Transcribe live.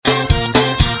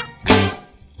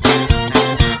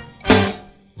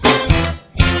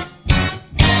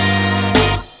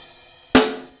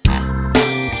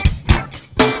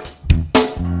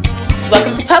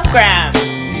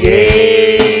Instagram.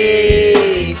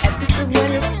 Yay! Episode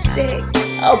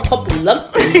 106. Oh, popular.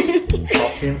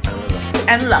 Popping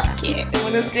And Lucky.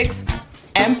 106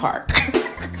 and Park.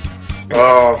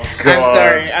 Oh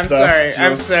God! I'm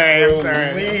That's sorry.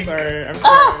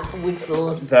 Weak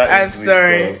sauce. That is weak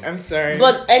sauce. I'm sorry.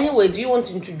 But anyway, do you want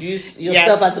to introduce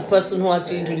yourself Yes. as the person who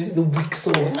actually introduced the weak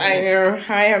sauce? I know.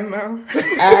 Hi, I'm Mo.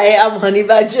 I am Honey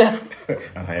Badger.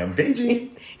 And I am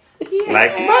Deji. Yeah.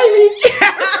 Like Miley.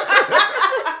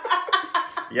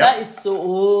 That Yep. is so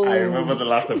old. I remember the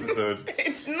last episode.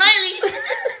 It's Miley.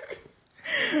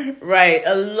 Right.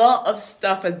 A lot of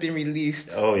stuff has been released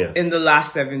Oh yes. in the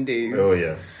last 7 days. Oh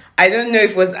yes. I don't know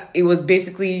if it was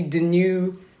basically the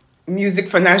new music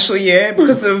financial year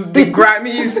because of the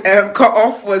Grammys cut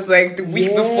off was like the week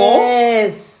before.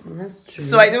 Yes, that's true.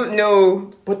 So I don't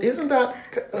know. But isn't that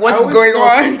What's I always going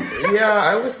thought- Yeah,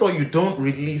 I always thought you don't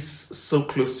release so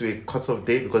close to a cut-off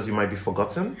date because you might be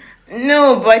forgotten.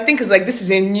 No, but I think it's like this is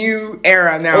a new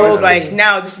era now. It's Okay. like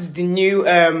now this is the new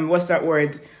what's that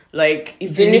word? Like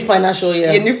if the you new release- financial year.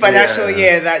 a new financial Yeah.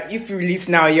 year that if you release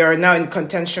now, you're now in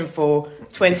contention for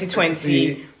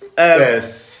 2020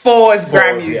 Four's Fours,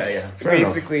 Grammys, yeah. Fair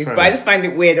enough, basically. fair But I enough. just find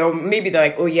it weird. Or maybe they're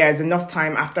like, oh yeah, it's enough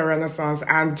time after Renaissance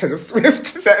and Taylor Swift.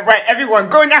 So, right, everyone,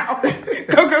 go now.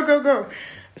 Go.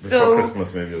 Before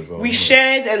Christmas maybe as well. We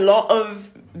shared a lot of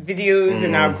videos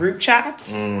in our group chat.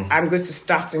 I'm going to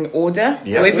start in order.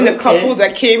 Yeah. So even a Okay. couple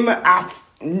that came at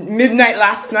midnight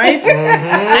last night,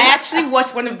 I actually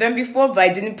watched one of them before, but I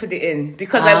didn't put it in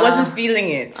because I wasn't feeling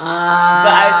it. But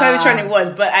I'll tell you which one it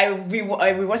was. But I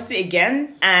rewatched it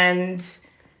again and...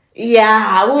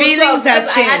 Yeah, Feelings have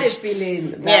I had a changed.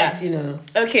 feeling Yeah. that, you know.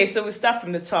 Okay, so we start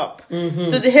from the top.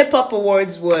 So the Hip Hop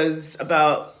Awards was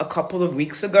about a couple of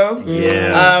weeks ago.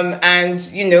 Yeah. And,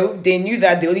 you know, they knew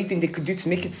that the only thing they could do to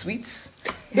make it sweet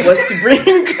was to bring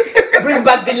Bring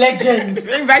back the legends.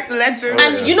 back the legend. Oh,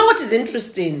 And yeah. you know what is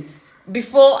interesting?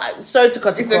 Sorry to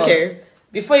cut It's across. okay.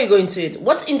 Before you go into it,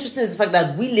 what's interesting is the fact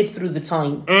that we lived through the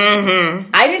time.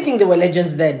 I didn't think they were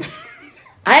legends then.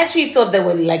 I actually thought they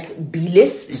were like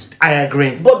B-list. I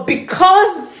agree. But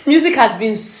because music has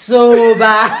been so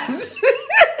bad.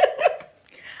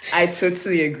 I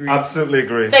totally agree. Absolutely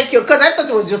agree. Thank you, because I thought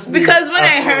it was just me. Because when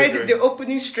I Absolutely heard agree. the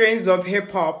opening strains of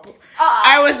hip hop,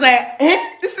 I was like,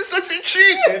 this is such a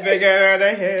treat.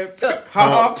 Hip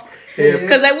hop. Hip.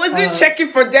 Because I wasn't checking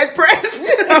for dead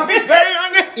press. I'll be very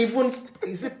honest. Even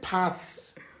is it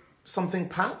Pats? Something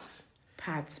Pats?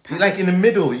 Pats. Like in the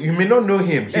middle, you may not know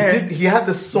him. He had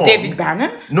the song. David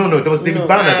Banner? No, there was David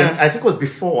Banner. Then I think it was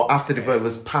before or after the it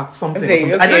was Pat something. Okay,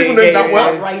 or something. I don't okay, even know it yeah, that yeah,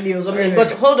 well. yeah. Riley or something.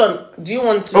 But hold on, do you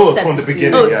want to Oh, set from the scene?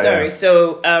 beginning. Oh, Yeah, sorry. yeah.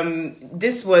 So,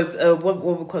 this was what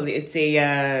we call it? It's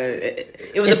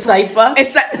it was A cipher?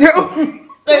 No.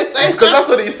 Because that's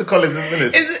what they used to call it, isn't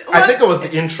it? Is it- I think it was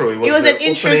the intro. It It was the an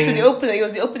intro opening. to the opening. It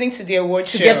was the opening to the award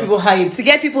show. To get people hyped. To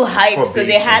get people hyped. For So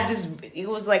they Beats, had yeah. this. It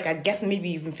was like I guess maybe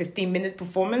even 15-minute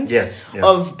performance. Yes, yeah.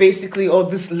 Of basically all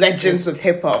these legends of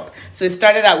hip hop. So it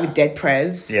started out with Dead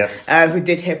Prez. Yes. Who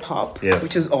did hip hop. Yes.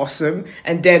 Which is awesome.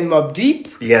 And then Mobb Deep.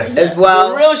 Yes. As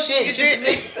well. Real shit. You Shit,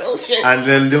 did- real shit. And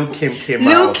then Lil Kim came out.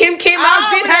 Lil Kim came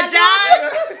out, did her my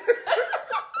dance.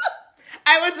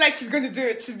 I was like, she's gonna do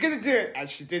it. She's gonna do it, and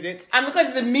she did it. And because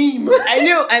it's a meme. I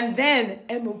knew. And then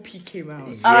MOP came out.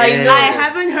 Yes. I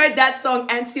haven't heard that song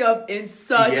 "Anti Up" in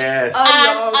such Yes. a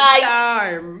And long I-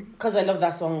 time. Because I love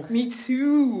that song. Me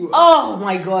too. Oh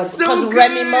my god. So Because good.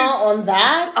 Remy Ma on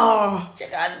that. Oh,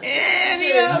 Check out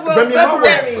Remy Ma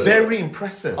was very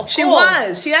impressive. she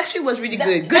was. She actually was really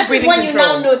good. Good That is breathing when you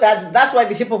control. now know that that's why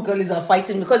the hip hop girlies are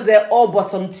fighting, because they're all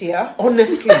bottom tier.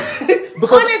 Honestly.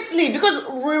 Because Honestly, because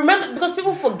remember, because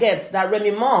people forget that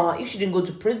Remy Ma, if she didn't go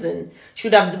to prison, she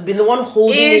would have been the one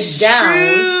holding It's it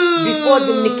down true. before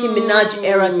the Nicki Minaj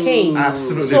era came.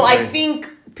 Absolutely So I right. think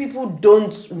people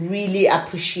don't really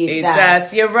appreciate that.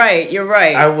 That's you're right. You're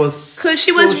right. I was Because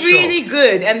she so was really shocked.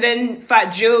 good, and then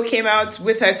Fat Joe came out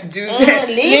with her to do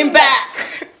Lean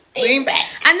back. Lean back.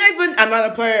 I'm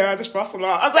not a player. I just crossed the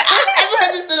law. I was like, I haven't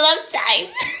heard this in a long time.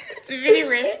 It's really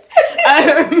weird.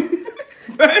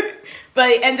 But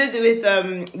it ended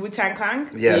with Wu-Tang Clan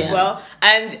Yes. as well,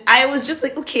 and I was just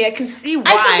like, okay, I can see why.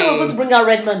 I thought they were going to bring out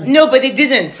Redman. No, but they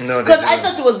didn't. No, they Because I didn't.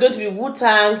 thought it was going to be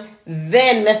Wu-Tang,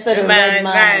 then Method and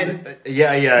Redman.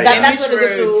 Yeah. That's where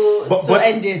they're going But, to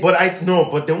end it.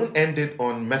 But they won't end it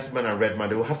on Method Man and Redman.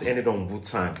 They will have to end it on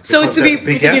Wu-Tang. So Because to be they're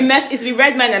biggest. it's to be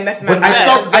Redman and Meth Man. But I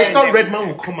first, thought then Redman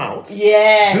would come out, do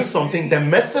yeah. something, then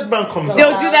Method Man comes they'll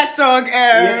out. do that song.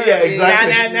 Yeah, exactly.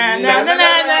 Na, na, na, na, na,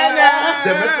 na, na.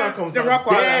 Then Method Man comes The out. rock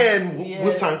one. Then Yeah,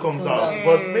 Wu-Tang comes out.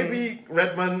 But maybe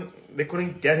Redman They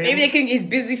couldn't get him. Maybe he's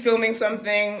busy filming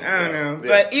something. I don't know. Yeah.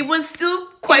 But it was still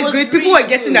quite was good. People really were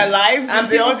getting good. their lives And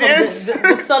in the people from audience.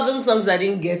 the southern songs that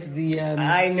didn't get the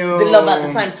I know. the love at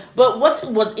the time. But what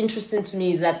was interesting to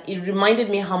me is that it reminded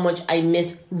me how much I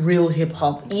miss real hip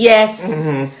hop.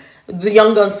 Yes. The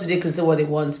young guns today can say what they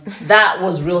want. That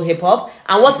was real hip hop.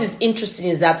 And what is interesting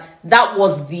is that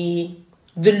was the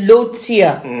low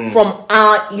tier from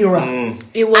our era.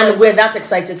 It was. And we're that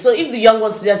excited. So if the young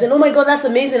ones today are saying, oh my god, that's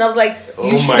amazing, I was like, you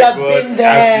Oh should my have God. been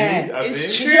there. Have you? It's You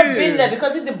true. should have been there,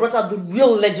 because if they brought out the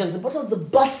real legends, they brought out the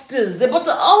Busters, they brought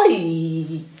out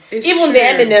It's even true. the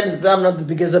Eminems. I'm not the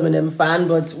biggest Eminem fan,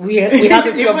 but we have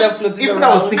a few of them floating Even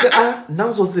around. I was thinking,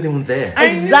 Nas wasn't even there.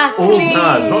 Exactly. Oh,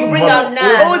 Nas, not You bring Mother- out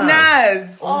Nas. Oh,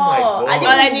 Nas. Oh my God. I didn't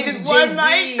All I even needed with was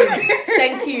Jay-Z.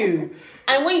 Thank you.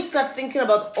 And when you start thinking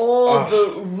about all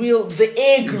the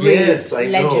A grade Yes, I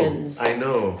legends, know. I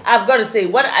know. I've got to say,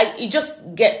 you just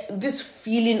get this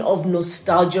feeling of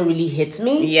nostalgia really hits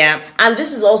me. Yeah. And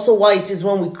this is also why it is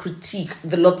when we critique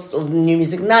the lots of new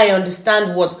music. Now I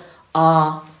understand what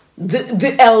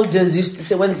the elders used to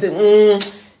say when they say,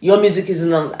 your music isn't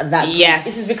that good. Yes.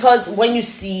 It is because when you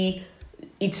see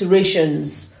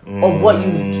iterations of what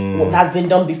has been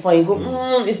done before, you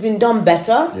go, it's been done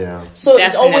better. Yeah. So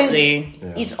Definitely.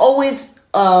 it's always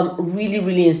really,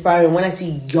 really inspiring when I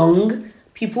see young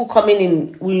people coming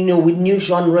in, with new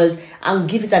genres and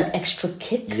give it an extra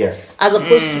kick. Yes. As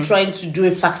opposed to trying to do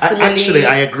a facsimile.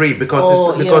 I agree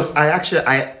because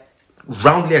I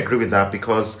roundly agree with that,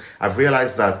 because I've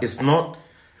realized that it's not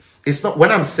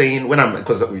because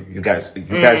you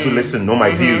guys who listen know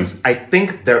my views. I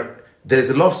think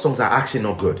there's a lot of songs that are actually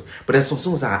not good, but there's some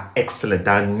songs that are excellent,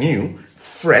 that are new,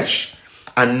 fresh,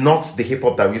 and not the hip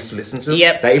hop that we used to listen to.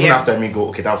 Yep, That even yep. after me go,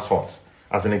 okay, that was hot,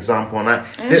 as an example. And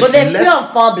But they're few and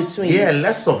far between. Yeah,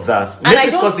 less of that. And I Maybe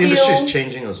it's don't because the industry feel- is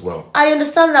changing as well. I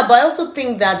understand that, but I also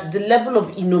think that the level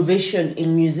of innovation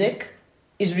in music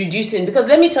is reducing, because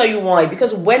let me tell you why.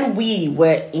 Because when we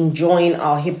were enjoying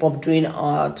our hip hop during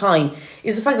our time,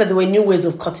 is the fact that there were new ways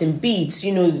of cutting beats.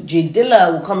 Jay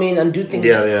Dilla will come in and do things.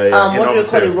 Yeah. What do you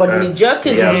call it? Innovative. Rodney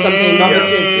Jerkins will do something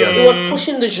innovative. Yeah. It was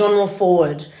pushing the genre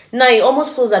forward. Now it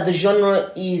almost feels that the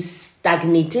genre is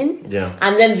stagnating. Yeah.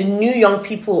 And then the new young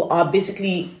people are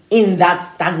basically in that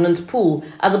stagnant pool,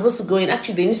 as opposed to going,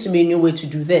 actually, there needs to be a new way to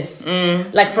do this.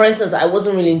 Like, for instance, I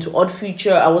wasn't really into Odd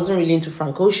Future, I wasn't really into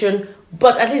Frank Ocean,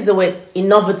 but at least they were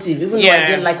innovative, even though I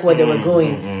didn't like where they were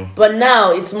going. But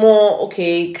now it's more,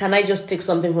 okay, can I just take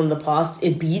something from the past,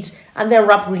 a beat, and then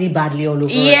rap really badly all over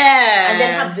it? Yeah. And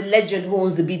then have the legend who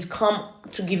owns the beat come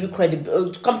to give you lend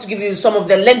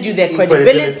you their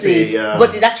credibility, yeah.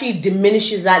 but it actually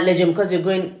diminishes that legend, because you're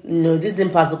going, no, this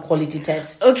didn't pass the quality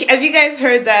test. Okay, have you guys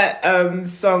heard that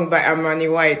song by Armani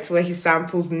White where he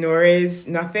samples Nore's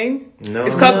Nothing? No.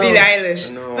 It's called No. Billie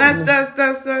Eilish. No.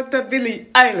 That's Billie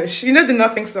Eilish. You know the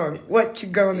Nothing song? What you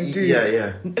gonna do?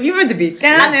 Yeah. Have you heard the beat?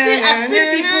 I've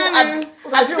seen people.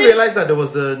 I didn't realize that there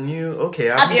was a new. Okay,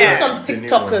 I've seen Yeah. some the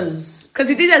new one. TikTokers. Because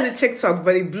he did it as a TikTok,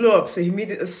 but it blew up, so he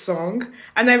made it a song.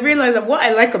 And I realized that what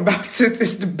I like about it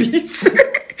is the beat.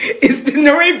 It's the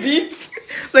Nore beat.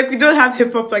 Like, we don't have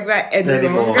hip hop like that anymore.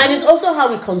 Anymore. And it's also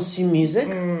how we consume music.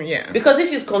 Yeah. Because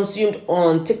if it's consumed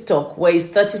on TikTok, where it's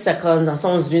 30 seconds and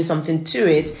someone's doing something to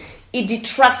it, it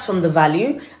detracts from the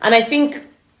value. And I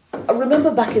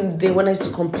remember back in the day when I used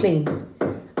to complain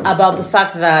about the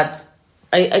fact that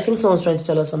I think someone's trying to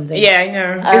tell us something. Yeah, I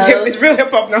know. It's real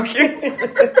hip hop knocking.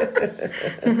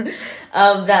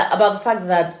 About the fact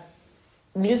that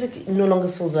music no longer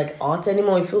feels like art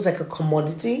anymore. It feels like a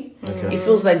commodity. Okay. It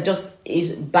feels like just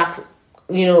is back,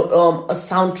 a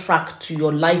soundtrack to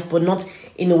your life, but not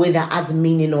in a way that adds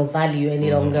meaning or value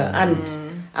any longer. And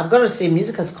I've got to say,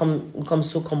 music has become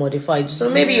so commodified. So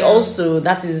maybe also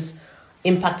that is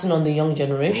impacting on the young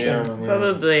generation.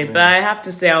 Probably, but I have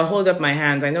to say, I'll hold up my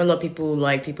hands. I know a lot of people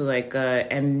like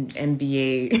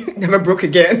NBA, Never Broke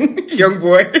Again, Young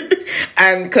Boy,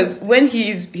 and because when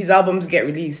his albums get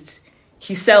released,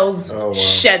 he sells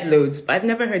shed loads. But I've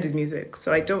never heard his music,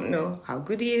 so I don't know how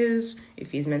good he is. If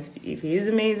he is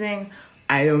amazing,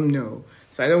 I don't know.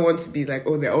 So I don't want to be like,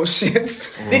 oh, they're all shit.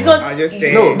 Because I'll just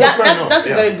say No, that's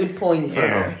Yeah. a very good point.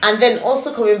 Yeah. And then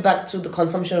also coming back to the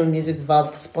consumption of music via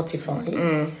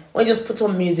Spotify, when you just put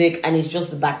on music and it's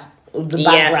just the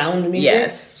background music,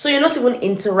 yes. so you're not even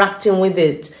interacting with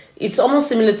it. It's almost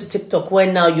similar to TikTok,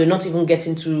 where now you're not even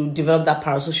getting to develop that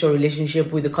parasocial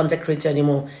relationship with the content creator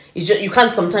anymore. It's just you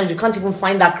can't even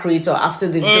find that creator after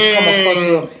they've just come across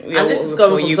you. Yeah, And this is the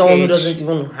coming For from You someone who page. doesn't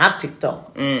even have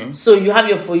TikTok. So you have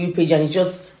your For You page and it's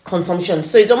just consumption.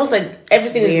 So it's almost like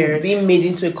everything is being made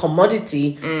into a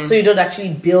commodity. So you don't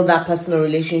actually build that personal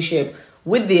relationship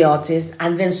with the artist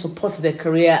and then support their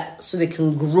career so they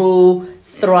can grow,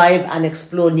 thrive, and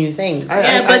explore new things.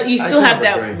 But you still have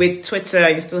that with Twitter.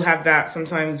 You still have that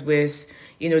sometimes with,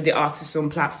 the artists on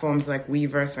platforms like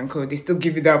Weverse and Co. They still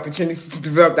give you the opportunity to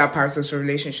develop that parasocial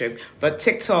relationship. But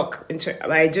TikTok,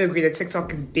 I do agree that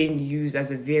TikTok is being used as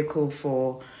a vehicle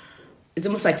for, it's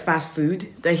almost like fast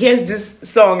food. That here's this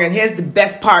song and here's the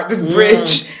best part, this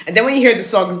bridge. And then when you hear the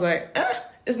song, it's like,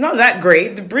 it's not that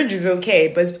great. The bridge is okay,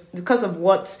 but it's because of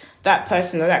what that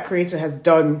person or that creator has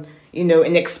done,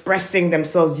 in expressing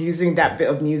themselves using that bit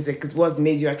of music is what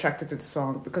made you attracted to the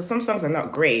song. Because some songs are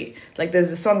not great. Like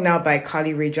there's a song now by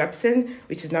Carly Rae Jepsen,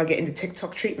 which is now getting the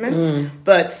TikTok treatment.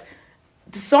 But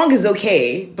the song is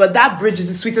okay, but that bridge is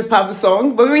the sweetest part of the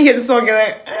song. But when you hear the song, you're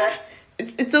like,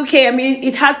 it's okay. I mean,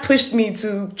 it has pushed me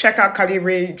to check out Carly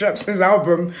Rae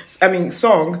Jepsen's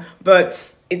song,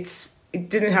 but it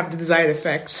didn't have the desired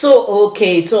effect. So,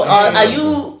 okay. So, are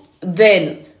you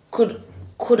then, could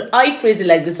I phrase it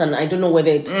like this, and I don't know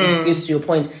whether it goes to your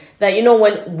point, that,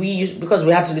 when because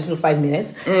we had to listen to 5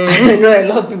 minutes, and I know a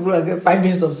lot of people are getting 5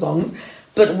 minutes of songs,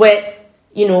 but where,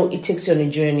 it takes you on a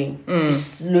journey, it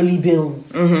slowly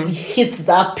builds, it hits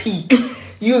that peak.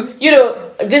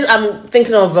 This, I'm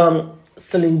thinking of,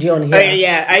 Celine Dion here.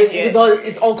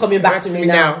 It's all coming back to me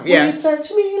now. Yeah. Will you touch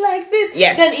me like this?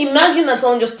 Yes. Then imagine that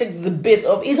someone just takes the bit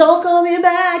of it's all coming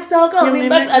back,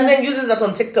 and then uses that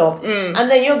on TikTok.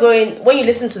 And then you're going, when you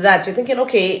listen to that, you're thinking,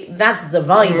 okay, that's the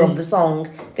vibe of the song.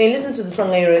 Then you listen to the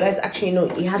song and you realize, actually, no,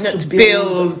 it has to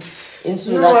build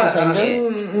into that crescendo.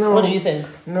 No. What do you think?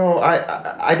 No,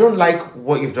 I don't like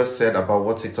what you've just said about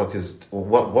what TikTok is,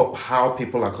 how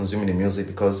people are consuming the music,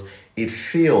 because it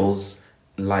feels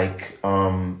like,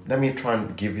 let me try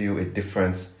and give you a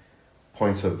different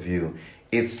point of view.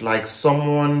 It's like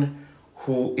someone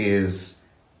who is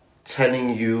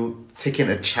telling you, taking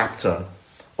a chapter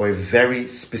or a very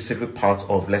specific part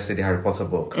of, let's say, the Harry Potter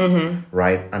book,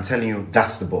 right? And telling you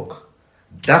that's the book.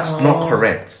 That's not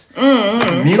correct.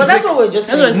 Music, but that's what we're just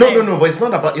saying. No, but it's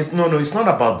not about, it's not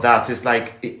about that. It's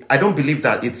like, I don't believe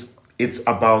that it's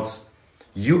about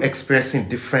you expressing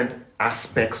different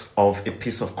aspects of a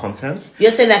piece of content.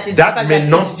 You're saying that may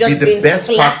not be the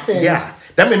best part. Yeah,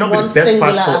 that may not be the best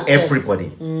part for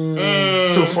everybody.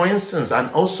 So, for instance, and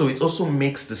also it also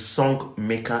makes the song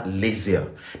maker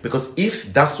lazier, because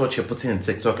if that's what you're putting in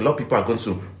TikTok, a lot of people are going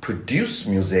to produce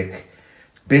music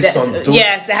based on those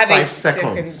 5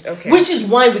 seconds. Okay. Which is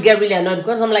why we get really annoyed,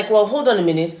 because I'm like, well, hold on a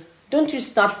minute. Don't you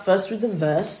start first with the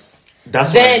verse?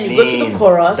 Then you go to the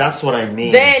chorus. That's what I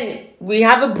mean. Then we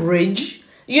have a bridge.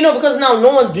 Because now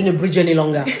no one's doing a bridge any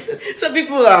longer. Some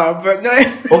people are, but no.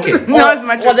 Okay. Not as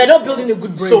much. Or they're not building a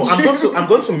good bridge. So I'm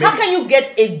going to make. How can you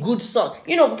get a good song?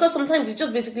 Because sometimes it's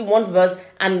just basically one verse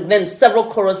and then several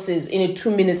choruses in a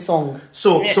 2-minute song.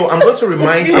 So I'm going to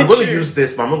I'm going to use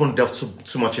this, but I'm not going to delve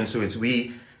too much into it.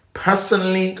 We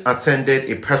personally attended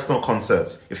a personal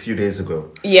concert a few days ago.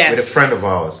 Yes. With a friend of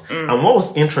ours. And what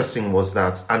was interesting was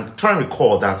that, and try and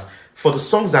recall that for the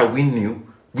songs that we knew,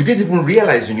 we didn't even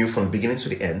realize we knew from the beginning to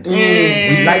the end.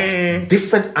 We liked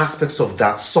different aspects of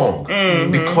that song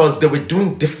because they were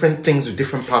doing different things with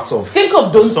different parts of Think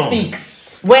of Don't Speak.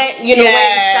 Where, where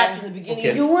it starts in the beginning.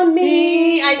 Okay. You want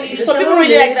me. And some people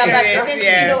really like that. But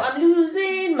then, I'm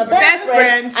losing my best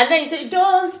friend. And then you say,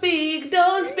 don't speak.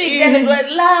 Then they go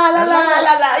like, la, la, la,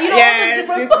 la, la. All those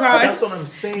different parts. That's what I'm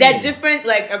saying. They're different,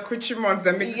 like, accoutrements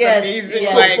that make it amazing.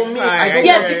 Yes. Like, so for me,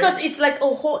 because it's like a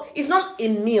whole, it's not a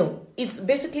meal. It's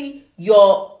basically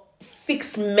your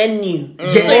fixed menu.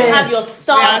 So you have your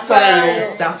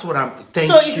starter. That's what I'm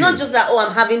thinking. So it's not just that,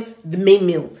 I'm having the main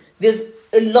meal. There's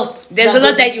a lot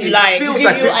that you like. Give you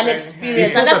an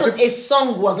experience. And that's what a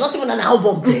song was, not even an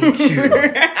album. Thank you.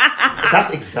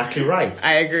 That's exactly right.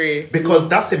 I agree. Because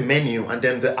that's a menu, and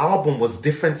then the album was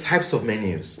different types of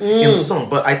menus in the song.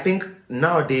 But I think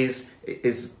nowadays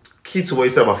it's key to what you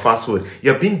said about fast food.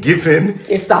 You're being given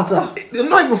a starter.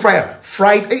 Not even fried,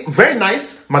 very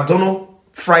nice McDonald's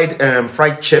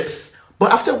fried chips.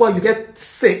 But after a while, you get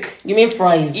sick. You mean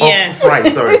fries? Yeah. Of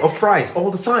fries all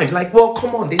the time. Like, well,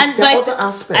 come on. There are other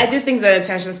aspects. I just think it's an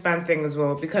attention span thing as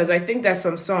well, because I think there's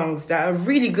some songs that are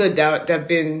really good that have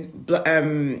been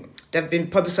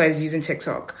publicized using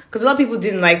TikTok. Because a lot of people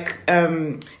didn't like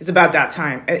It's About That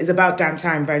Time. It's About Damn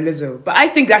Time by Lizzo. But I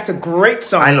think that's a great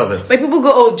song. I love it. Like, people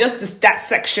go, just that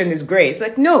section is great. It's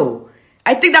like, no.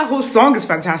 I think that whole song is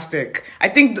fantastic. I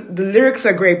think the lyrics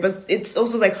are great, but it's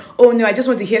also like, oh no, I just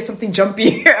want to hear something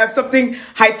jumpy, something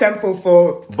high tempo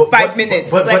for 5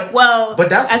 minutes. But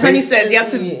that's as Honey said, you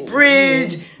have to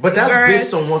bridge. But that's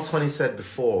based on what Tony said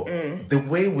before. The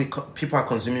way people are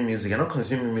consuming music, you're not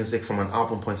consuming music from an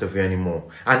album point of view anymore.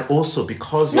 And also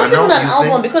because you're not even an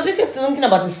album, because if you're thinking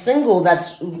about a single that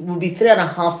will be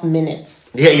 3.5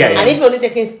 minutes. Yeah. And if you're only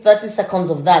taking 30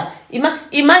 seconds of that,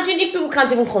 imagine if people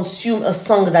can't even consume a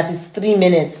song that is 3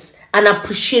 minutes and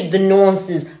appreciate the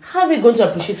nuances. How are they going to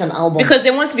appreciate an album? Because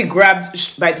they want to be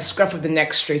grabbed by the scruff of the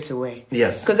neck straight away.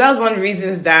 Yes. Because that was one of the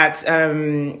reasons that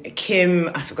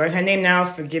Kim, I forgot her name now,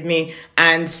 forgive me,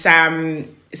 and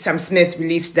Sam Smith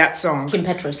released that song. Kim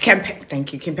Petras.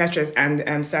 Thank you. Kim Petras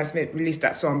and Sam Smith released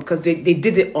that song because they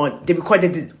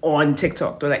recorded it on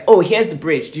TikTok. They're like, oh, here's the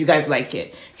bridge. Do you guys like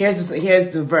it? Here's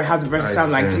the how the verse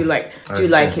sound like. Do you like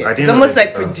it? It's almost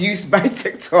like produced by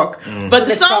TikTok. But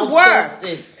the song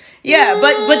works. Yeah,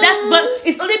 but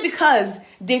it's only because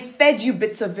they fed you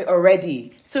bits of it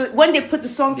already. So when they put the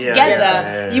song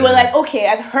together, you were like, okay,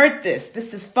 I've heard this.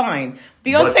 This is fine.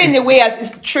 Beyonce in a way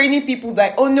is training people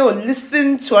like, oh no,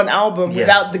 listen to an album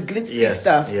without the glitzy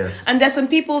stuff. Yes. And there's some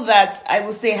people that I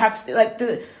will say have like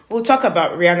we'll talk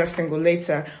about Rihanna's single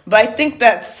later, but I think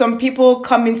that some people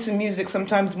come into music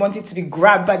sometimes wanting to be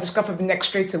grabbed by the scruff of the neck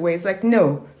straight away. It's like,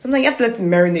 no. Sometimes you have to let it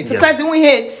marinate. Sometimes it won't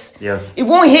hit. Yes. It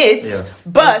won't hit,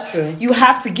 but you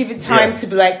have to give it time to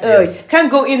be like, can't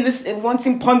go in this and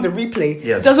wanting pon the replay.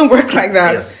 Yes. It doesn't work like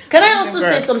that. Yes. Can I also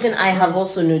say something I have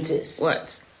also noticed?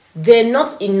 What? There are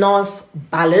not enough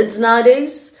ballads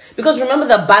nowadays. Because remember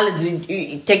that ballads,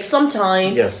 it takes some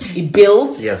time. Yes. It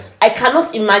builds. Yes. I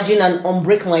cannot imagine an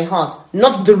Unbreak My Heart.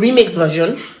 Not the remix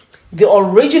version. The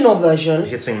original version.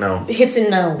 Hitting now.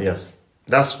 Yes.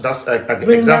 That's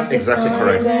exactly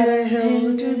correct.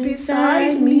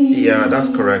 Yeah,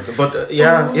 that's correct. But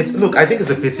I think it's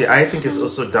a pity. I think it's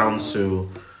also down to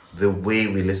the way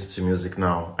we listen to music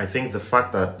now. I think the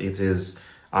fact that it is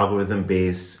algorithm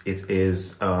based, it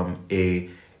is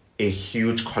a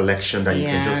huge collection that you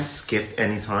can just skip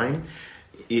anytime.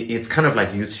 It's kind of like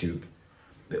YouTube,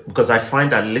 because I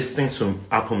find that listening to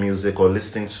Apple Music or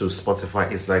listening to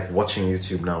Spotify is like watching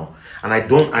YouTube now. And I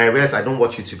realize I don't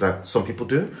watch YouTube like some people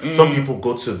do. Some people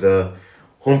go to the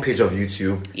homepage of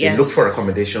YouTube, they look for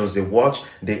recommendations, they watch,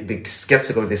 they get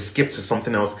to go, they skip to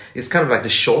something else. It's kind of like the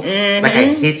shorts. Like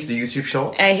I hate the YouTube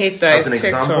shorts. I hate that as an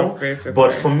example. Basically.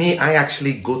 But for me, I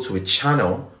actually go to a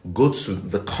channel, go to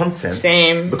the content.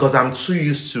 Same. Because I'm too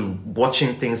used to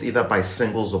watching things either by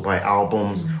singles or by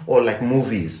albums or like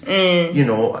movies. You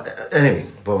know, anyway.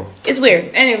 But it's weird.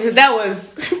 Anyway, that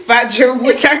was Fat Joe.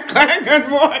 We can't climb on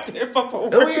more hip hop.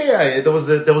 Oh yeah. There was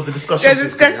a discussion. There's a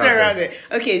discussion around it.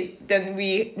 Okay, then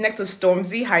next was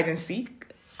Stormzy, Hide and Seek.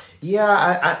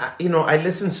 Yeah, I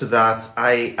listened to that.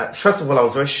 First of all, I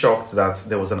was very shocked that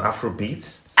there was an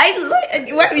Afrobeat.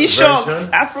 Why are you shocked?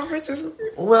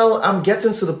 Afrobeat. Well, I'm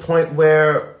getting to the point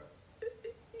where,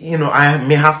 I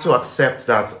may have to accept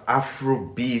that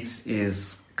Afrobeat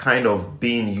is kind of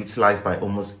being utilized by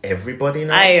almost everybody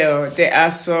now. There are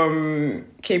some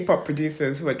K-pop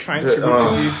producers who are trying to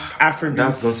reproduce Afrobeat.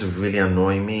 That's going to really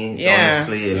annoy me,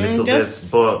 honestly, a little bit.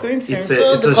 But it's a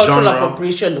cultural genre.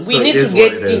 Appropriation. We need to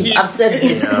get things. I've said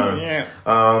this.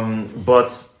 But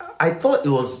I thought it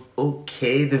was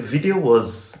okay. The video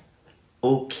was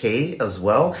okay as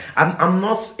well. I'm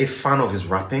not a fan of his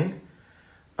rapping.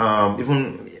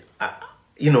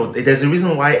 There's a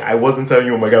reason why I wasn't telling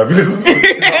you, oh my God, listen to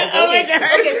it.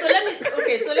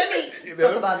 So let me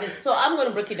talk about this. So I'm going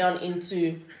to break it down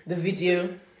into the video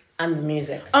and the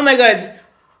music. Oh my God.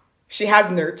 She has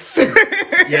notes.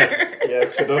 Yes,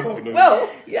 she does have notes. Well,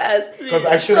 yes. Because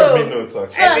I should have made notes,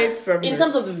 actually. In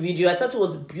terms of the video, I thought it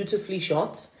was beautifully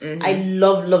shot. I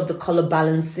love the color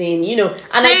balancing, And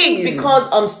I think because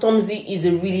Stormzy is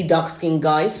a really dark-skinned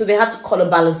guy, so they had to color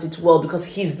balance it well because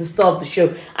he's the star of the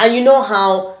show. And you know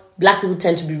how Black people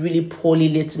tend to be really poorly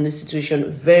lit in this situation,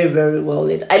 very, very well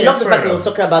lit. I love the fact that they were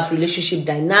talking about relationship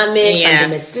dynamics and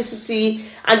domesticity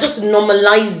and just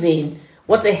normalizing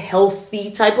what a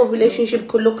healthy type of relationship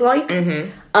could look like.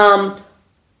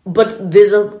 But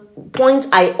there's a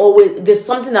point there's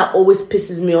something that always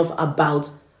pisses me off about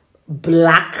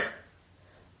Black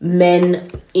men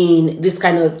in this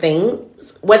kind of thing,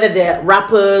 whether they're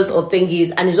rappers or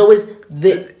thingies, and it's always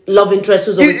the love interest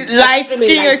who's always light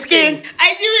skin.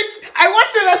 I knew it. I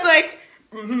watched it. I was like,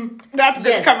 that's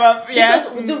gonna come up. Yeah.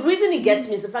 Because the reason it gets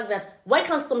me is the fact that why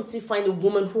can't Stormzy find a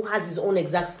woman who has his own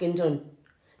exact skin tone?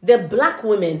 There are Black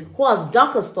women who are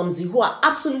darker Stormzy who are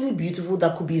absolutely beautiful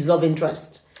that could be his love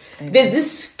interest. There's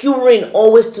this skewering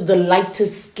always to the lighter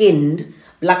skinned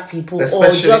black people or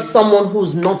Especially- just someone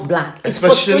who's not black. It's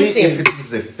Especially frustrating. if it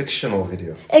is a fictional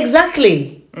video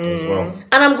Exactly. as well.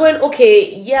 And I'm going,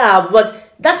 okay, yeah, but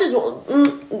that is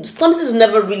Stormzy has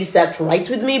never really sat right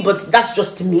with me, but that's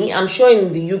just me. I'm sure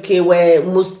in the UK where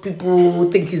most people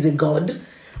think he's a god,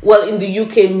 well, in the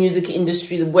UK music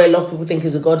industry where a lot of people think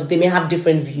he's a god, they may have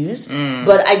different views.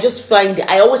 But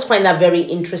I always find that very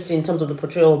interesting in terms of the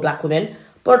portrayal of black women.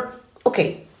 But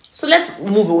okay, so let's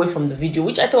move away from the video,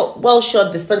 which I thought well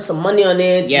shot. They spent some money on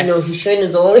it. Yes. You know, he's showing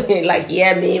his own like,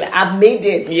 yeah, babe, I've made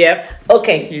it. Yep.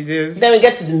 Okay. He did. Then we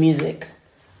get to the music.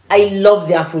 I love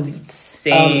the Afrobeats.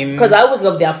 Same. Because I always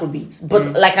love the Afrobeats.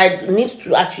 But like I need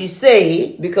to actually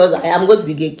say, because I am going to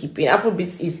be gatekeeping,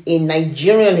 Afrobeats is a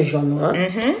Nigerian genre.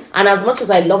 And as much as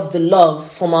I love the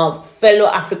love from our fellow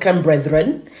African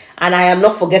brethren, and I am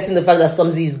not forgetting the fact that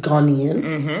Stormzy is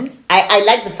Ghanaian, I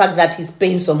like the fact that he's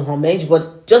paying some homage,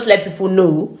 but just let people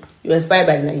know you're inspired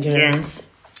by the Nigerians. Yes.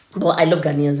 But I love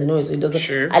Ghanaians anyway, so it doesn't.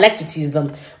 Sure. I like to tease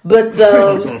them, but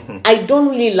I don't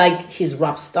really like his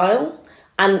rap style.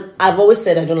 And I've always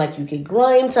said I don't like UK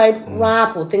grime type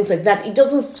rap or things like that. It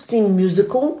doesn't seem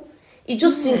musical. It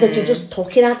just seems like you're just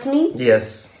talking at me.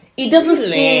 Yes. It doesn't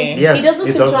Really? seem. Yes, it doesn't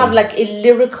it seem to have doesn't. like a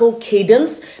lyrical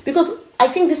cadence, because I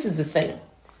think this is the thing.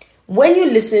 When you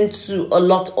listen to a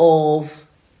lot of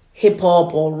hip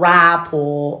hop or rap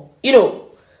or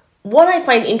what I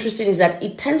find interesting is that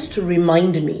it tends to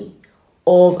remind me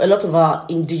of a lot of our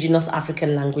indigenous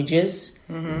African languages.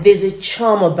 There's a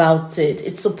charm about it.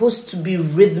 It's supposed to be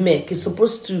rhythmic. It's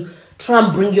supposed to try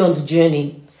and bring you on the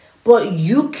journey. But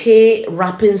UK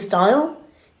rapping style,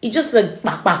 it just like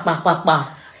bah, bah, bah, bah,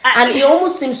 bah. And it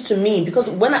almost seems to me, because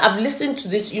when I've listened to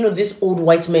this, this old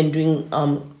white men doing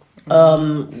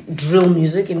drill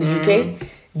music in the UK,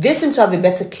 they seem to have a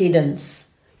better cadence.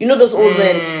 Those old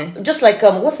men, just like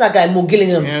what's that guy, Mo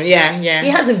Gillingham? Yeah. He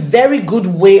has a very good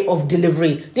way of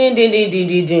delivery. Ding ding ding ding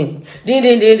ding ding ding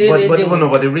ding ding ding.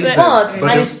 But the reason,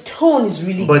 and his tone is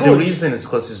really good. But the reason is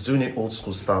because he's doing it old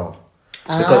school style.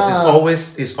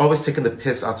 Because it's always taking the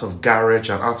piss out of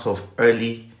garage and out of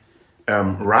early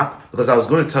rap. Because I was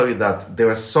going to tell you that there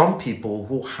were some people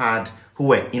who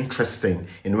were interesting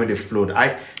in the way they flowed.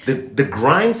 The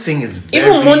grime thing is very...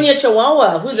 Even Monia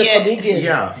Chihuahua, who's a comedian.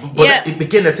 Yeah, but it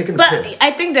began they're taking the piss. But I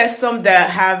think there's some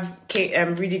that have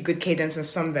really good cadence and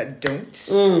some that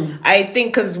don't. I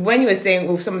think because when you were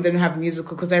saying, some of them have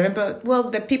musical, because I remember,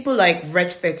 the people like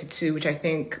Wretch 32, which I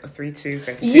think, 32,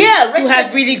 yeah, who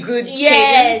has really good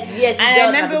cadence. Yes, and I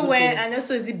remember when, and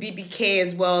also is the BBK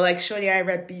as well, like, surely I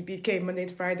rap BBK, Monday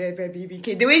to Friday, I rap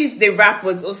BBK. The way they rap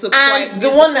was also quite the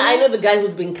musical. One that I know, the guy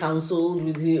who's been cancelled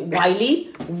with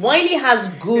Wiley has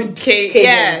good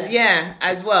cadence. Yeah,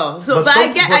 as well. So, but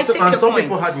I take your some point.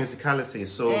 people had musicality,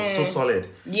 so solid.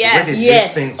 Yes. The way they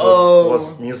did things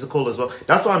was musical as well.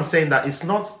 That's why I'm saying that it's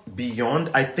not beyond.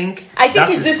 I think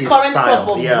it's this current style.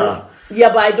 pop of yeah.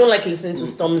 Yeah, but I don't like listening to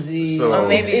Stormzy. So,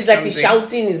 maybe it's like he's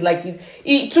shouting. It's like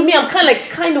to me, I'm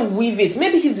kind of weave it.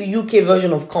 Maybe he's the UK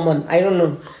version of Common. I don't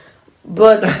know,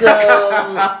 but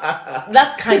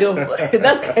that's kind of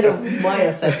my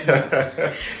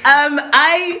assessment.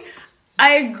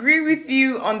 I agree with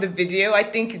you on the video. I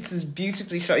think it's just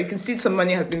beautifully shot. You can see some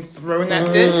money has been thrown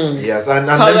at this. Yes, and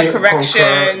color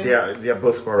correction. They're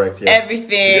both correct. Yes.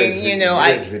 Everything,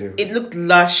 it looked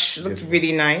lush, looked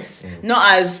really nice.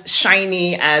 Not as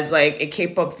shiny as like a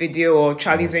K-pop video or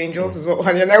Charlie's Angels, is what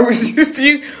Hanyana was used to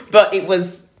use, but it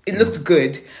looked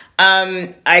good.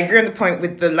 I agree on the point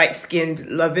with the light-skinned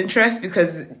love interest,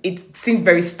 because it seemed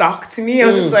very stock to me. I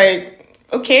was just like,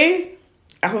 okay.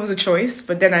 That was a choice,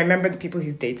 but then I remember the people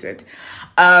he's dated.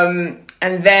 And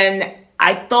then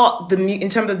I thought in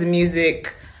terms of the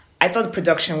music, I thought the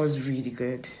production was really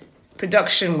good.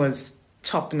 Production was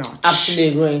top notch.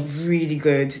 Absolutely agree. Really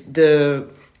good. The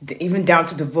even down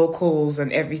to the vocals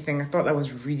and everything. I thought that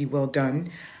was really well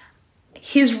done.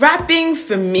 His rapping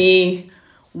for me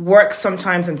works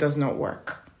sometimes and does not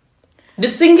work. The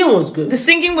singing was good. The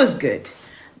singing was good.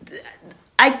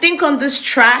 I think on this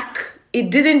track, it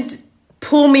didn't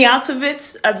pull me out of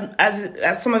it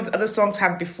as some of the other songs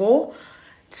have before.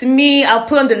 To me, I'll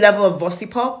put on the level of Vossi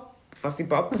Pop,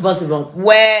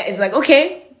 where it's like,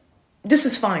 okay, this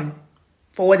is fine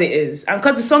for what it is, and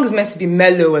because the song is meant to be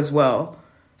mellow as well.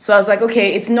 So I was like,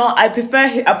 okay, it's not. I prefer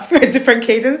a different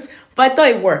cadence, but I thought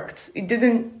it worked. It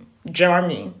didn't jar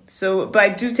me. So, but I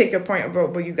do take your point about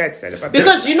what you guys said about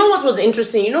because you know what was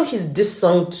interesting. His diss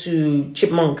song to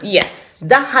Chipmunk. Yes.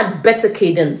 That had better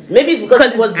cadence. Maybe it's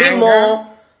because it was being more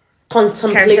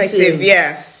contemplative.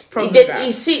 Yes, probably that.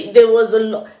 You see, there was a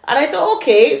lot, and I thought,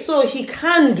 okay, so he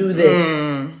can do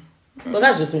this. But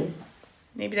that's just me.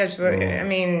 Maybe that's what I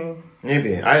mean.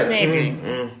 Maybe. Yeah.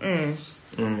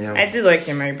 I did like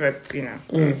him, but you know.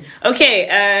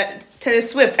 Okay, Taylor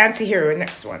Swift, Anti-Hero,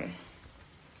 next one.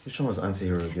 Which one was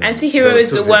Anti-Hero again? Anti-Hero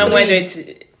is the one where there's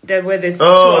two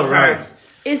of her. Right.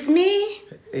 It's me.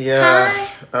 Yeah.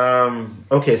 Hi.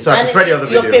 Okay, so I prefer the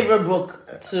other your video. Your favorite book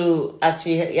to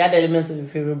actually, you had elements of your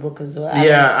favorite book as well.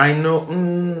 Yeah, I know.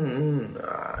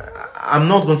 I'm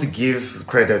not going to give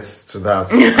credit to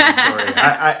that. I'm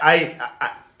sorry.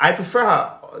 I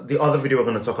prefer the other video we're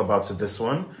going to talk about to this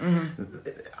one.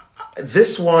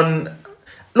 This one,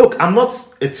 look, I'm not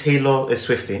a Taylor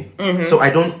Swiftie, so I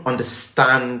don't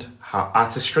understand her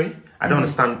artistry. I don't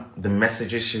understand the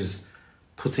messages she's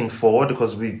putting forward,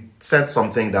 because we said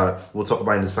something that we'll talk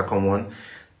about in the second one.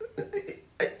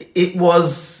 It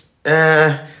was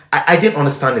I didn't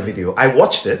understand the video. I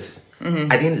watched it.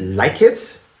 I didn't like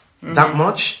it that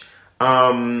much,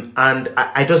 and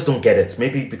I just don't get it.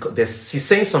 Maybe because she's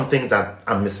saying something that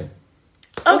I'm missing.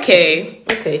 Okay.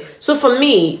 So for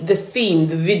me, the theme,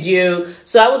 the video.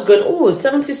 So I was going,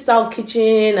 70s style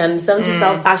kitchen and 70s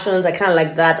style fashions. I kind of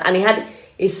like that, and it had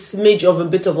a smidge of a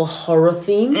bit of a horror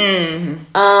theme.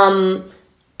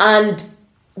 And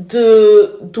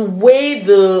the way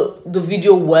the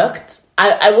video worked,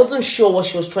 I wasn't sure what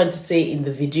she was trying to say in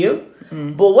the video.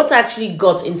 But what I actually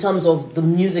got in terms of the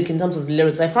music, in terms of the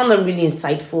lyrics, I found them really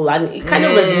insightful, and it kind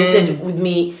of resonated with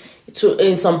me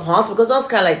in some parts, because I was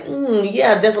kind of like,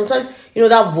 yeah, there's sometimes,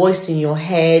 that voice in your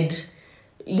head,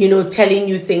 telling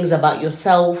you things about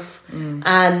yourself.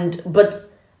 But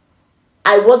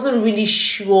I wasn't really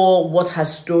sure what her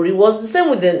story was. The same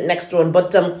with the next one.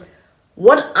 But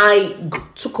what I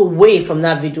took away from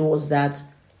that video was that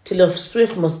Taylor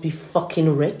Swift must be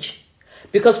fucking rich.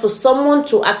 Because for someone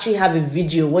to actually have a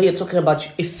video where you're talking about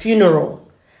a funeral,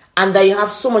 and that you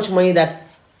have so much money that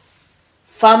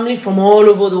family from all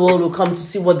over the world will come to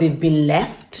see what they've been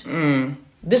left,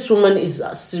 this woman is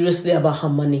seriously about her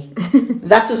money.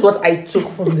 That is what I took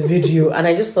from the video, and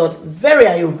I just thought, very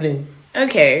eye-opening.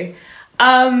 Okay.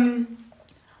 I'm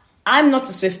not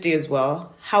a Swiftie as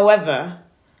well. However,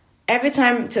 every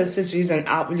time Taylor Swift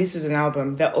releases an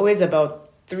album, there are always about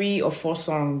 3 or 4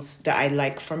 songs that I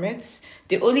like from it.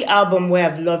 The only album where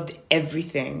I've loved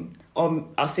everything, or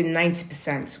I'll say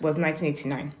 90%, was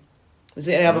 1989. It was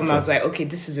the album I was like, okay,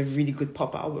 this is a really good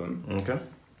pop album. Okay.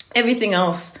 Everything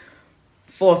else,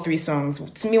 4 or 3 songs.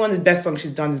 To me, one of the best songs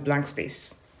she's done is Blank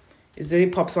Space. It's the only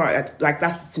pop song,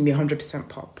 that's to me 100%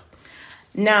 pop.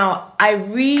 Now, I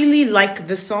really like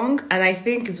the song, and I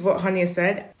think it's what Honey has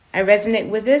said. I resonate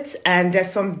with it, and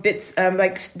there's some bits,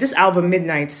 like this album,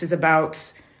 Midnights, is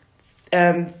about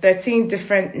 13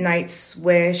 different nights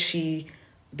where she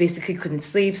basically couldn't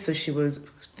sleep, so she was,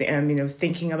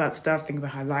 thinking about stuff, thinking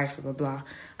about her life, blah, blah, blah.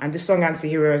 And the song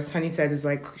Anti-Hero, as Honey said, is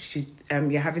like,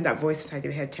 you're having that voice inside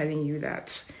your head telling you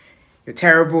that you're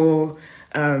terrible,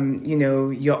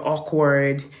 you're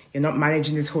awkward, you're not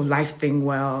managing this whole life thing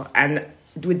well. And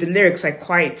with the lyrics, I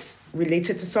quite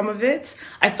related to some of it.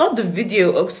 I thought the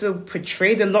video also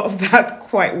portrayed a lot of that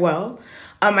quite well.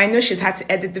 I know she's had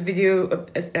to edit the video,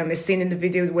 a scene in the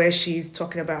video where she's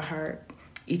talking about her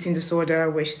eating disorder,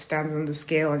 where she stands on the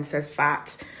scale and says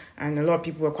fat. And a lot of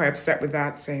people were quite upset with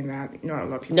that, saying that, a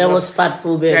lot of people... There was fat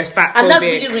phobic. There's fat phobic. And that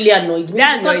really, really annoyed me.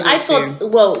 That annoyed me I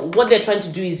thought, what they're trying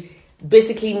to do is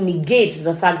basically negate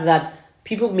the fact that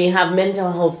people may have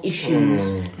mental health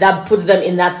issues that puts them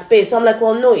in that space. So I'm like,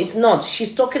 well, no, it's not.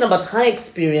 She's talking about her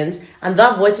experience, and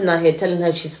that voice in her head telling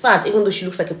her she's fat, even though she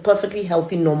looks like a perfectly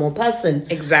healthy, normal person.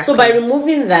 Exactly. So by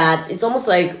removing that, it's almost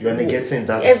like... You're negating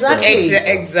that. Exactly.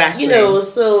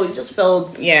 So it just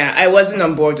felt... Yeah, I wasn't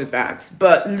on board with that.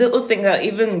 But little thing that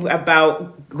even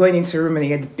about going into a room and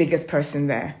you're the biggest person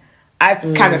there, I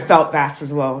kind of felt that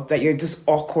as well, that you're just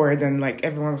awkward and like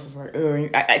everyone's just like, oh,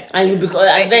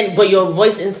 but your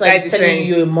voice inside is telling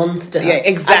you you're a monster. Yeah,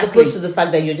 exactly. As opposed to the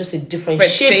fact that you're just a different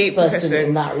shaped person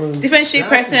in that room. Different shaped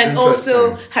person, and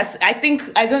also has, I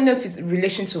don't know if it's in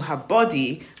relation to her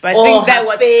body, but I think that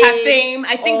was her fame.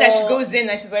 I think that she goes in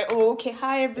and she's like, oh, okay,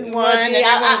 hi everyone. And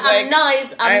I'm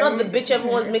nice. I'm not the bitch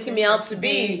everyone's making me out to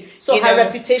be. So her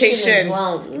reputation as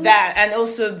well. That, and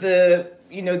also the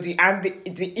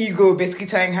ego basically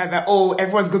telling her that, oh,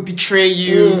 everyone's going to betray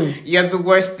you. You're the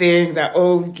worst thing. That,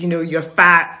 oh, you're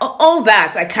fat. All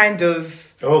that I kind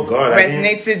of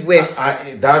resonated with.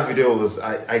 That video was,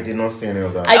 I did not see any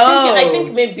of that. I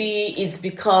think maybe it's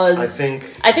because...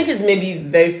 I think it's maybe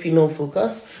very female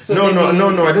focused. So no,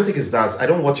 I don't think it's that. I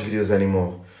don't watch videos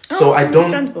anymore. So I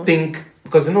don't think...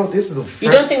 Because, this is the first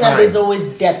time... You don't think that there's always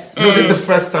depth? No, this is the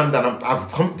first time that I've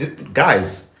come...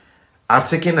 Guys... I've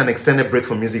taken an extended break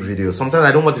from music videos. Sometimes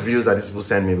I don't watch the videos that these people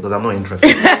send me because I'm not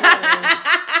interested.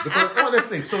 Because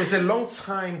honestly, so it's a long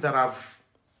time that I've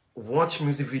watched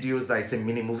music videos that it's a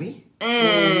mini movie.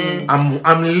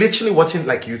 I'm literally watching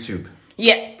like YouTube.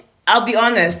 Yeah, I'll be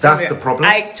honest. That's the problem.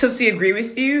 I totally agree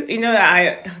with you. You know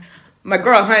that my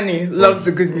girl Honey loves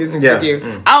the good music Yeah.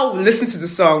 video. I'll listen to the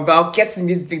song, but I'll get to the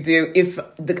music video if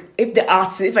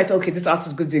I feel okay, this artist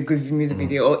is going to do a good music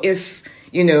video, or if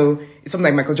it's something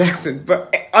like Michael Jackson.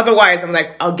 But otherwise, I'm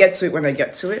like, I'll get to it when I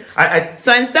get to it. So I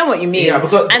understand what you mean. Yeah,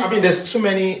 because there's too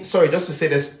many. Sorry, just to say,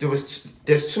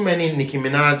 there's too many Nicki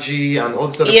Minaj and all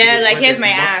this other. Yeah, like here's my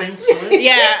ass.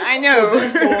 Yeah, I know. So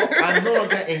therefore, I'm no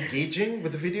longer engaging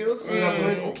with the videos. So I'm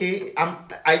going, okay.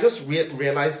 I just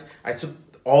realized I took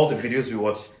all the videos we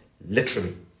watched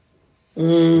literally.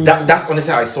 That's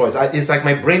honestly how I saw it. It's like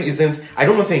my brain isn't. I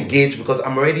don't want to engage because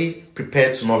I'm already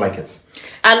prepared to not like it.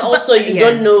 And also, you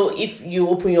don't know if you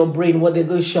open your brain what they're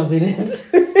going to shove in it.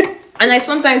 And I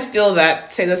sometimes feel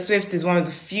that Taylor Swift is one of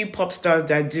the few pop stars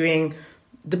that are doing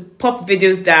the pop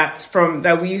videos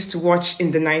that we used to watch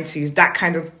in the 90s. That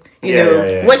kind of,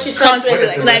 when she's trying to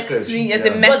as a message.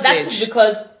 But that's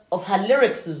because of her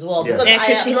lyrics as well.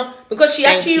 Because she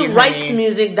actually writes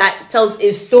music that tells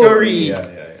a story.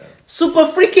 Yeah. Super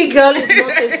Freaky Girl is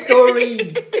not a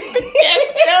story.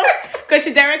 Because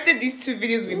she directed these 2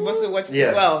 videos we've also watched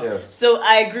as well. Yes. So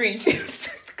I agree.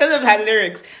 Because of her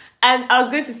lyrics. And I was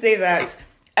going to say that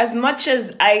as much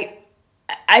as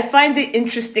I find it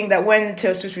interesting that when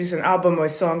Taylor Swift releases an album or a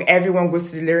song, everyone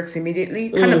goes to the lyrics immediately.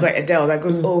 Kind of like Adele that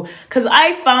goes, because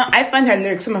I find her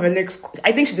lyrics, some of her lyrics,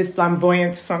 I think she's a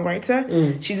flamboyant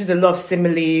songwriter. She uses a lot of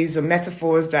similes or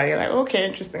metaphors that you're like, okay,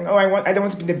 interesting. Oh, I don't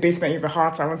want to be in the basement of your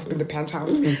heart. I want to be in the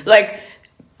penthouse.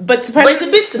 But it's a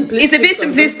bit simplistic. It's a bit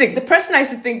simplistic. The person I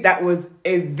used to think that was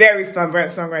a very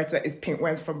flamboyant songwriter is Pink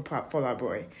Wentz from Fall Out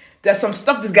Boy. There's some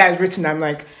stuff this guy has written. I'm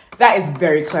like, that is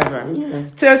very clever.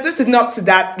 Taylor Swift is not to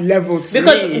that level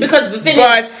because the thing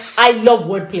is, I love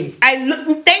wordplay.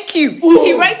 Thank you. Ooh.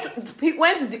 He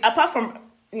went apart from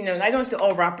I don't say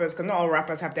all rappers because not all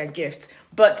rappers have that gift,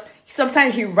 but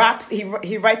sometimes he raps.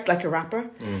 He writes like a rapper.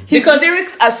 Because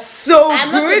lyrics are so good.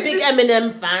 I'm not a big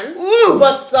Eminem fan,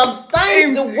 but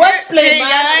sometimes the wordplay,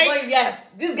 man. Yes,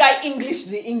 this guy English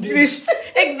the English.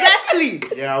 Exactly.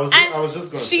 Yeah, I was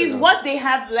just going to say she's what they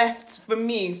have left for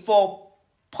me for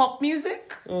pop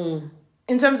music. In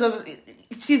terms of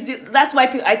that's why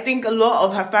I think a lot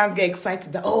of her fans get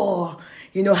excited that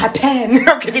her pen.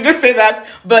 Okay, they just say that,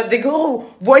 but they go,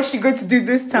 "Oh, what is she going to do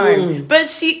this time?" But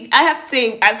I have to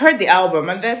say, I've heard the album,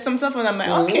 and there's some stuff, and I'm like,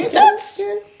 okay, that's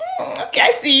okay. I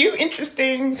see you.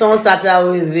 Interesting. Someone started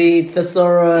out with the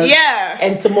thesaurus,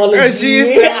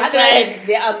 entomology.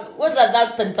 What's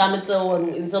that pentameter one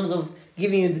in terms of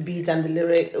giving you the beat and the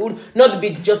lyric? Not the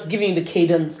beat, just giving you the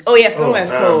cadence. Oh yeah,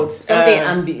 it's called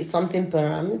something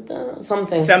parameter,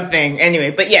 something. Anyway,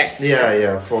 but yes. To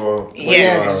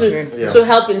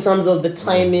help in terms of the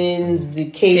timings,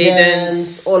 the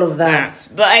cadence, all of that. Yes.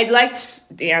 But I liked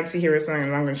the Anti-Hero song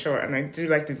in Long and Short, and I do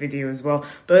like the video as well.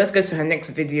 But let's go to her next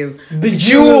video,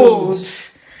 Bejeweled.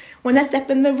 When I step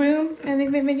in the room,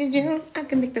 I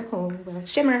can make the whole world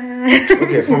shimmer.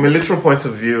 Okay, from a literal point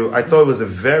of view, I thought it was a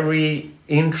very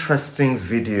interesting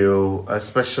video,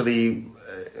 especially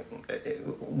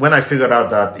when I figured out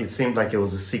that it seemed like it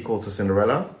was a sequel to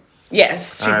Cinderella.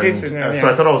 Yes, she did Cinderella. So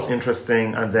I thought it was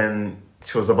interesting, and then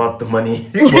she was about the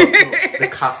money. The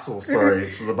castle,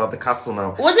 sorry. She was about the castle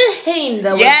now. Was it Haim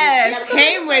that was... Yes,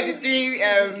 Haim were the 3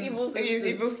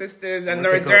 evil sisters, and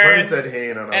Laura Dern. Said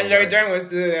Haim, and Laura Dern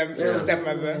was the evil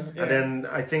stepmother. Yeah. And then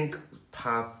I think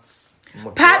Pat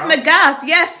McGrath,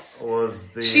 yes.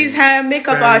 She's her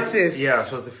makeup artist. Yeah,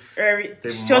 she was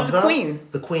the queen.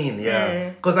 The queen, yeah.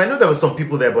 Because I know there were some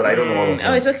people there, but I don't know all of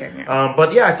them. Oh, it's okay. Yeah.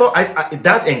 But yeah, I thought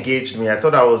that engaged me. I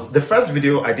thought I was the first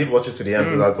video. I did watch it to the end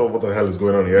because I thought, what the hell is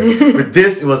going on here? With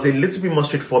this, it was a little bit more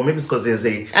straightforward. Maybe it's because there's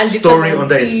a story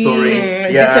under a story.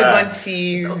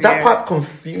 That part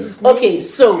confused me. Okay,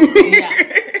 so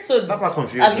so that part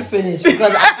confused me. Have you finished?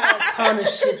 Because I have a ton of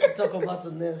shit to talk about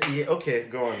on this. Yeah. Okay,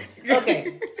 go on.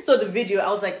 Okay, so the video, I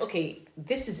was like, okay,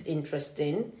 this is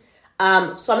interesting. So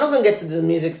I'm not going to get to the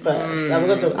music first. I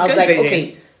was like,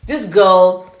 okay, this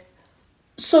girl.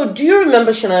 So do you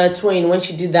remember Shania Twain when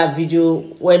she did that video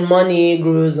when money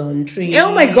grows on trees?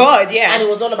 Oh my God, yeah. And it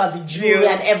was all about the jewelry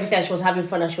and everything. She was having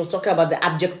fun and she was talking about the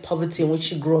abject poverty in which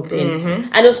she grew up in.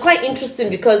 And it was quite interesting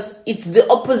because it's the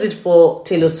opposite for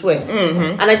Taylor Swift.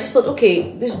 And I just thought,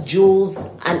 okay, these jewels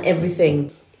and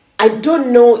everything. I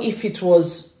don't know if it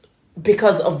was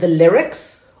because of the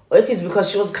lyrics or if it's because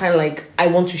she was kind of like, I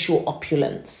want to show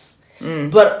opulence.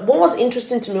 But what was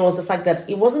interesting to me was the fact that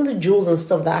it wasn't the jewels and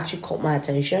stuff that actually caught my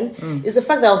attention. It's the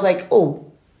fact that I was like, oh,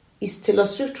 is Taylor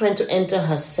Swift trying to enter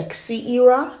her sexy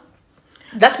era?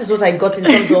 That is what I got in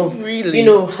terms of, really?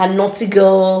 Her naughty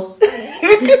girl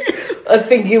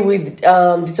thinking with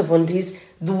Dita Von Teese.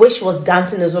 The way she was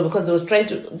dancing as well, because they was trying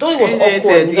to, though it was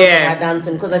awkward in terms of her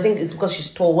dancing, because I think it's because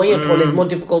she's tall. When you're tall, it's more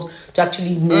difficult to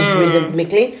actually move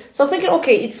rhythmically. So I was thinking,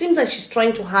 okay, it seems like she's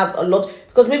trying to have a lot,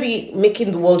 because maybe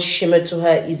making the world shimmer to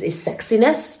her is a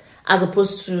sexiness, as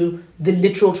opposed to the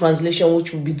literal translation,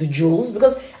 which would be the jewels.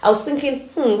 Because I was thinking,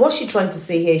 what's she trying to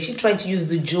say here? Is she trying to use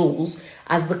the jewels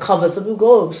as the cover? So people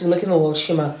go, oh, she's making the world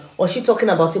shimmer. Or is she talking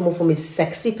about it more from a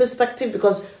sexy perspective?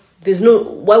 Because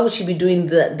why would she be doing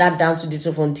that dance with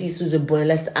Dita Von Teese, who's a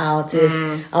burlesque artist?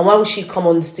 And why would she come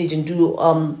on the stage and do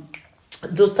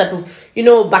those type of,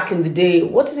 back in the day,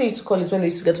 what did they used to call it when they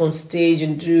used to get on stage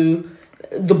and do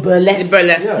the burlesque?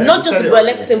 Yeah, not just the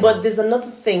burlesque thing, but there's another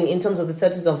thing in terms of the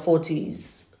 30s and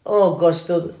 40s. Oh gosh,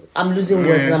 I'm losing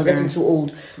words and I'm getting too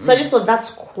old. So I just thought that's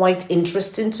quite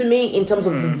interesting to me in terms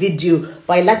of the video.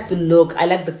 But I like the look, I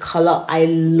like the color, I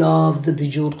love the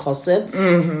bejeweled corsets.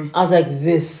 I was like,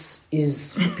 this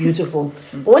is beautiful.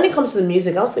 But when it comes to the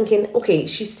music, I was thinking, okay,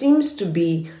 she seems to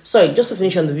be, sorry, just to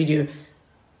finish on the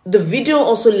video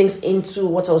also links into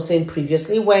what I was saying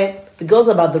previously, where the girl's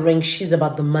about the ring, she's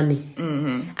about the money.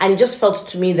 And it just felt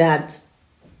to me that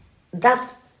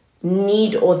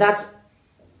need or that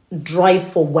drive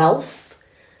for wealth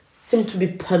seemed to be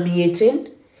permeating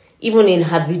even in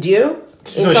her video.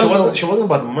 She wasn't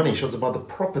about the money, she was about the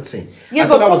property. Yes,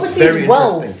 but property is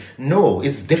wealth. No,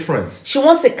 it's different. She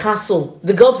wants a castle,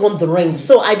 the girls want the ring.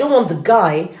 So I don't want the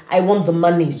guy, I want the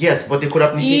money. Yes, but they could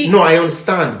have no, I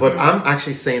understand, but I'm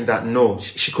actually saying that no,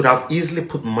 she could have easily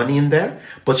put money in there,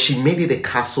 but she made it a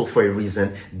castle for a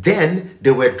reason. Then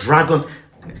there were dragons.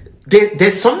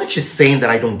 There's something she's saying that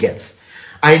I don't get.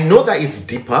 I know that it's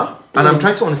deeper, and I'm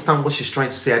trying to understand what she's trying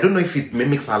to say. I don't know if it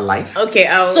mimics her life. Okay,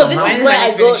 so this is where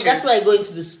I go. That's where I go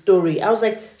into the story. I was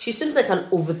like, she seems like an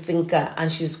overthinker,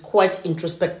 and she's quite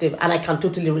introspective, and I can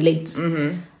totally relate.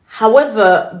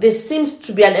 However, there seems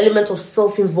to be an element of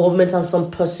self-involvement and some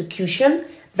persecution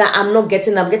that I'm not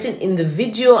getting. I'm getting in the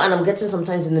video, and I'm getting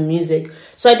sometimes in the music.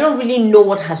 So I don't really know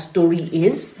what her story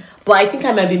is, but I think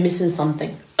I might be missing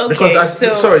something. Okay,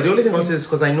 because sorry, the only thing I'll say is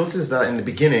because I noticed that in the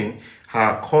beginning,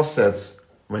 her corsets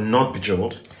were not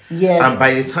bejeweled. Yes. And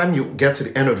by the time you get to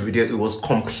the end of the video, it was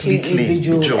completely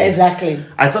bejeweled. Exactly.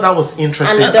 I thought that was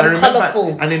interesting. And they're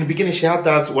colourful. And in the beginning, she had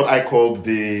that, what I called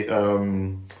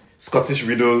the Scottish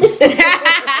Widows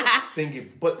thingy.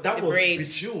 But that was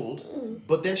bejeweled.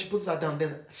 But then she puts that down,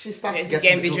 then she starts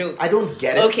getting bejeweled. I don't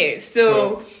get it. Okay,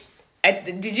 so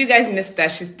did you guys miss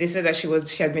that? They said that she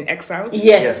had been exiled.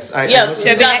 Yes. She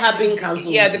had been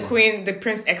cancelled. Yeah, the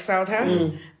prince exiled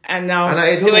her, and now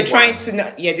they were trying to.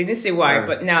 They didn't say why,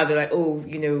 but now they're like, oh,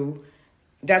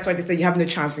 that's why they said you have no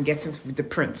chance in getting with the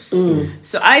prince.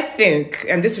 So I think,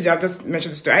 and this is I've just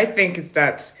mentioned the story. I think it's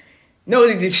that not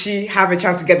only did she have a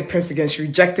chance to get the prince again, she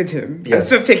rejected him. Yes.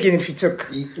 Instead of taking him, she took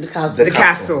the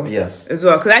castle. Yes, as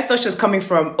well. Because I thought she was coming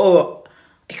from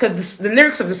because the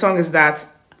lyrics of the song is that.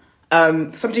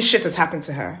 Something shit has happened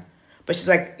to her, but she's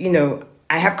like,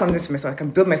 I have confidence in myself. I can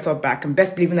build myself back. And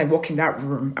best believe when I walk in that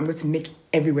room, I'm going to make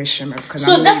everywhere shimmer.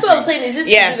 So that's what I'm saying. Is this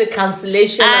to do the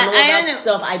cancellation and all that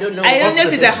stuff? I don't know. I don't know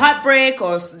if it's a heartbreak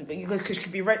or because she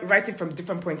could be writing from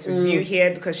different points of view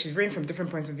here because she's written from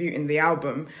different points of view in the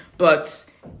album. But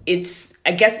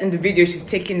I guess in the video, she's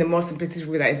taking the more simplistic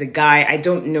route that is a guy. I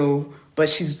don't know, but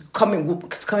she's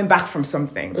coming back from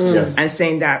something and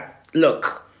saying that,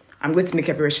 look, I'm going to make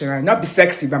everything right. Not be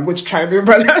sexy, but I'm going to try and be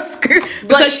burlesque.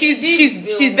 Because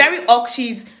she's very awkward.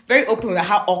 She's very open with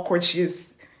how awkward she is.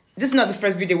 This is not the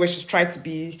first video where she's tried to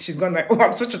be. She's gone like,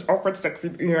 I'm such an awkward sexy.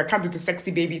 I can't do the sexy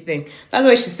baby thing. That's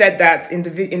why she said that in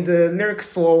the lyric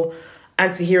for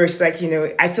Anti-Hero. She's like,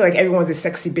 I feel like everyone's a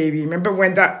sexy baby. Remember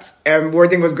when that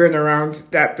wording was going around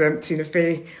that Tina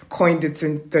Fey coined it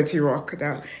in 30 Rock?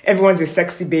 That everyone's a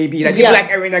sexy baby. Like people like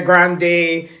Ariana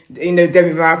Grande,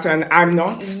 Demi Lovato, and I'm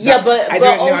not. Yeah, but I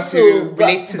don't know how to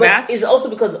relate to that. It's also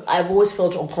because I've always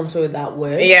felt uncomfortable with that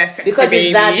word. Yes, because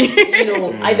it's that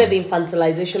either the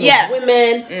infantilization of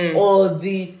women or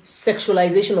the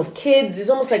sexualization of kids. It's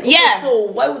almost like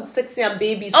so why would sexy and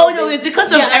baby? It's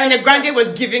because of Ariana Grande was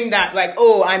giving that like,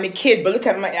 oh, I'm a kid, but look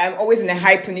at I'm always in a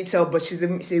high ponytail, but she's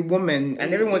a woman,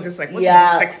 and everyone's just like, what's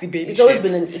this sexy baby? It's always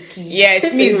been an icky. Yeah,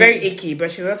 it's me. It's very icky.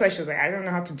 But she was like, I don't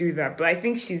know how to do that. But I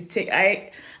think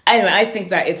I think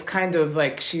that it's kind of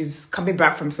like she's coming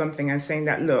back from something and saying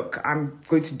that, look, I'm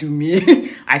going to do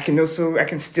me. I can still.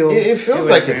 It feels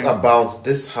like it's about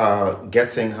her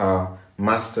getting her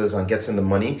masters and getting the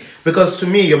money, because to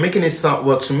me you're making it sound.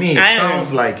 Well, to me it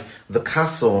sounds like the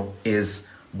castle is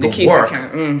the Casey work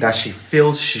Cameron. that she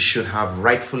feels she should have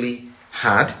rightfully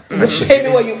had. Pay me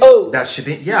what you owe. That she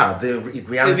didn't, yeah, the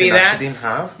reality that she didn't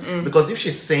have. Because if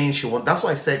she's saying she wants, that's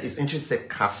why I said it's interesting to say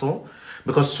castle.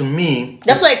 Because to me,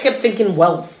 that's why I kept thinking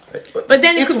wealth. But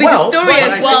then it could be wealth, the story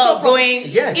but as well, going.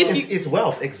 Yes, it's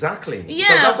wealth, exactly. Yeah.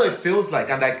 Because that's what it feels like,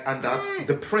 and that's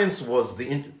the Prince was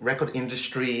the record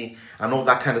industry and all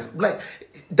that kind of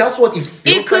that's what it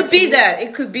feels. It could like be that.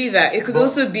 It could be that. It could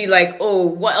also be like, oh,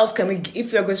 what else can we?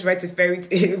 If you're going to write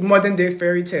a modern day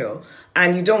fairy tale,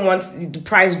 and you don't want the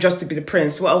prize just to be the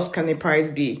prince, what else can the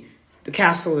prize be? The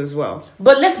castle as well.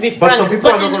 But let's be frank. But some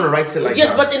people are not going to write it like yes,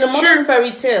 that. Yes, but in a modern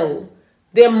fairy tale,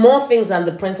 there are more things than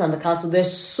the prince and the castle.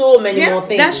 There's so many more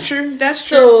things. That's true. That's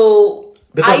true. So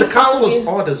because the castle was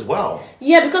odd as well.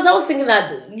 Yeah, because I was thinking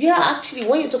that actually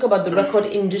when you talk about the record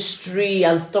industry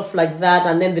and stuff like that,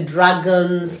 and then the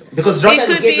dragons, because dragons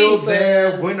are still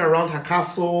there going around her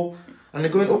castle. And they're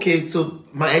going, okay, so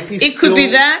my IP is It could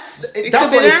be that.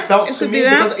 That's what it felt to me.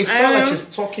 Because it felt like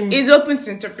she's talking. It's open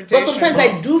to interpretation. But sometimes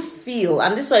I do feel,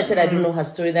 and this is why I said I don't know her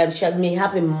story, that she may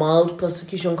have a mild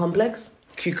persecution complex.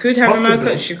 She could have a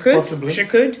mild. She could. Possibly. She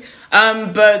could.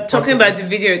 But talking about the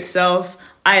video itself,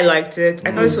 I liked it.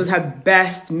 I thought this was her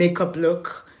best makeup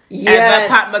look. Yes.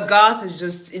 Pat McGrath is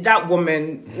just that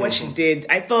woman. What she did,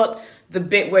 I thought. The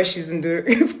bit where she's in the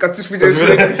Scottish videos,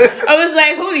 I was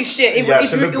like, "Holy shit!"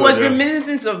 It was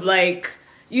reminiscent of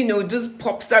just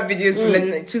pop star videos from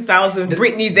the 2000s.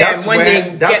 Britney when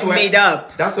they get made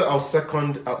up. That's what our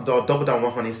second Double Down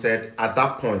One Honey said at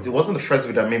that point. It wasn't the first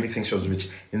video that made me think she was rich.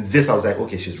 In this, I was like,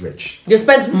 okay, she's rich. They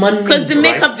spent money because the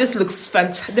makeup just looks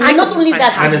fantastic. And not only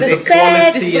that, and the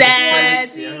set.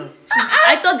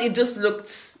 I thought it just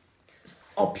looked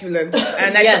opulent,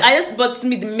 and I just bought to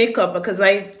me the makeup because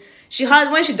she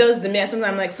had when she does the makeup.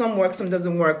 Sometimes I'm like some works, some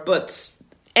doesn't work, but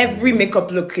every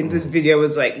makeup look in this video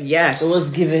was like yes, it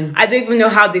was given. I don't even know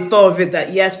how they thought of it.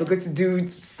 That yes, we're going to do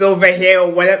silver hair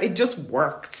or whatever. It just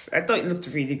worked. I thought it looked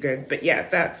really good. But yeah,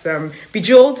 that's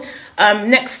Bejeweled.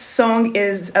 Next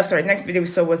video we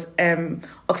saw was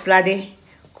Oxlade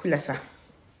Kulasa.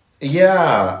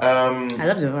 Yeah, I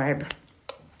love the vibe.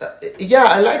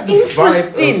 I like the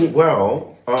vibe as well.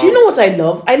 Do you know what I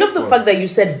love? I love the fact that you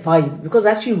said vibe because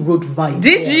I actually wrote vibe.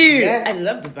 Did you? Yes. I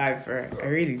love the vibe for it. I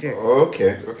really did.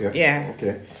 Okay. Yeah.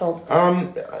 Okay. So,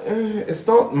 it's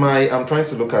not I'm trying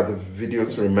to look at the video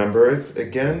to remember it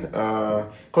again.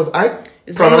 Because I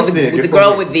pronounced it with the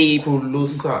girl with the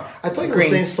Kulusa. I thought you were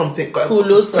saying something.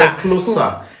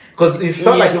 Kulusa. Because it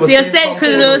felt like it was. You said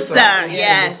Kulusa.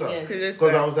 Yes.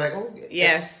 Because I was like, oh.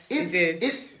 Yes. It did.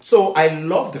 So I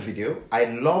love the video. I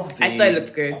love the I thought it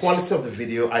looked good. Quality of the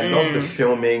video. I love the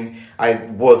filming. I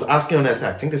was asking on I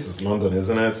think this is London,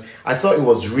 isn't it? I thought it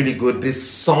was really good. This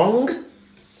song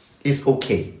is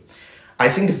okay. I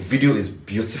think the video is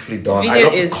beautifully done. I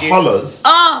love the colors.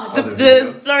 Oh,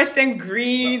 the fluorescent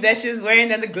green that she was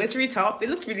wearing and the glittery top. They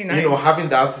looked really nice. Having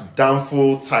that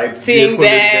downfall type thing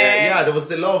there. Yeah, there was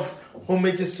a lot of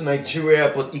homages to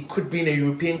Nigeria, but it could be in a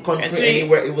European country,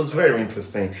 anywhere. It was very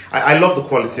interesting. I love the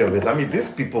quality of it. I mean,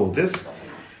 these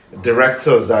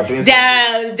directors that are doing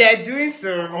they're doing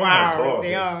so wow.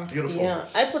 They are beautiful. Yeah,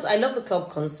 I love the club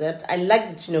concept. I like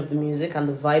the tune of the music and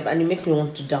the vibe, and it makes me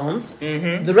want to dance.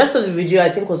 Mm-hmm. The rest of the video I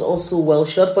think was also well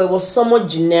shot, but it was somewhat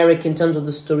generic in terms of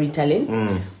the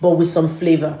storytelling, but with some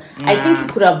flavor. I think he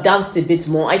could have danced a bit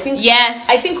more. I think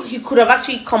he could have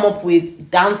actually come up with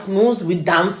dance moves with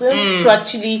dancers to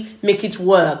actually make it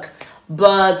work.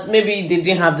 But maybe they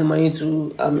didn't have the money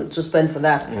to spend for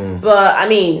that. But I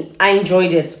mean, I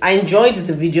enjoyed it. I enjoyed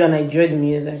the video and I enjoyed the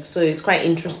music, so it's quite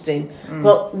interesting.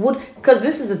 But because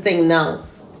this is the thing now,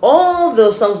 all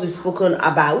the songs we've spoken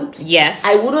about, yes,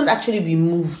 I wouldn't actually be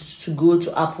moved to go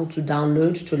to Apple to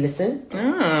download to listen.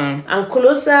 And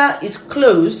Colosa is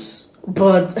close,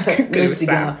 but no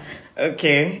cigar.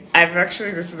 Okay, I've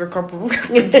actually listened to a couple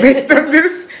based on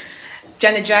this.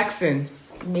 Janet Jackson,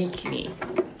 Make Me.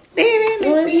 Baby,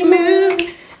 make me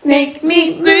move, make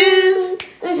me move.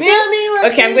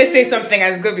 Okay, I'm going to say something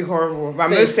and it's going to be horrible, but I'm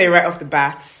going to say right off the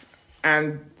bat,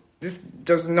 and this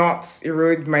does not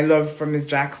erode my love for Miss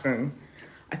Jackson.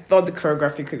 I thought the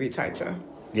choreography could be tighter.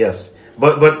 Yes,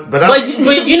 but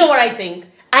you know what I think?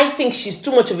 I think she's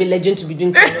too much of a legend to be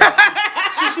doing choreography.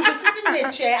 She should be sitting in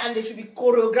a chair and they should be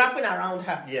choreographing around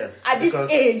her. Yes, at this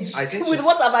age, I think with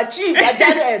what I've achieved at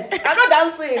Janet, I'm not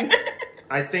dancing.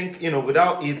 I think,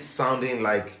 without it sounding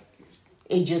like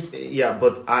ageist. Yeah,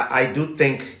 but I do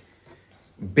think,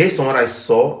 based on what I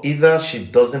saw, either she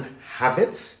doesn't have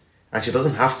it and she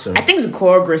doesn't have to. I think it's the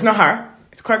choreographer, it's not her.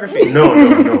 It's choreography.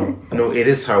 No. It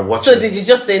is her. Watch So it. did you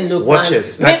just say, look, Watch man,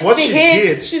 it. Like what she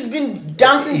did. She's been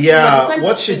dancing. Too much. It's Yeah, time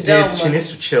what to she sit did, down, she man.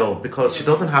 needs to chill because she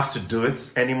doesn't have to do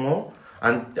it anymore.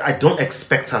 And I don't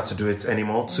expect her to do it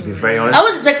anymore, to be very honest. I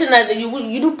was expecting that you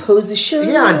do pose the show.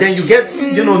 Yeah, and then you get,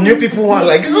 new people who are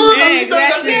like, oh, Yeah,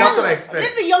 exactly. that's what I expect.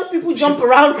 Let the young people jump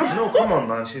around. No, come on,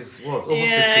 man. She's what? Over 50.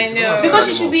 Yeah, I She know. don't have Because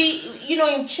that she should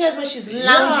anymore. be, in chairs when she's lounging.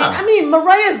 Yeah. I mean,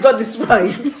 Mariah's got this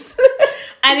right.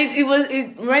 And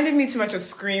it reminded me too much of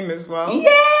Scream as well.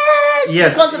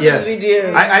 Yes, because of yes. the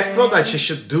video. I felt like she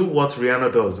should do what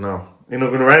Rihanna does now. When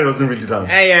Rihanna doesn't really dance.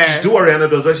 Yeah. She should do what Rihanna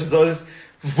does, where she's always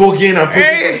voguing and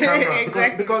posing for the camera.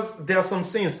 Exactly. Because there are some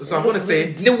scenes. So I'm going to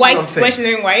say The white, something. when she's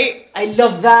in white. I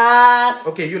love that.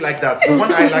 Okay, you like that. The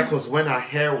one I liked was when her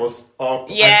hair was up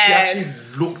Yes. and she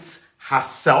actually looked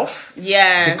herself.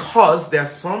 Yeah. Because there are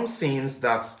some scenes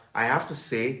that I have to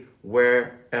say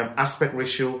where aspect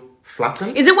ratio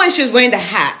flattened. Is it when she was wearing the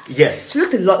hat? Yes. She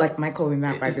looked a lot like Michael in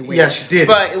that, by the way. Yeah, she did.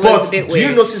 But it was a bit do weird.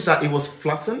 you notice that it was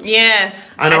flattened?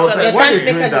 Yes. And I was thought like, You're why trying are to you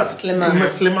make doing her that? look slimmer.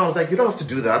 Slimmer. I was like, you don't have to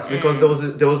do that because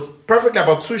there was perfectly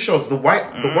about two shots, the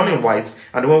one in white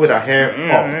and the one with her hair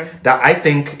up. That I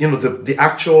think the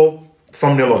actual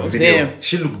thumbnail of the video, Yeah.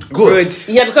 she looked good.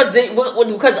 Yeah, because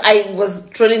I was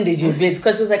trolling the Blades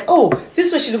because she was like, "Oh, this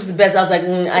is where she looks the best." I was like,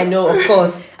 "I know, of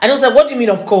course." And I was like, "What do you mean,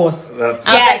 of course?" That's-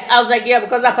 I was like, "Yeah,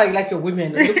 because that's how you like your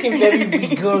women, looking very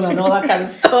regal and all that kind of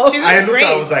stuff." She I looked, great.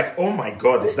 I was like, oh my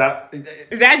god, is that?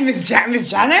 Is that Miss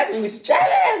Janet? Miss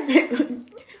Janet.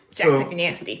 So, Janet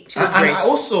nasty. She and, was and great. I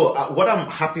also, what I'm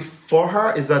happy for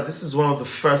her is that this is one of the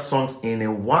first songs in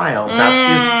a while that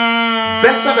is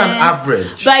better than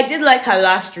average. But I did like her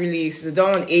last release, the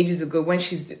one ages ago, when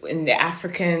she's in the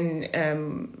African.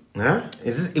 Yeah?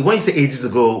 Is this when you say ages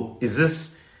ago? Is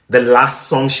this the last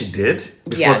song she did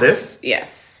before this?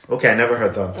 Yes. Okay, I never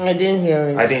heard that. I didn't hear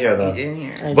it. I didn't hear that. You didn't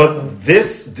hear it. But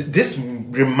this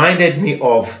reminded me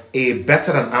of a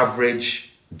better than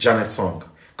average Janet song.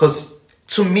 Because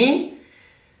to me,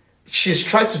 she's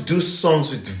tried to do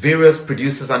songs with various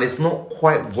producers and it's not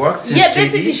quite worked since Yeah, JD.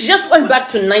 basically, she just went back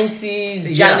to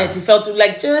 90s Janet. Yeah. It felt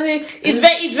like Janet. It's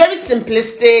very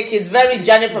simplistic. It's very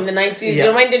Janet from the 90s. Yeah. It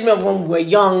reminded me of when we were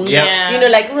young. Yeah.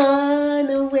 Like run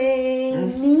away,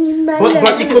 me my But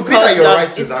love. it could be that you're Love. right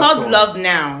with It's that called song. Love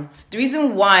Now. The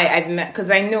reason why I've met, because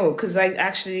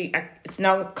it's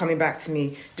now coming back to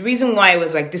me. The reason why I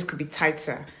was like, this could be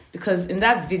tighter, because in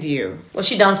that video, Was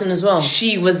she dancing as well?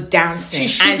 she was dancing,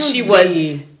 She and she shouldn't was,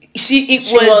 be.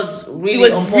 it was was really it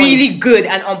was on point. really good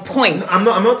and on point. I'm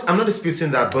not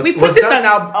disputing that, but We was put this that,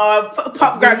 on our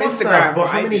Pop Grab We must Instagram. have, but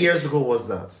how I many did. years ago was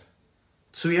that?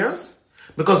 2 years?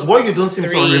 Because what you don't seem to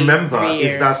Three remember is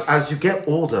years. that as you get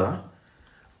older,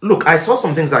 look, I saw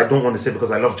some things I don't want to say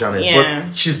because I love Janet, Yeah.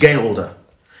 but she's getting older.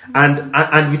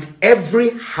 And with every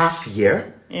half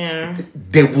year, Yeah.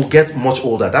 they will get much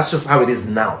older. That's just how it is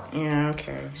now. Yeah.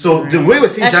 Okay. So the way we're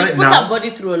seeing And she's Janet put now, her body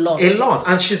through a lot. a lot,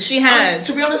 and She has. and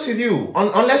to be honest with you,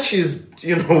 unless she's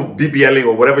BBLing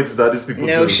or whatever it is that these people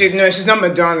No, do. she's not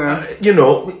Madonna.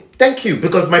 Thank you,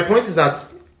 because my point is that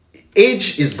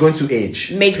age is going to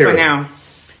age. Made for period. now.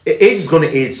 Age is going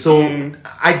to age, so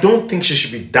I don't think she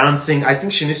should be dancing. I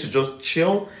think she needs to just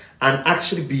chill and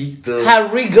actually be the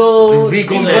Her regal,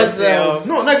 regalness. herself.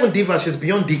 No, not even diva. She's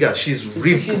beyond diva. She's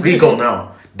regal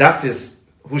now. That is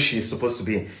who she is supposed to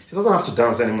be. She doesn't have to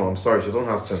dance anymore. I'm sorry, she doesn't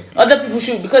have to. Other people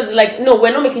should, because no,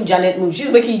 we're not making Janet move.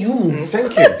 She's making you move.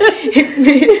 Thank you.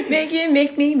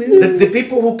 Make me move. The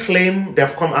people who claim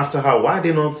they've come after her, why are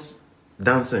they not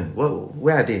dancing? Well,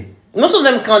 where are they? Most of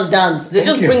them can't dance. They Thank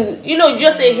just you. bring, you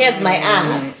just say, "Here's my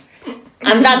ass,"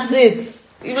 and that's it.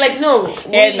 You're like, no,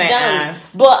 Here's we my dance.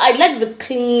 ass. But I like the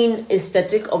clean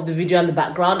aesthetic of the video and the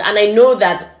background, and I know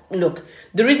that. Look,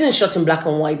 the reason it's shot in black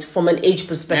and white, from an age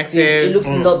perspective, it looks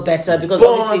a lot better because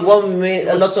obviously one we made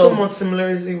a lot so of. much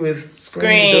similarity with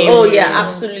Scream. Oh yeah,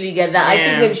 absolutely get that. I think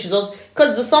Yeah. maybe she's also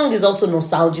because the song is also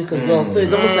nostalgic as well, so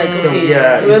it's almost like So, okay,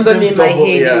 yeah, it remember seemed me in my double-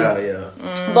 heyday. Yeah.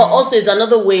 But also, it's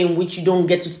another way in which you don't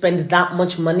get to spend that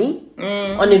much money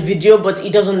on a video, but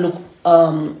it doesn't look.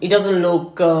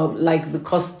 Like the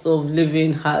cost of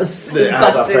living has It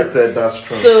has impacted. affected, that's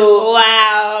true. So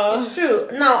Wow. it's true.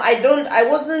 Now I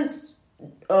wasn't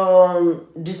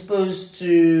disposed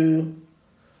to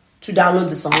download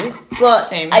the song, but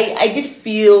Same. I did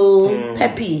feel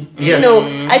peppy. Yes.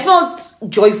 I felt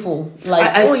joyful. Like,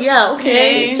 I- oh yeah,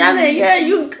 okay, Okay. Janet, yeah,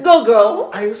 you go,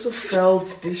 girl. I also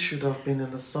felt this should have been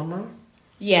in the summer.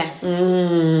 Yes.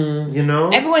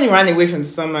 Everyone Everyone ran away from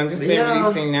summer. Just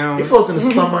releasing now. If it was in the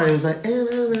summer, it was like,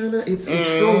 it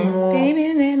feels more.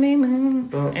 Baby, let me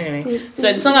move. Anyway,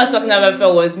 so the song I was talking about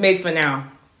was Made for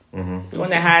Now. The one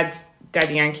that had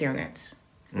Daddy Yankee on it.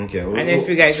 Okay. I don't know if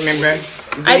you guys remember.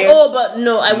 I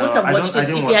wouldn't have watched it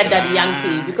if he had Daddy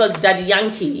Yankee, because Daddy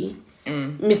Yankee,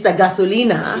 Mr.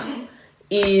 Gasolina,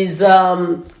 is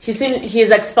he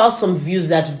has espoused some views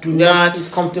that do not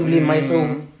sit comfortably in my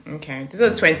soul. Okay, this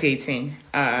was 2018.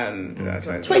 That's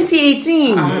what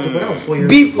 2018. But that was 4 years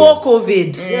before ago.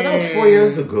 COVID. Yeah, that was 4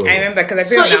 years ago. I remember because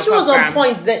I So if she was on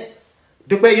point, then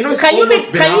But you know, it's can you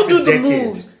almost been can you half do a the decade.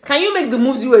 moves? Can you make the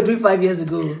moves you were doing 5 years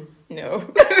ago? No.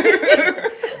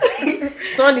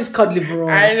 Someone is cuddly, bro.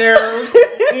 I know.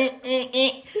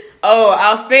 Oh,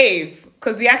 our fave.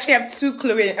 Because we actually have 2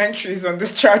 Chloe entries on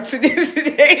this chart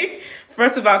today.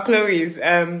 First of all, Chloe's. So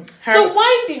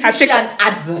why did you share an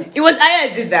advert? It was I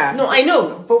did that. No, I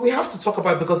know. But we have to talk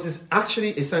about it because it's actually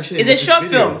essentially It's a short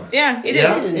video. film. Yeah, it is.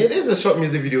 Yeah, it is a short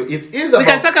music video. It is We about...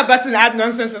 can talk about an ad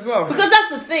nonsense as well. Because that's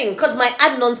the thing. Because my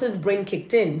ad nonsense brain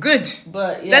kicked in. Good.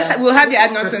 But yeah. We'll have your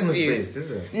ad It's nonsense Christmas views. based,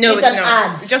 is it? No, It's it's an not.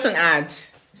 ad. It's just an ad.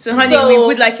 So, honey, So- we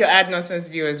would like your ad nonsense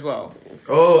view as well.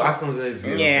 Oh, Aston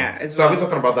Villa. Yeah, as So are we well.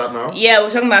 talking about that now? Yeah, we're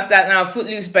talking about that now.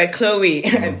 Footloose by Chloe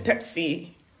and Pepsi.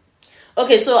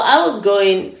 Okay, so I was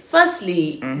going,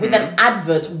 firstly, with an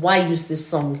advert, why use this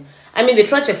song? I mean, they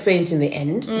tried to explain it in the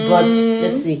end, but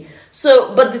let's see.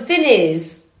 So, but the thing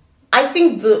is, I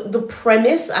think the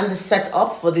premise and the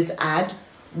setup for this ad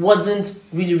wasn't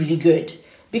really, really good.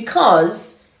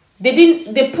 Because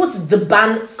they put the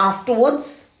ban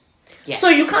afterwards. Yes. So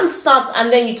you can't start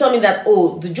and then you tell me that,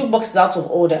 oh, the jukebox is out of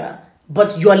order,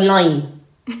 but you're lying.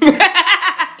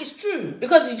 It's true,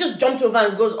 because he just jumped over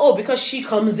and goes, oh, because she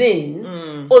comes in,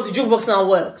 oh, the jukebox now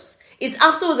works. It's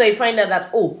after they find out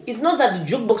that, oh, it's not that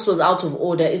the jukebox was out of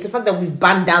order, it's the fact that we've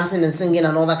banned dancing and singing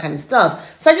and all that kind of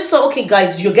stuff. So I just thought, okay,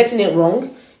 guys, you're getting it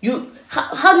wrong.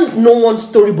 How did no one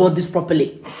storyboard this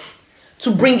properly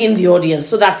to bring in the audience?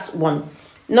 So that's one.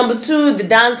 Number 2, the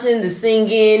dancing, the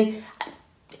singing.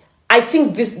 I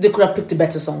think they could have picked a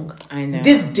better song. I know.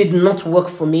 This did not work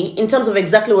for me in terms of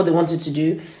exactly what they wanted to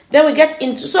do. Then we get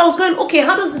into... So I was going, okay,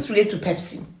 how does this relate to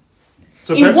Pepsi?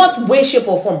 So In Pepsi- what way, shape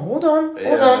or form? Hold on.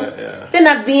 Yeah. Then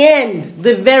at the end,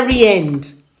 the very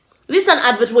end, this is an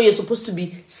advert where you're supposed to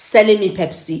be selling me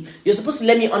Pepsi. You're supposed to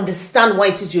let me understand why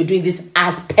it is you're doing this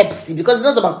as Pepsi. Because it's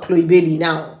not about Chloe Bailey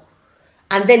now.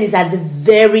 And then it's at the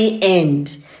very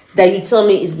end that you tell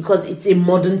me it's because it's a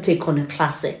modern take on a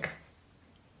classic.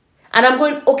 And I'm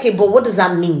going, okay, but what does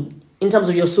that mean in terms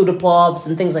of your soda pops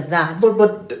and things like that?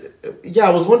 But yeah,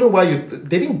 I was wondering why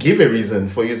they didn't give a reason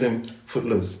for using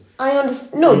Footloose. I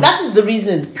understand. No, that is the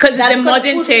reason. Because it's That a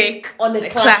modern take on a a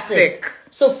classic. classic.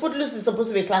 So Footloose is supposed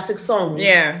to be a classic song.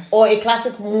 Yes. Or a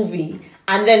classic movie.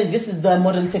 And then this is the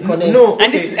modern take on it. No,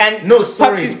 And this is- and no,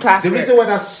 sorry. Pepsi's classic. The reason why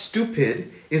that's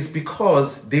stupid is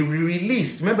because they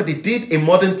re-released. Remember, they did a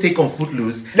modern take on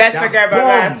Footloose. Let's that forget about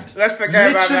that. bombed. Let's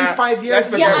forget about Literally that. 5 years Let's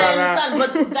ago. forget Yeah, about I that.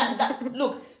 understand. But that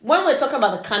look, when we're talking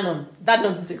about the canon, that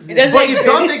doesn't exist. It doesn't But it exist.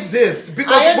 does exist I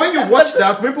because when you understand, watch but-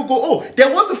 that, people go, "Oh,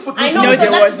 there was a Footloose." I know, No, because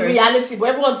there that's wasn't. reality, but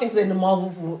everyone thinks they're in a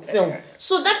Marvel film.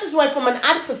 So that is why, from an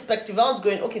ad perspective, I was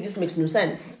going, okay, this makes no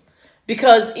sense.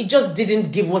 Because it just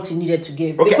didn't give what it needed to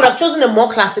give. Okay. They could have chosen a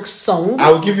more classic song.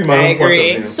 I will give you my I own point agree.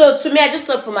 of view. So to me, I just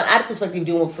thought from an ad perspective, it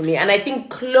didn't work for me. And I think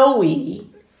Chloe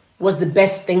was the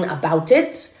best thing about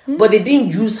it, but they didn't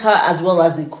use her as well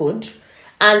as they could.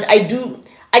 And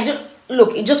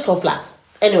it just fell flat.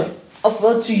 Anyway,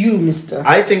 over to you, mister.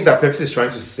 I think that Pepsi is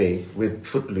trying to say with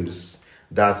Footloose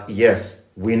that yes,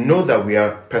 we know that we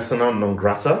are persona non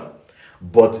grata,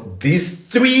 but these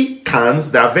 3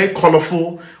 cans that are very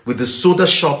colorful with the soda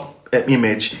shop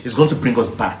image is going to bring us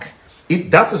back.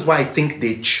 That is why I think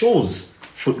they chose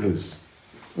Footloose.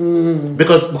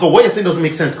 Because what you're saying doesn't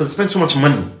make sense because they spend too much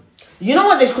money. You know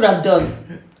what they could have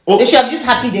done? Oh. They should have used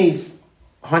Happy Days.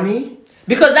 Honey,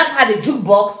 Because that had a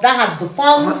jukebox, that has the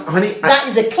fonts, honey, that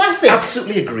is a classic.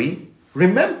 absolutely agree.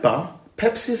 Remember,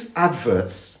 Pepsi's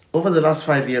adverts over the last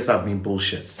 5 years have been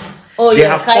bullshit. Oh, They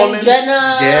yeah, have Kylie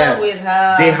Jenner with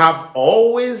her. They have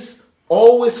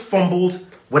always fumbled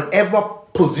whatever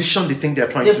position they think they're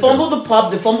trying They to fumble do. the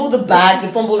pop, they fumble the bag,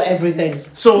 they fumble everything.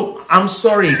 So I'm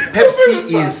sorry,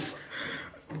 Pepsi is.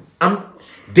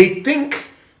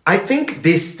 I think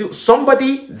they still,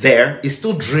 somebody there is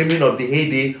still dreaming of the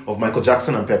heyday of Michael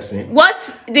Jackson and Pepsi. What?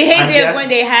 The And heyday that- when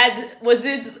they had, was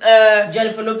it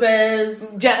Jennifer Lopez.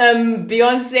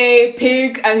 Beyonce,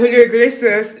 Pink, and Julio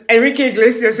Iglesias, Enrique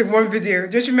Iglesias in one video.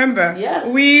 Don't you remember? Yes.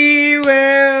 When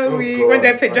God,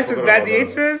 they played I dressed as forgot about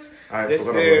gladiators. I Listen,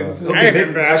 forgot about that. I Okay,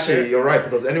 remember that actually, shit. you're right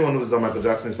because anyone who's done Michael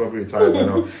Jackson is probably retired by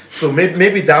now. So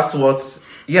maybe that's what's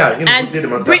who And did the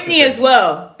Michael Britney Jackson as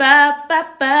well. Ba, ba,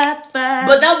 ba, ba,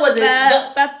 But that wasn't.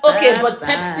 ba, ba, ba, Okay, but ba.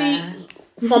 Pepsi,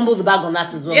 fumble the bag on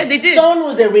that as well. Yeah, they did. Someone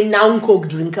was a renowned Coke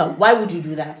drinker. Why would you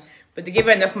do that? But they gave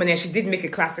her enough money and she did make a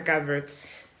classic advert.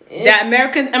 That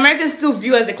Americans still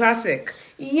view as a classic.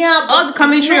 Yeah, but all the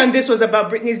commentary on this was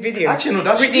about Britney's video. Actually, no,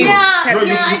 that's true. Yeah,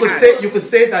 no, you could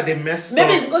say that they messed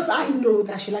maybe up. it's because I know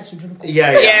that she likes to drink Coke.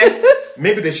 Yeah. Yes.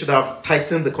 Maybe they should have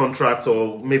tightened the contract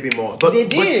or maybe more. But They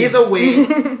did. But either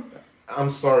way,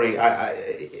 I'm sorry. I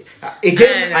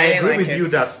agree with you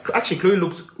that actually Chloe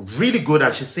looked really good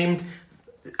and she seemed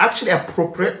actually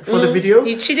appropriate for the video.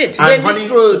 She did. And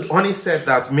Baby Honey said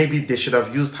that maybe they should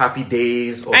have used Happy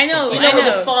Days or I know, something. With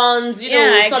the fawns,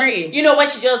 I agree. When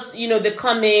she just, they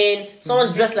come in,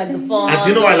 someone's dressed like the fawns. And do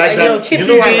you know I like that? You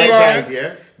know why I like that Dreamworks.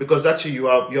 idea? Because actually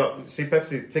you're see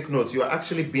Pepsi, take notes, you are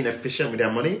actually being efficient with their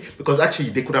money because actually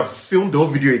they could have filmed the whole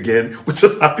video again with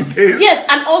just Happy Days. Yes,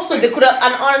 and also they could have.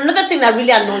 And another thing that really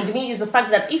annoyed me is the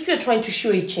fact that if you're trying to show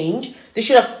a change, they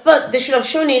should have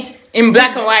shown it In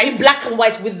black and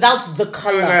white. without the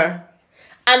color, Yeah.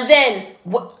 and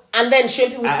then showing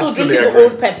people still Absolutely drinking the agree.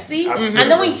 old Pepsi, Absolutely.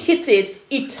 and then when you hit it,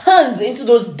 it turns into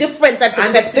those different types of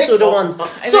And they Pepsi take soda all- ones,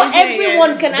 I so know,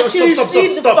 everyone can Just actually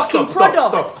see the fucking product.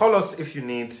 Stop. Call us if you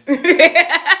need.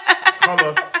 Call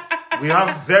us. We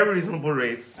have very reasonable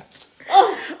rates.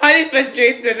 Honey's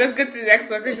frustrated. Let's go to the next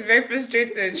one because she's very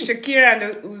frustrated. Shakira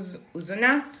and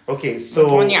Uzuna. Okay, so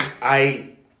Monotonia.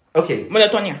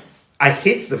 Monotonia. I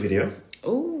hate the video.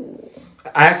 Ooh.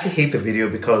 I actually hate the video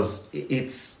because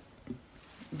it's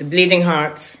The bleeding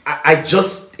heart.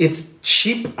 it's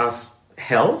cheap as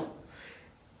hell.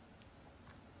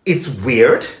 It's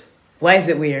weird Why is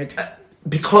it weird?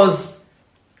 because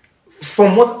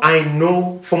from what I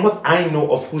know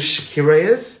of who Shakira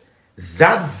is,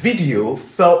 that video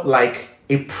felt like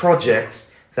a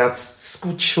project that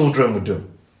school children would do,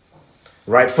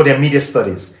 right, for their media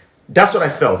studies. That's what I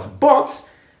felt. But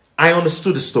I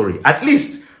understood the story. At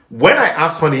least when I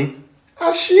asked Honey,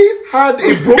 has she had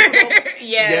a broken up?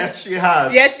 Yes, she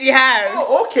has. Yes, she has.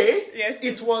 Oh, okay. Yes.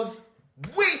 It was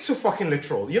way too fucking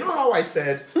literal. You know how I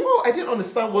said, I didn't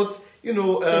understand what,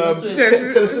 Taylor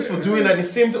Swift was doing, and it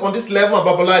seemed on this level,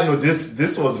 blah, blah, blah. No,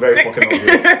 this was very fucking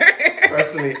obvious.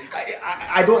 Personally,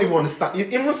 I don't even understand.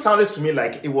 It even sounded to me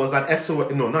like it was an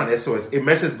SOS. No, not an SOS. A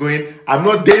message going, I'm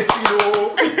not dating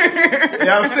you. You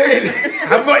know what I'm saying?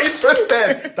 I'm not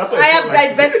interested. That's what I it am felt like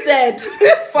to me. divested.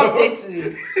 Fuck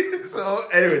dating. So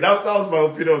anyway, that was my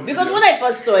opinion. Because when I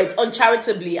first saw it,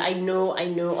 uncharitably, I know,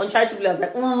 uncharitably, I was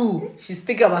like, ooh, she's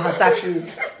thinking about her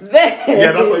taxes. Then,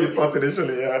 Yeah, that's what you thought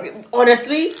initially, yeah.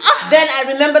 honestly, then I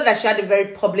remember that she had a very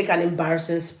public and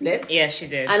embarrassing split. Yes, she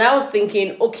did. And I was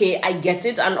thinking, okay, I get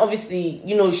it. And obviously,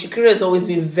 Shakira has always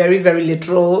been very, very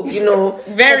literal.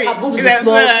 Very. Her boobs That's are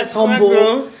small, what she's I humble.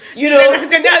 know.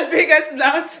 They're not as big as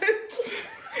nonsense.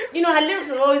 Her lyrics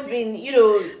have always been,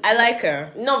 I like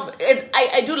her. no,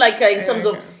 I do like her in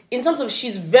terms of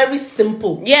she's very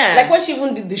simple. Yeah. Like when she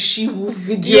even did the She Wolf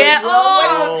video. Yeah.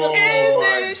 Oh,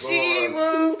 Isn't she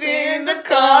move in the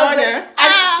corner?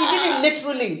 And she did it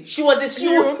literally. She was a She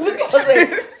Wolf.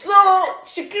 So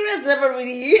Shakira's never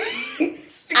really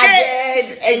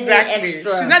added any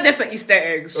extra. She's not there for Easter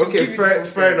eggs. She'll Okay, give you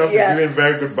fair enough. Yeah. You're doing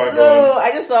very good background. So I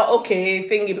just thought, okay,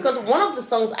 thingy. Because one of the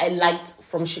songs I liked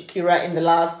from Shakira in the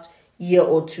last year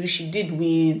or two, she did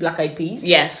with Black Eyed Peas.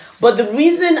 Yes. But the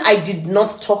reason I did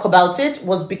not talk about it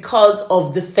was because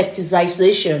of the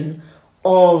fetishization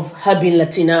of her being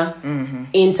Latina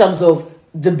in terms of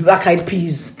the Black Eyed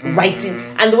Peas writing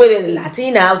and the way they're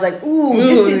Latina. I was like, ooh,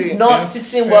 this is not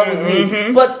sitting well with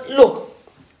me. But look,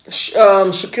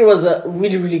 Shakira was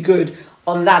really, really good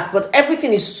on that. But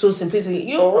everything is so simplistic.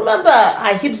 You remember,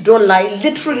 her hips don't lie.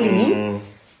 Literally,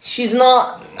 she's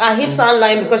not. Her hips aren't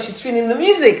lying because she's feeling the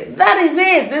music. That is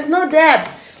it. There's no depth.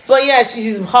 But yeah,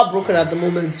 she's heartbroken at the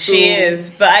moment. So. She is.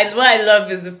 But what I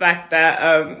love is the fact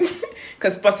that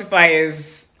because Spotify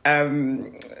is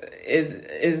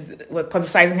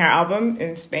publicizing her album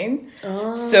in Spain.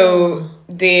 So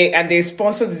they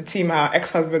sponsored the team her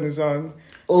ex-husband is on.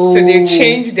 Oh. So they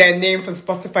changed their name from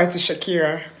Spotify to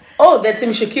Shakira. Oh, that's Team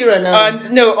Shakira now.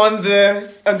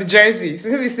 On the jersey. So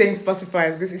he'll be saying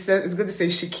Spotify because it's going to say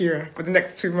Shakira for the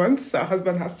next 2 months. So her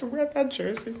husband has to wear that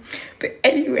jersey. But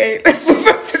anyway, let's move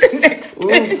on to the next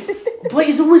thing. But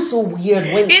it's always so weird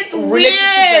when It's relationships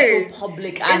are so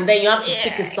public and then you have to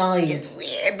pick a side. It's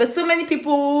weird, but so many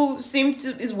people seem to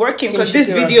it's working Team because this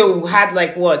Shakira. video had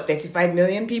 35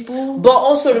 million people. But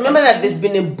also remember that there's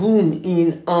been a boom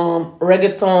in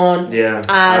reggaeton, Yeah.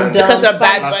 and Because of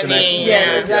Bad Latinx Bunny. music,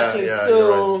 Yeah, exactly. yeah, So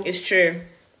you're right. It's true.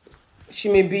 she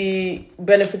may be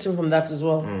benefiting from that as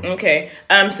well. Okay.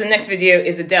 So the next video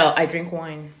is Adele. I drink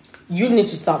wine. You need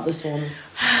to start this one.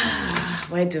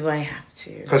 Why do I have to?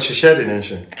 Because she shared it, didn't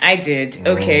she? I did.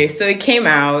 Okay, so it came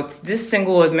out. This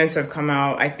single was meant to have come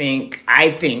out, I think,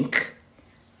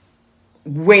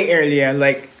 way earlier,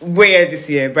 like way earlier this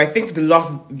year. But I think the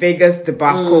Las Vegas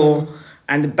debacle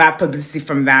and the bad publicity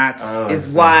from that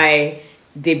is why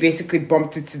they basically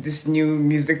bumped it to this new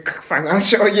music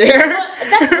financial year.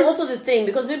 That's also the thing,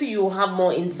 because maybe you have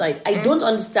more insight. I don't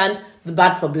understand the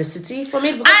bad publicity from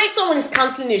it. Because if someone is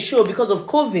cancelling a show because of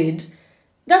COVID,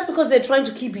 that's because they're trying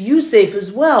to keep you safe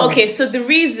as well. Okay, so the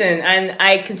reason, and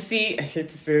I hate to say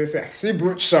this, I see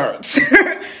both shorts.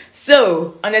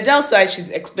 So, on Adele's side, she's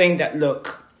explained that,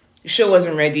 look, the show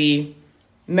wasn't ready.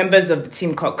 Members of the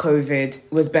team caught COVID.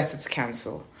 It was better to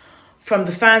cancel. From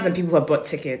the fans and people who had bought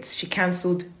tickets, she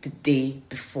cancelled the day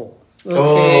before.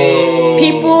 Okay.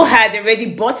 People had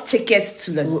already bought tickets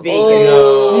to Las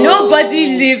Vegas.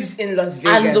 Nobody lives in Las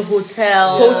Vegas. And the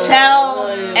hotel,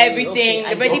 everything.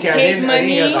 They already paid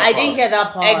money. I didn't hear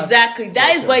that part. Exactly.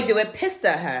 That is why they were pissed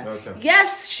at her. Okay.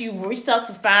 Yes, she reached out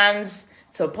to fans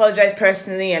to apologize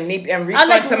personally and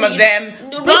refund some of them.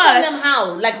 Refund them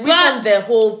how? Refund their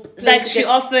whole like she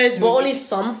offered, but only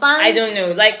some fans. I don't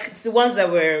know. Like it's the ones that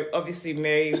were obviously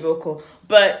very vocal,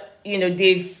 but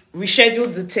they've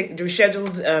rescheduled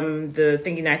the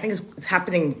thing. I think it's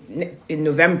happening in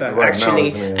November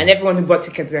actually, and everyone who bought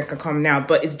tickets can come now.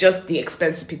 But it's just the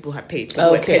expensive people have paid.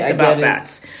 People were pissed about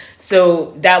that.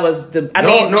 So that was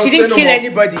she didn't kill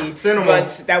anybody, but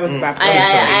that was the bad part.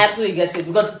 I absolutely get it,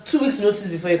 because 2 weeks notice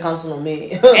before you cancel on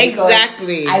me.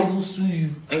 Exactly. I will sue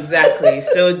you. Exactly.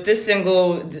 So this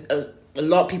single, a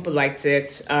lot of people liked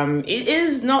it. It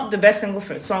is not the best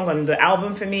song on the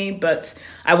album for me, but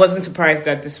I wasn't surprised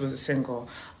that this was a single.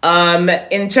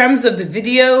 In terms of the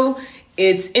video,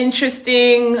 it's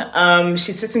interesting.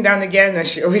 She's sitting down again, as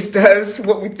she always does,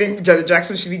 what we think Janet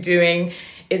Jackson should be doing.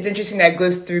 It's interesting that it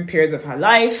goes through periods of her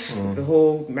life, the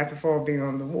whole metaphor of being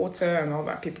on the water and all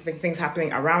that, people think things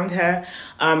happening around her.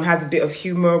 Has a bit of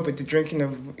humor with the drinking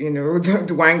of,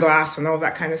 the wine glass and all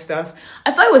that kind of stuff.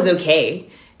 I thought it was okay.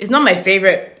 It's not my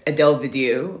favorite Adele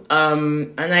video.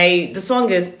 And the song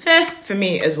is for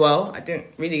me as well. I didn't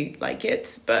really like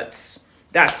it, but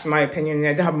that's my opinion.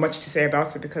 I don't have much to say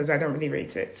about it because I don't really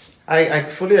rate it. I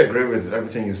fully agree with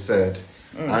everything you said,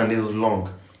 and it was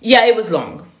long. Yeah, it was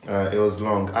long. It was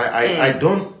long. I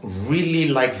don't really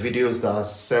like videos that are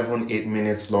 7-8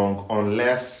 minutes long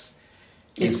unless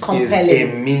it's is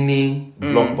compelling. a mini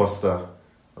blockbuster.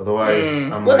 Otherwise,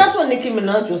 that's what Nicki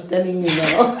Minaj was telling me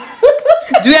now.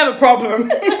 Do you have a problem?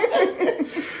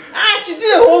 She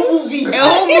did a whole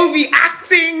movie.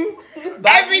 Acting,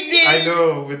 everything. I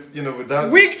know with that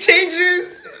wig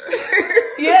changes.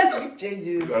 Yes, wig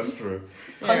changes. That's true.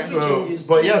 Changes.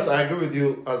 But yes, I agree with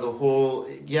you as a whole.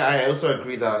 Yeah, I also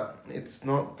agree that it's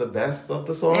not the best of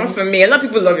the songs. Not for me. A lot of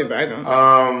people love it, but I don't.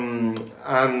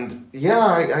 And yeah,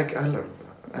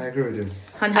 I agree with you.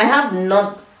 I have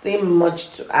nothing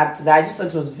much to add to that. I just thought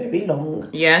it was very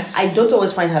long. Yes. I don't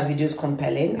always find her videos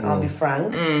compelling, I'll be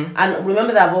frank. And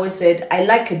remember that I've always said I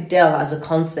like Adele as a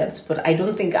concept, but I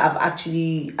don't think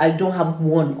I don't have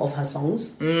one of her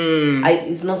songs.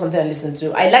 It's not something I listen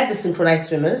to. I like the Synchronized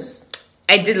Swimmers.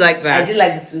 I did like that. And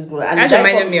that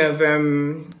reminded me of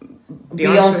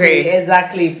Beyonce,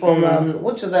 exactly, from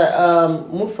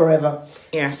Mood Forever.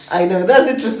 Yes. I know, that's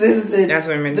interesting, isn't it? That's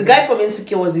what I meant. The guy from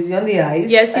Insecure was Easy on the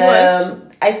Eyes. Yes, he was.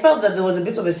 I felt that there was a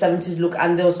bit of a 70s look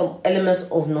and there were some elements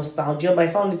of nostalgia, but I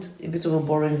found it a bit of a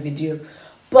boring video.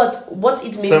 But what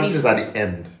it made 70s at the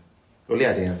end. Only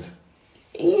at the end.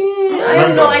 I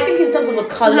don't know. I think in terms of the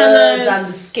colors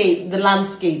and the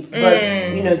landscape,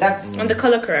 but that's on the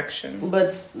color correction.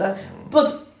 But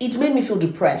it made me feel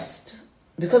depressed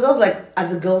because I was like, are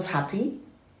the girls happy?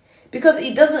 Because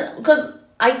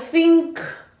I think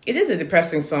it is a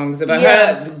depressing song. It's about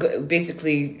her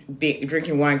basically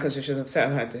drinking wine because she was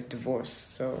upset about the divorce.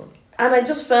 So, and I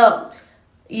just felt,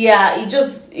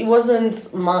 it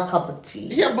wasn't my cup of tea.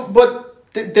 Yeah, but.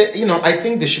 I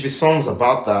think there should be songs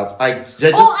about that. I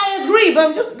agree,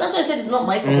 but that's why I said it's not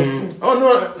my cup of tea. Oh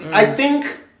no, I think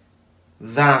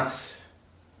that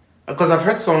because I've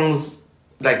heard songs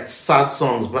like sad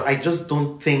songs, but I just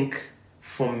don't think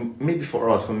for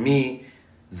me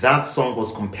that song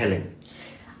was compelling.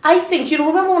 I think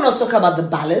remember when I was talking about the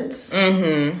ballads?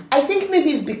 I think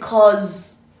maybe it's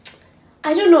because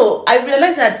I don't know. I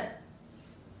realized that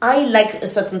I like a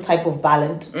certain type of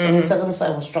ballad, a certain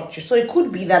type of structure. So it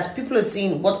could be that people are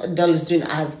seeing what Adele is doing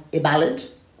as a ballad.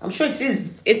 I'm sure it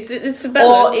is. It's a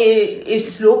ballad. Or a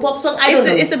slow pop song. I don't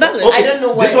know. It's a ballad. Okay. I don't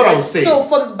know what. This is what I was saying. So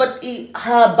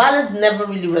her ballad never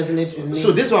really resonates with me.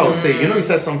 So this is what I was saying. You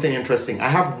said something interesting. I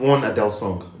have one Adele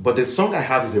song, but the song I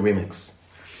have is a remix.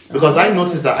 Because I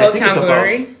noticed that I think it's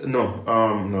Glory? about no.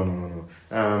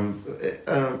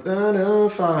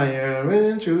 Fire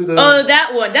into the. Oh,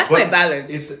 that one. That's my But ballad.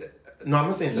 I'm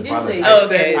not saying it's a didn't ballad. say it. I Oh,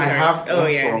 said okay, I sorry. have Oh,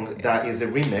 one yeah. song that is a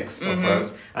remix of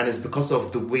hers, and it's because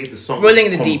of the way the song Rolling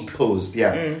was the Deep. composed.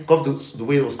 Yeah, because of the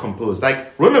way it was composed.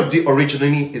 Like Rolling of the Deep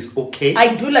originally is okay.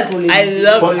 I do like Rolling. I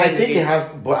love But Rolling I the think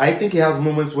Deep. it has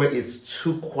moments where it's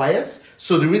too quiet.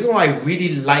 So the reason why I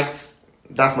really liked,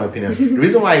 that's my opinion. The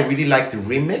reason why I really liked the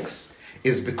remix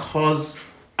is because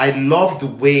I love the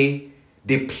way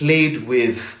they played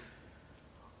with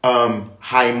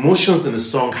her emotions in the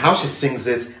song, how she sings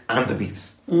it, and the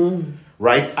beats.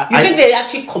 Right? You think they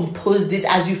actually composed it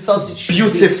as you felt it should be?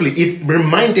 Beautifully. It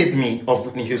reminded me of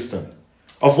Whitney Houston.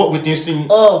 Of what Whitney Houston.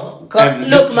 Oh God! Look,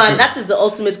 used to man, do. that is the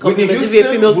ultimate Whitney compliment. If Houston you're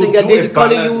a female will singer, do they a should call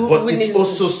ballad, you but Whitney it's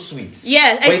Houston. also sweet.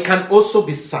 Yes, but it can also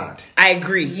be sad. I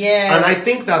agree. Yeah. And I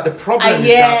think that the problem is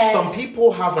yes. that some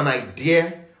people have an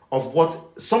idea of what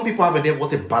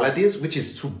a ballad is, which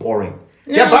is too boring.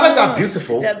 Their ballads are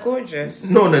beautiful. They're gorgeous.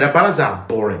 No, their ballads are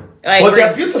boring. I but agree.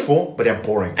 they're beautiful, but they're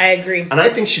boring. I agree. And I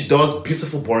think she does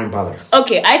beautiful, boring ballads.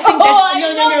 Okay, I think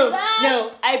I love that.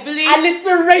 no. I believe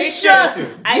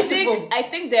Alliteration. Beautiful. I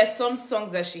think there's some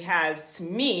songs that she has to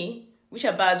me, which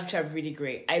are ballads, which are really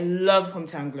great. I love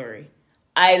Hometown Glory.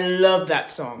 I love that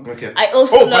song. Okay. I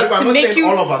also but love I'm not saying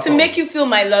all of her to songs. make you feel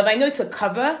my love. I know it's a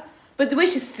cover, but the way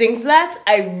she sings that,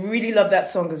 I really love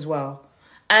that song as well.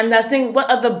 And I think what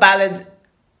other ballad?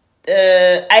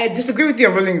 I disagree with you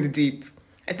on Rolling the Deep.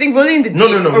 I think Rolling the Deep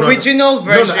original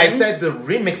version. No, I said the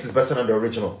remix is better than the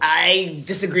original. I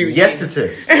disagree with Yes, you. it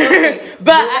is.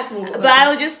 But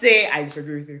I'll just say I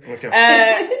disagree with you. Okay.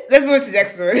 Let's move to the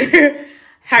next one.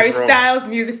 Harry She's wrong. Styles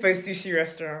music for a sushi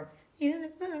restaurant.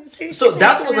 So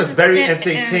that was a very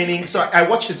entertaining. So I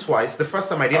watched it twice. The first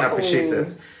time I didn't appreciate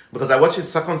it because I watched it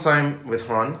second time with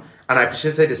Han, and I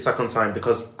appreciated it the second time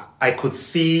because I could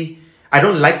see. I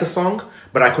don't like the song,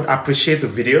 but I could appreciate the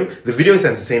video. The video is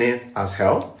entertaining as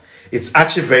hell. It's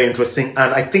actually very interesting,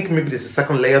 and I think maybe there's a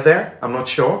second layer there. I'm not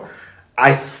sure.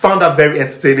 I found that very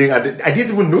entertaining, and I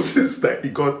didn't even notice that he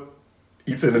got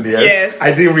eaten in the end. Yes,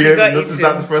 I didn't he really got notice eaten.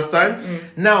 that the first time.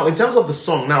 Now, in terms of the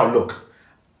song, now look,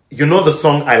 you know the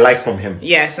song I like from him.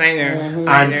 Yes, I know.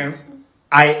 I know. And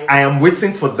I am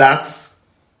waiting for that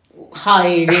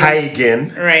High.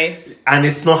 again, Right. and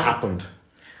it's not happened.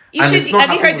 You And should. it's not Have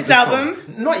you happened heard with this song.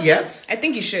 album? Not yet, I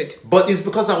think you should. but it's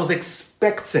because I was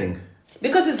expecting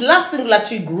Because his last single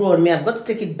actually grew on me. I've got to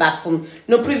take it back from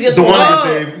previous the one one.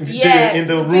 in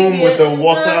the room with the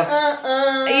water.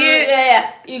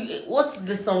 Yeah. What's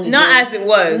the song? Not again? as it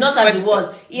was. Not as but it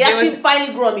was. It there actually was-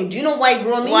 finally grew on me. Do you know why it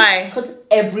grew on me? Why? Because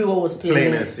everyone was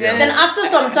playing it. Yeah. Then after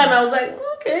some time, I was like,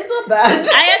 okay, it's not bad.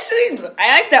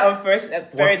 I like that one first.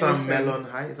 At third listen. Watermelon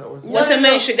High? Is that what it's What's No, a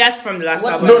no. Melon? That's from the last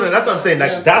What's album. No, that's what I'm saying.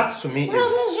 Like Yeah. that to me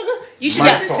is. You should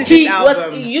My listen song. to He this was.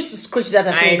 album. He used to screech that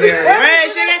at I me. know. Right,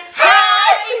 sugar?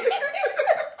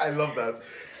 I love that.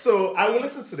 So I will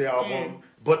listen to the album,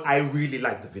 but I really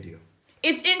like the video.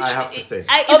 It's interesting. I have to say.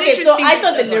 Okay, so I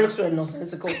thought the lyrics were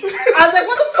nonsensical. I was like,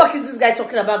 what the fuck is this guy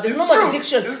talking about? There's no more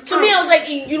diction. To me, I was like,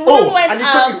 you remember when... and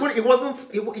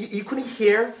you couldn't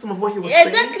hear some of what he was saying.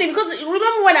 Exactly, because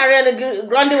remember when Ariana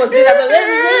Grande was doing that?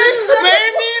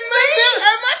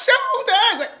 I'm not sure who that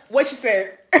is. Like, what she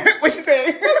said? What she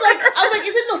said? So I was like,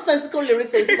 is it nonsensical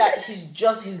lyrics? Or is it that he's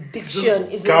just his diction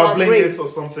is not Garbling great? it or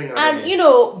something.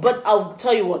 And but I'll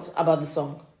tell you what about the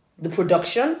song, the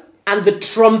production and the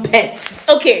trumpets.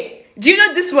 Okay. Do you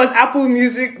know this was Apple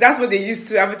Music? That's what they used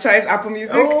to advertise Apple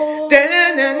Music. Oh.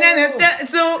 Da-na-na-na-na-na.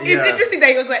 So it's Yeah. interesting that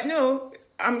he was like, no,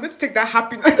 I'm going to take that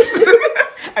happiness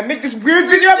and make this weird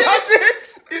video about it.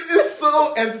 It is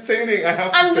so entertaining, I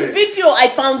have to And say. the video I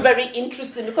found very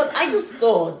interesting because I just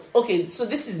thought, okay, so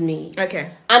this is me.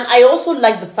 Okay. And I also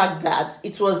like the fact that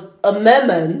it was a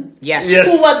merman Yes. Yes.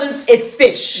 who wasn't a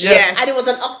fish. Yes. And it was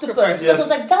an octopus. Yes. So I was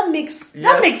like, that makes sense.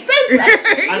 And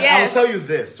Actually. I Yes. will tell you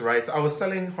this, right? I was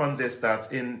telling Hon this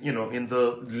that in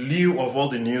the lieu of all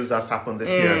the news that's happened this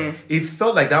year, it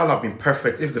felt like that would have been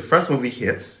perfect if the first movie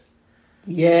hits.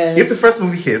 Yes. If the first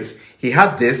movie hits, he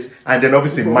had this, and then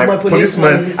obviously my My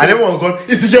policeman, policeman. and everyone gone,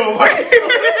 it's your wife.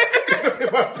 In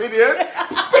my opinion.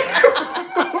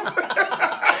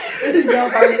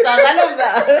 I love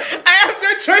that. I have no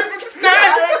choice but to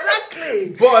stand.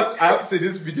 Exactly. But I have to say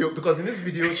this video, because in this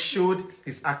video showed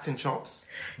his acting chops.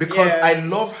 Because Yeah. I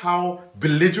love how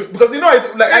belligerent, because I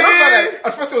love that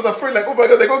at first I was afraid, like, oh my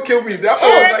god, they're gonna kill me. Then after I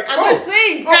was like, I can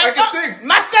sing. I can sing.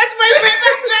 Massage my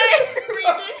favorite.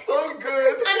 That's so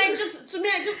good. And I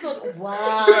just thought,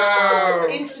 wow,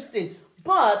 interesting.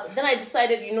 But then I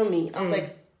decided, you know me, I was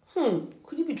like,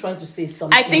 could it be trying to say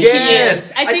something. I think he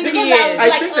is. I think I he think- is. I was I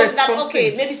like, think oh, there's that, something.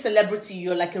 okay, maybe celebrity,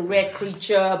 you're like a rare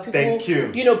creature. People, Thank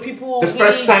you. You know, people. The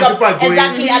first time people are going-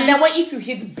 exactly, and then when if you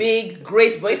hit big,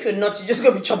 great, but if you're not, you're just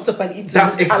gonna be chopped up and eaten.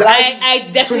 That's exactly- I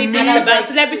definitely To me, think that's about like-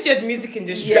 celebrity of the music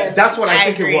industry. Yes. That's what I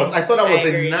think agree. it was. I thought that was I a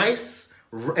agree. nice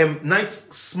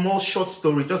small short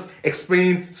story, just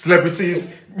explaining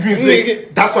celebrities,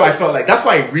 music. That's what I felt like. That's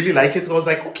why I really like it. I was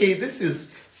like, okay, this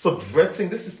is subverting.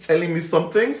 This is telling me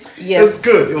something. Yes. It's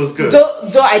good. It was good.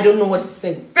 Though I don't know what he's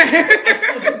saying.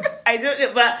 I don't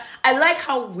know, but I like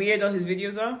how weird all his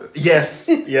videos are. Yes.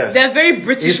 They're very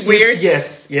British It's weird.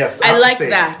 Yes. I have to like say.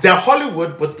 that. They're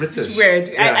Hollywood but British. Weird.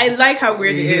 Yeah. I like how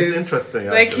weird it is. He's interesting.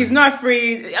 Like actually. he's not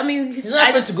afraid. I mean, He's not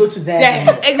afraid to go to there.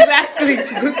 Yeah, exactly.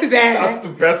 To go to there. That's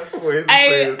the best way to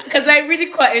say it. Because I really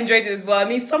quite enjoyed it as well. I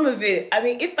mean, some of it. I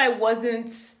mean, if I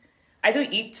wasn't, I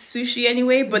don't eat sushi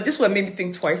anyway. But this one made me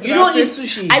think twice. You about don't eat it.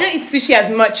 sushi? I don't eat sushi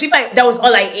as much. If that was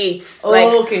all I ate.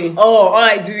 Oh, okay. Oh, all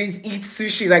I do is eat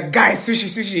sushi. Like, guys,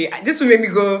 sushi. This would make me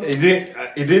go. It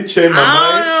didn't change my I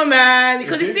don't mind. know, man.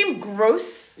 Because It it did? seemed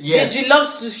gross. Yes. Did you love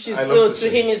sushi? I So love to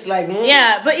sushi. him, it's like,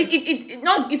 Yeah, but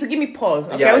it's a give me pause.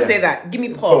 Okay, Yeah, I would yeah. say that. Give me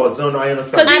pause. No, I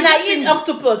understand. and I eat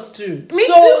octopus too. Me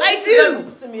So too, I it's do.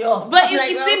 like putting me off. But I'm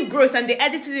like, it well, seemed gross, and they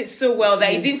edited it so well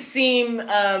that it didn't seem like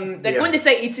Yeah. when they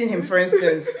said eating him, for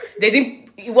instance, they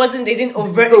didn't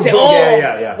overtly say, "Oh,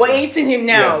 Yeah. we're eating him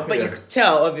now," Yeah, but yeah. you could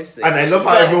tell, obviously. And I love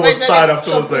how But everyone was when sad they're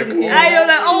afterwards. Like, chopping him, I know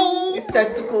that. Oh, It's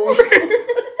tentacles.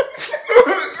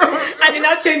 and then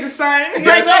I'll change the sign.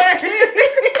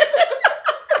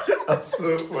 that's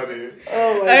so funny.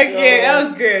 Oh my Okay, God. that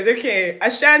was good. Okay,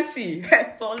 Ashanti,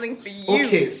 falling for you.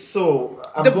 Okay, so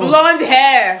The blonde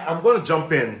hair. I'm going to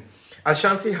jump in.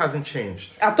 Ashanti hasn't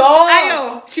changed. At all.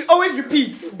 Ayo, she always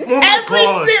repeats my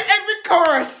God. every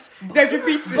chorus. That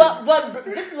repeats it. But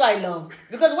this is what I love.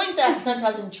 Because when you say accent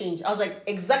hasn't changed, I was like,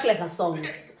 exactly like her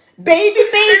songs. Baby.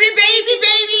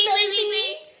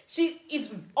 It's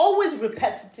always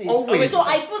repetitive. Always. So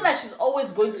I feel that she's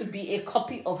always going to be a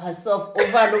copy of herself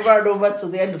over and over and over till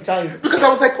the end of time. Because I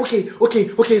was like,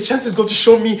 okay, Ashanti's going to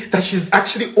show me that she's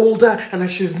actually older and that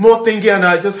she's more thingy. And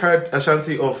I just heard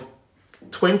Ashanti of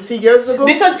 20 years ago.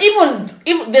 Because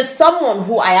even there's someone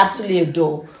who I absolutely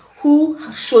adore who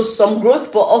shows some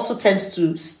growth but also tends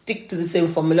to stick to the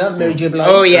same formula, Mary J. Blige.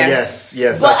 Oh, yes.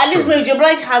 Yes. But that's at least true. Mary J.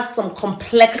 Blige has some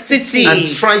complexity. And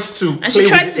tries to And play she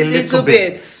tried with to it a little little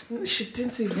bit. She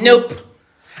didn't even. Nope.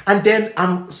 And then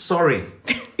I'm sorry.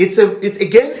 It's an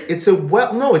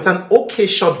okay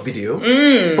short video,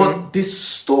 but the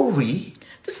story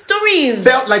The story is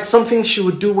felt like something she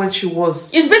would do when she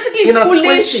was It's basically in her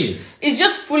foolish. 20s. It's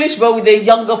just foolish, but with a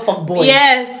younger fuckboy.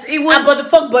 yes, it was. But the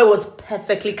fuckboy was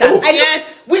perfectly cast. Oh, I know-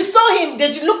 yes. we saw him.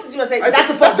 They looked at him and said, I "That's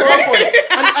a said, "That's the fuckboy." fuckboy."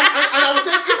 And I was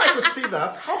saying, if I could see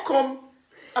that, how come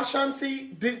Ashanti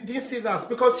didn't see that?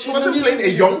 Because she wasn't playing a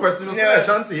young person. She was playing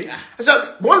Ashanti.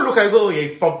 One look, I go, yeah,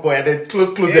 fuckboy, and then close,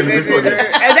 and this one.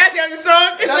 and that's the other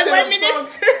song. It's That's like 5 the other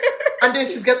minutes. And then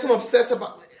she's getting upset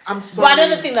about. I'm But sorry.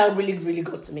 another thing that really, really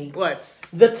got to me: What?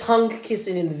 the tongue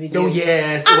kissing in the video. Oh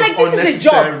yes, I'm it like, was this is a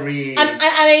job. unnecessary. And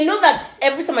I know that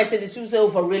every time I say this, people say, "Oh,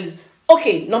 for real."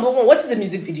 Okay, number one, what is the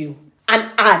music video? An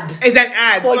ad. It's an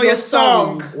ad For for, your your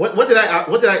song. What did I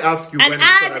ask you? An when you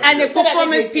said ad that and a video? said that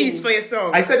performance everything. piece for your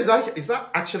song. I said, is that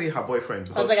actually her boyfriend?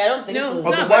 I was like, I don't think No, so.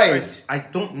 no. Otherwise, I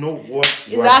don't know what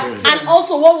you are Exactly. doing. And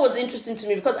also, what was interesting to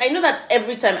me, because I know that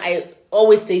every time I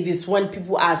always say this when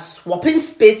people are swapping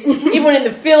spit, even in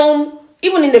the film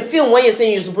when you're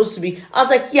saying you're supposed to be, I was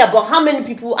like, yeah, but how many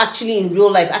people actually in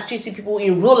real life actually see people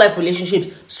in real life relationships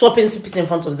swapping spit in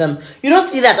front of them? You don't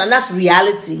see that, and that's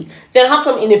reality. Then how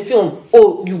come in a film,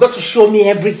 oh, you've got to show me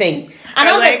everything? And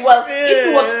I was like, well, if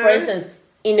you work, for instance,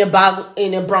 in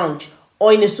a branch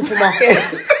or in a supermarket,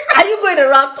 are you going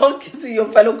around talking to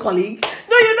your fellow colleague?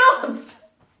 No, you're not.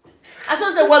 And so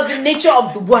I said, well, the nature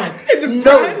of the work.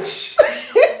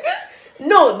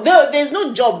 No, there's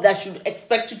no job that should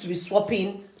expect you to be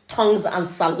swapping tongues and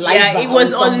saliva. Yeah, it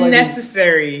was on somebody.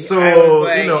 unnecessary. So I was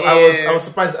like, I was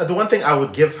surprised. The one thing I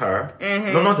would give her,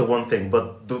 no, not the one thing,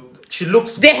 but she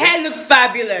looks. The hair looked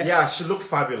fabulous. Yeah, she looked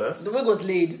fabulous. The wig was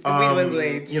laid. The wig was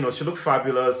laid. You know, she looked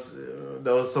fabulous.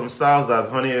 There was some styles that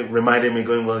Honey reminded me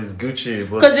going, well, it's Gucci.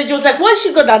 Because it was like, when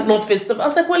she got that North Face stuff, I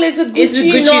was like, well, it's a Gucci, It's a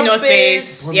Gucci North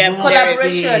Face. Face Yeah,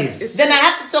 collaboration. Yes. Then I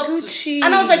had to talk Gucci. to,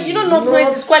 and I was like, North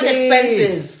Face is quite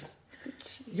expensive.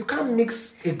 You can't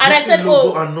mix a Gucci I said,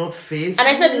 logo and North Face. And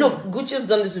I said, look, Gucci's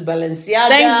done this with Balenciaga.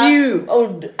 Thank you. Oh,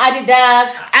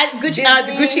 Adidas. And Gucci,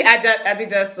 the Disney. Gucci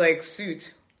Adidas like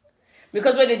suit.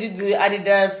 Because when they did the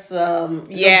Adidas,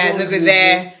 Yeah, logos look at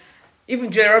there.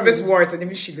 Even Julia Roberts wore it, and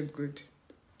even she looked good.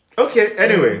 Okay,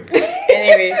 anyway.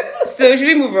 Anyway, so should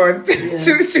we move on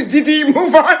to Diddy?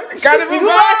 Move on. Gotta move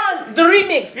on. The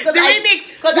remix. Because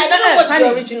Because I don't watch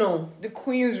the original. The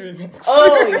Queen's remix.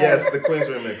 Oh, yeah. Yes, the Queen's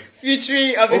remix.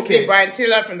 Featuring, obviously, Brian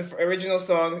Taylor from the original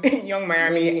song, Young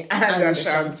Miami, and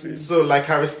Ashanti. So, like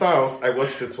Harry Styles, I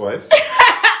watched it twice.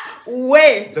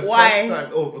 Wait, Why? why?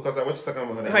 First time, because I watched the second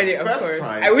one. Honey, The of first course.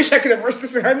 time, I wish I could have watched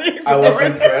this, honey. I was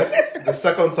impressed. The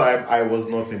second time, I was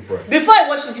not impressed. Before I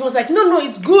watched this, he was like, no,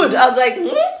 it's good. I was like,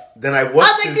 Then I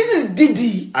watched like, this is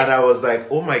Diddy. and I was like,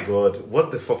 oh my god,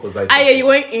 what the fuck was I Ah, yeah, thinking? you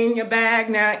weren't in your bag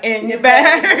now, in your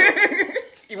bag.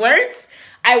 You weren't?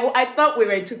 I thought we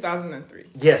were in 2003.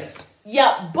 Yes.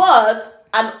 Yeah, but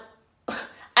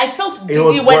I felt Diddy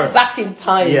was went worse. back in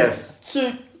time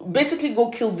to basically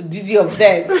go kill the Diddy of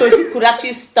then, so he could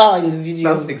actually star in the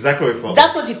video. That's exactly what it felt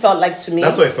That's what it felt like to me.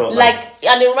 That's what it felt like.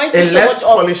 And it reminds me a so less much of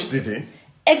polished Diddy.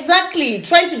 exactly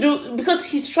trying to do, because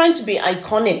he's trying to be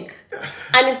iconic,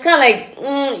 and it's kind of like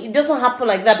it doesn't happen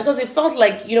like that, because it felt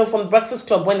like, from Breakfast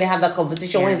Club when they had that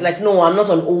conversation when he's like, no, I'm not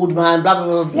an old man, blah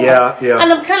blah blah blah. Yeah.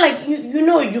 And I'm kind of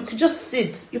like, you could just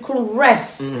sit, you could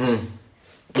rest.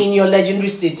 In your legendary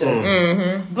status.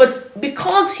 But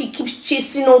because he keeps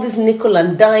chasing all these nickel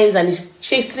and dimes, and he's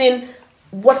chasing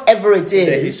whatever it Yeah,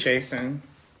 is, he's chasing.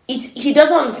 he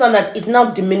doesn't understand that it's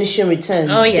now diminishing returns.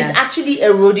 Oh, yes. It's actually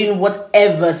eroding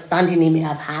whatever standing he may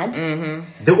have had.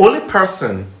 The only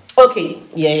person Okay,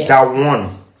 yeah. that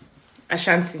won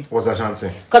Ashanti. was Ashanti.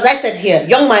 Because I said here,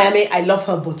 Young Miami, I love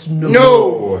her, but no.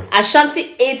 No. Ashanti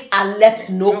ate and left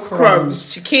no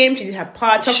crumbs. She came, she did her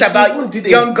part, talked She even about did a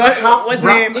Young God, half what's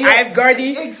rap. name? Yeah, I've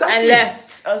Gordy, exactly. and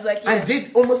left. I was like, And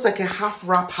did almost like a half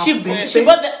rap, half sing She thing.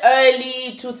 got the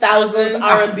early 2000s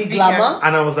R&B glamour.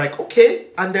 And I was like, okay.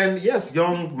 And then, yes,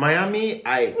 Young Miami,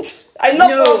 I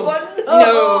love her, but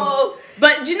no.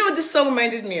 But do you know what this song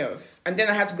reminded me of? And then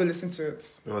I had to go listen to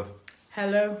it. It was,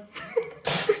 Hello.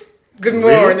 Good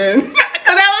morning.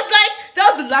 Because I was like,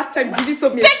 that was the last time Diddy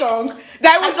sold me a song.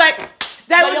 That was like,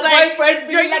 your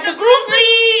boyfriend you're being like a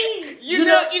groupie. You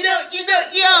know,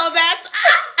 that's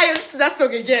I understood that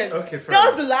song again. Okay, fair that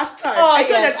was enough. the last time. Oh, I told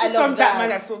yes, that I two love songs that that.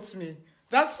 man has sold to me.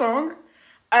 That song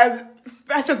and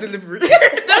Special Delivery. Those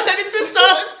are the two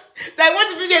songs that I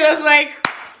watched the video and I was like,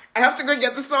 I have to go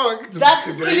get the song. That's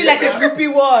really like a groupie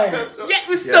one. Yeah, it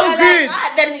was so good.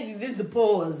 Then this is the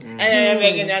pause. And I'm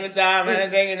making down the time, and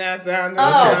I'm taking out time. fair I'm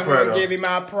enough. gonna give you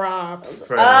my props.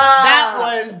 fair enough. That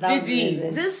was That's Diddy.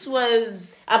 amazing. This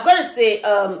was I've got to say,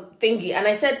 thingy, and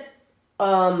I said,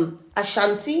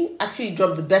 Ashanti actually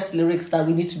dropped the best lyrics that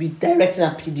we need to be directing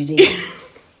at P. Diddy.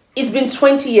 It's been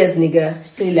 20 years, nigga.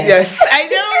 Say less. yes, I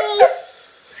know.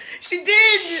 She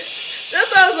did.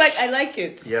 That's why I was like, I like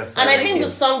it. Yes. And I like think it. the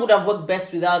song would have worked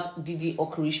best without Diddy or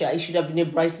Carisha. It should have been a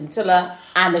Bryson Tiller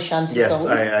and Ashanti Yes,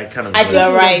 song. I kind of I think agree. it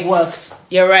You're would right. have worked.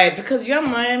 You're right because you're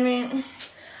Miami.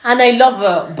 And I love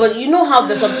her, but you know how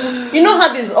there's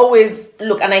always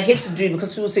look, and I hate to do it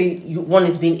because people say one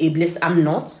is being ableist. I'm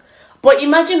not, but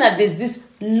imagine that there's this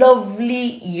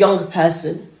lovely young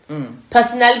person,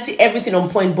 personality, everything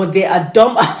on point, but they are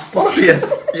dumb as fuck.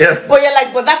 Yes. But you're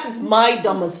like, but that is my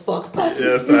dumb as fuck person.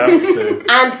 Yes, I have to say.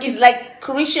 And it's like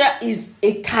Carisha is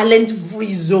a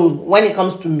talent-free zone when it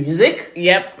comes to music.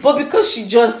 Yep. But because she's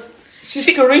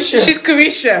Carisha. She's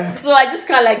Carisha. So I just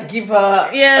can't like give her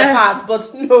a pass,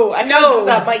 but no, I can't do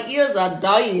that. My ears are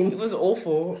dying. It was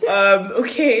awful.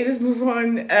 Okay, let's move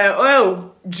on.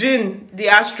 Jin, the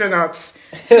astronauts.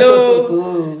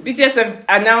 So BTS have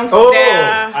announced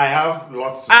I have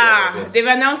lots to say about this. they've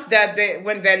announced that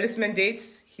when their enlistment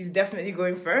dates, he's definitely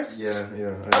going first.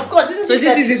 Yeah. Of course, isn't So it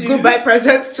this is his 32? goodbye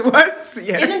present to us.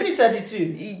 Yeah. Isn't it 32?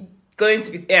 He going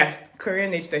to be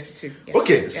Korean age 32. Yes.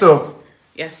 Okay, Yes. so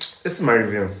yes, this is my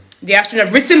review. the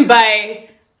astronaut written by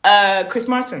Chris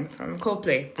Martin from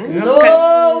Coldplay. Can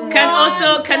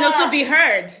also be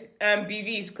heard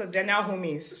BVs because they're now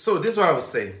homies. So this is what I would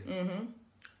say.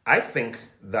 I think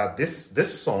that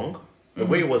this song, the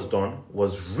way it was done,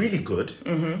 was really good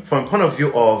from a point of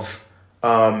view of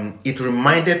it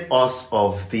reminded us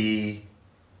of the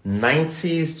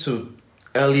 90s to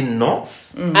early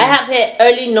noughts. I have here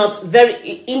early notes, very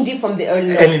indie from the early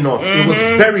notes. Early noughts. It was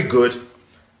very good.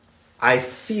 I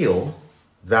feel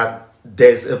that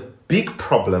there's a big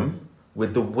problem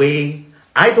with the way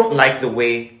I don't like the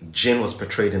way Jin was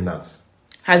portrayed in that.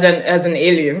 As an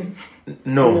alien.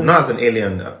 No, not as an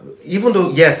alien. Even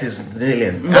though, yes, he's an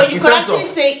alien. But you In could terms actually of-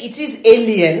 say it is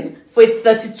alien for a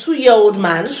 32-year-old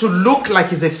man. to look like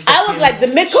he's a I was like, the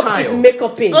makeup child. is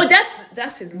makeuping. Oh,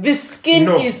 that's his. The skin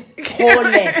No. is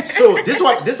poreless. So this is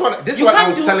what You I can't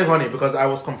was do- telling Honey because I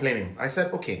was complaining. I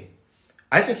said, okay,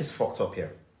 I think he's fucked up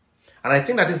here. And I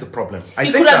think that is the problem.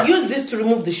 He could have used this to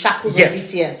remove the shackles of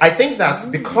BTS. I think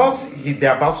that because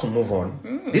they're about to move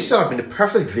on, this should have been the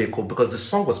perfect vehicle because the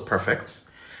song was perfect.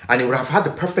 And it would have had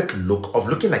the perfect look of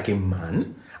looking like a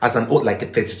man, as an old, like a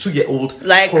 32-year-old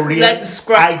Korean. Like the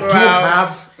scruff I do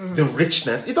have the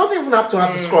richness. It doesn't even have to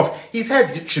have the scruff. His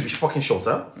head should be fucking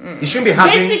shorter. He shouldn't be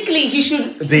having he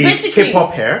should the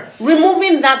K-pop hair.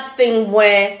 Removing that thing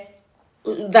where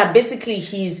that basically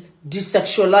he's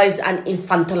desexualized and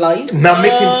infantilized. Now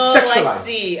make him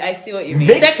sexualized. I see what you mean.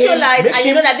 Sexualized, and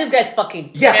you know that this guy's fucking.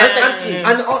 Yeah,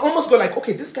 and almost go like,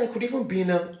 okay, this guy could even be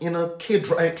in a K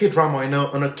drama,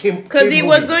 on a K. Because he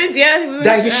was going,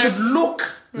 that he should look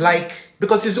like,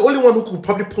 because he's the only one who could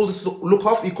probably pull this look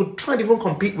off. He could try and even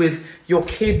compete with your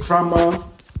K drama,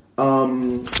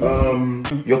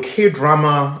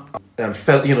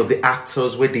 the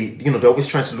actors where they're always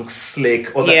trying to look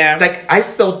slick. Or like I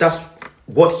felt that's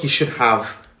what he should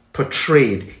have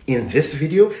portrayed in this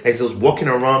video as he was walking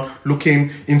around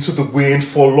looking into the wind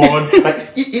forlorn.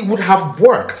 Like it would have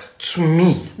worked to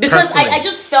me because I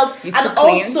just felt it's and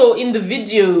also in the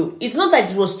video it's not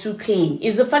that it was too clean,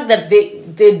 it's the fact that they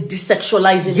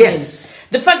desexualizing him.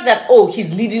 The fact that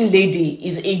his leading lady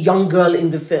is a young girl in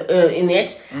the in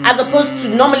it, as opposed to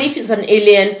normally if it's an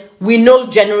alien, we know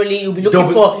generally you'll be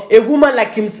looking for a woman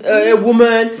like him, a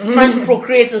woman trying to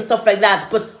procreate and stuff like that.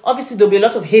 But obviously there'll be a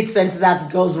lot of hate sent to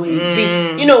that girls will be,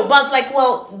 But it's like,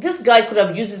 well, this guy could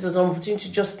have used this as an opportunity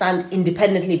to just stand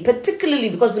independently, particularly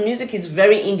because the music is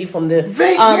very indie from the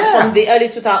early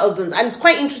 2000s, and it's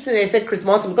quite interesting that I said Chris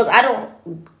Martin because I don't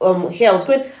hear. I was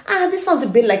going, this sounds a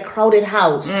bit like Crowded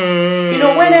House.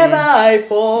 Whenever I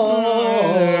fall,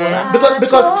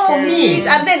 because for me,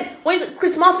 and then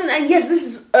Chris Martin, and yes, this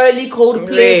is early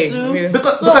Coldplay too. Yeah.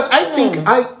 Because I think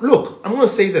I'm going to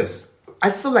say this.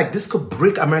 I feel like this could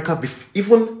break America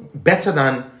even better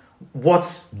than what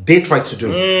they tried to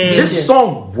do. This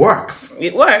song works.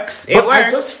 It works. But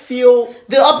I just feel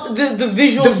the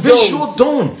visuals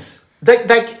don't.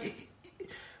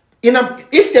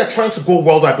 If they're trying to go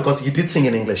worldwide, because he did sing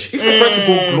in English, if they're trying to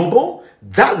go global,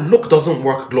 that look doesn't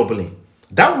work globally.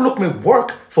 That look may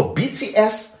work for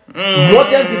BTS,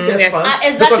 modern BTS fans.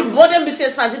 Exactly, modern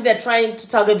BTS fans if they're trying to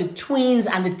target the tweens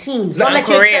and the teens. Not like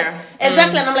Korea.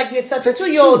 Exactly, and I'm like, you're a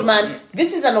 32-year-old man.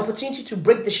 This is an opportunity to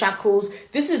break the shackles.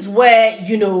 This is where,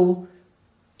 you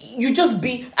just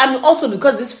be, and also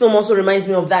because this film also reminds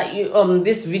me of that.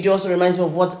 This video also reminds me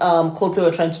of what Coldplay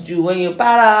were trying to do when you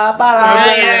para.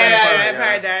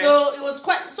 So it was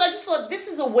quite. So I just thought this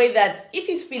is a way that if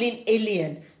he's feeling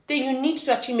alien, then you need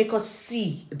to actually make us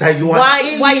see that you are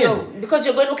alien. Because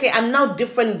you're going, okay, I'm now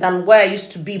different than where I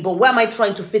used to be, but where am I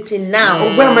trying to fit in now?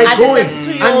 Or where am I going?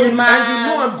 And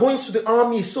I'm going to the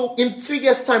army, so in 3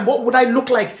 years' time, what would I look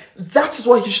like? That is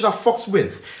what he should have fucked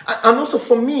with. And also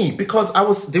for me, because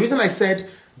the reason I said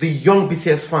the young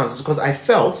BTS fans is because I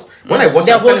felt, when I watched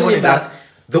that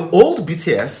the old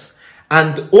BTS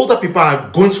and the older people are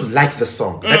going to like the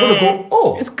song. They're going to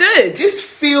go, it's good. This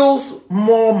feels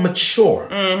more mature.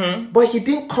 But he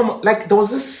didn't come, like, there was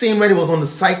this scene where he was on the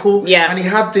cycle. Yeah. And he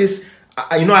had this,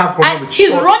 I have problems with his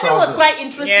short running trousers. was quite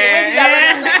interesting. When he got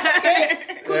running, like, okay,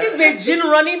 could this be a Jin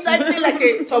running time? I feel like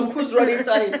a Tom Cruise running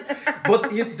time. But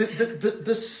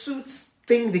the suits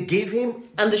thing they gave him.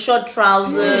 And the short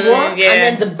trousers. And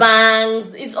then the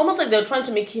bangs. It's almost like they're trying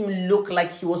to make him look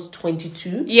like he was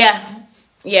 22. Yeah.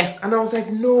 And I was like,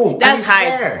 no. That's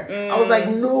high. I was like,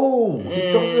 no.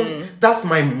 It doesn't. That's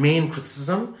my main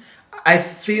criticism. I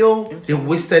feel they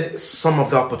wasted some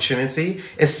of the opportunity,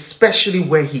 especially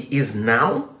where he is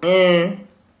now.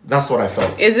 That's what I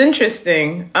felt. It's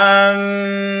interesting.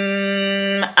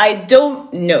 I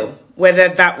don't know whether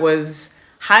that was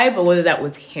hype or whether that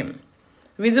was him.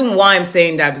 The reason why I'm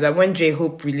saying that is that when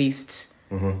J-Hope released,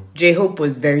 J-Hope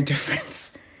was very different.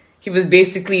 He was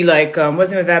basically like,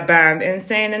 wasn't with that band,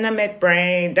 Insane in the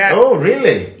Midbrain. Oh,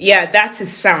 really? Yeah, that's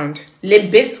his sound.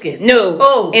 Limp Bizkit.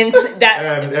 No. Insane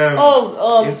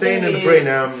in the Brain.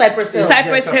 Cypress Hill.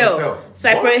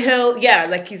 Cypress Hill. Yeah,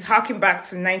 like he's harking back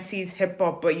to 90s hip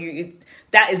hop, but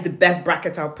that is the best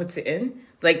bracket I'll put it in.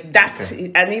 Like that's,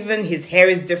 and even his hair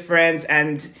is different,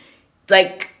 and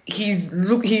like he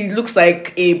looks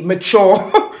like a mature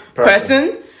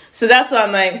person. So that's why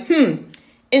I'm like,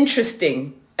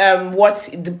 interesting. What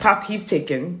the path he's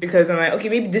taken, because I'm like, okay,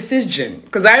 maybe this is Jin,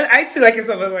 because I feel like I was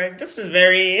like, this is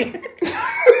very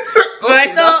but I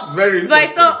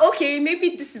thought okay,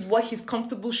 maybe this is what he's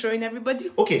comfortable showing everybody.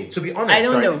 Okay, to be honest, I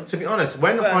don't know. To be honest,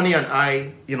 when Honey and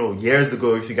I, years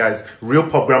ago, if you guys real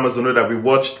programmers will know that we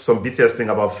watched some BTS thing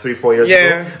about 3-4 years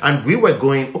ago, and we were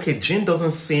going, okay, Jin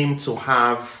doesn't seem to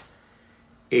have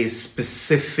a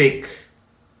specific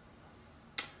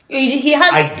He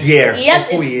has idea. He has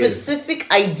of who a he is. specific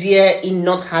idea in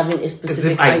not having a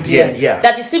specific idea, yeah.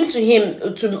 That it seemed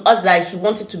to us that he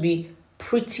wanted to be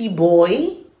pretty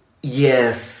boy.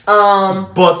 Yes.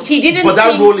 But he didn't. But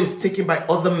that role is taken by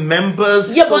other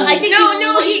members. Yeah, but I think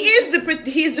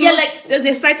he's the most.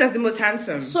 They cite as the most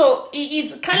handsome. So he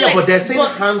is kind of. Yeah, but they're saying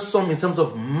handsome in terms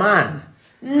of man.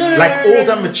 No,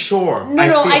 older, mature.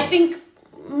 I think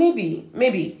maybe.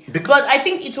 But I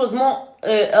think it was more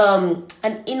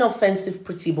an inoffensive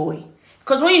pretty boy.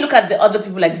 Because when you look at the other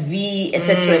people like V,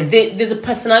 etc., there's a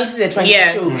personality they're trying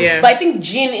to show. Yeah. But I think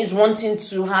Jin is wanting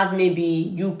to have maybe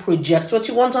you project what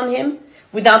you want on him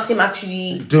without him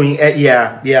actually doing it.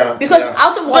 Yeah. Because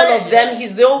out of all of them,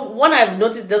 he's the one I've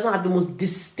noticed doesn't have the most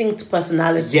distinct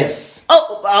personality. Yes.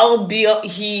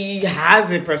 He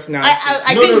has a personality.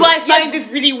 This is why I find this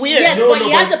really weird. Yes, but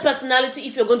he has a personality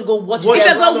if you're going to go watch stuff.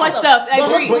 I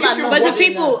agree. But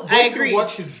if you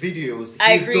watch his videos,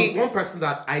 I he's agree. the one person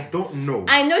that I don't know.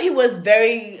 I know he was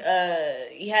very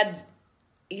he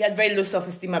had very low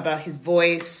self-esteem about his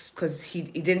voice because he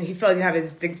felt he didn't have a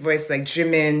distinct voice like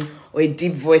Jimin or a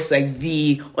deep voice like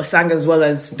V or sang as well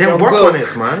as then work on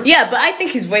it, man. Yeah, but I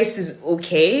think his voice is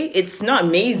okay. It's not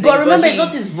amazing. But remember, it's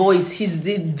not his voice. He's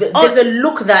there's a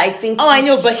look that I think. I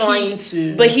know, but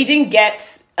he didn't get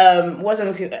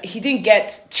he didn't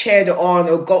get cheered on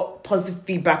or got positive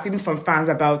feedback even from fans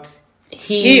about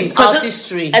his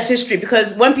artistry.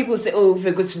 Because when people say, "Oh, if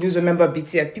we're going to lose a member of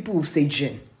BTS," people will say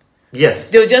Jin. Yes,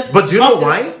 they'll just. But do you know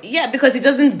why? Yeah, because it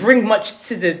doesn't bring much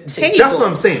to the table. That's what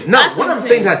I'm saying. Now, what I'm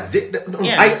saying that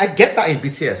I get that in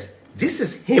BTS. This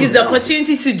is him. His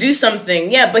opportunity to do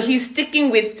something. Yeah, but he's sticking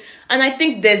with, and I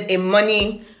think there's a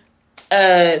money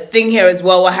thing here as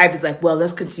well. What Hype is like, well,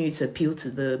 let's continue to appeal to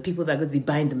the people that are going to be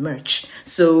buying the merch.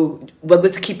 So we're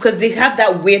going to keep, because they have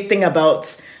that weird thing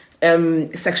about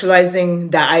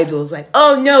sexualizing their idols. Like,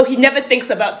 oh no, he never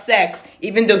thinks about sex,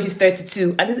 even though he's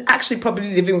 32 and is actually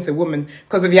probably living with a woman,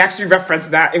 because if you actually reference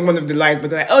that in one of the lines,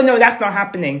 but they're like, oh no, that's not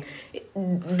happening.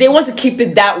 They want to keep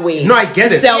it that way. No, I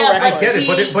get it. I get it.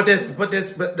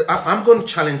 But I'm going to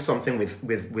challenge something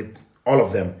with all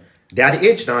of them. They're at the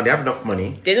age now, they have enough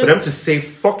money for them to say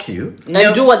fuck you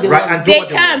and do what they want. They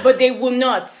can, but they will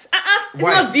not. It's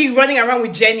not V running around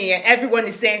with Jennie and everyone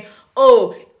is saying,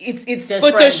 oh, it's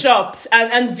photoshopped,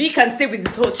 and V can stay with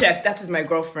his whole chest. That is my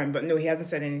girlfriend, but no, he hasn't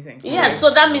said anything. Yeah, so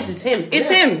that means it's him. It's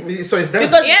him. So it's them.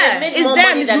 Because they made more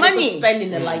money than they could spend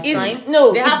in a lifetime.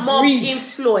 They have more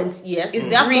influence. Yes,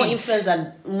 they have more influence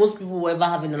than most people will ever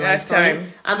have in a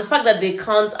lifetime. And the fact that they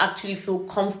can't actually feel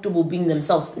comfortable being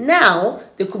themselves. Now,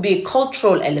 there could be a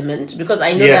cultural element, because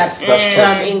I know that's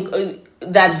true.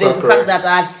 That there's a fact that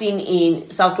I've seen in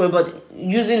South Korea, but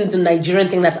using the Nigerian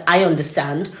thing that I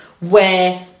understand,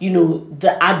 where, you know,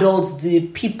 the adults, the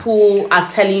people are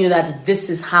telling you that this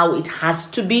is how it has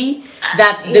to be,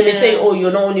 that they may say, oh,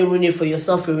 you're not only ruining for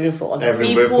yourself, you're ruining for other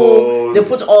people. They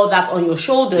put all that on your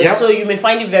shoulders, so you may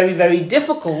find it very, very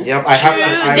difficult. Yep,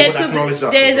 I would acknowledge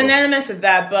that. There's an element of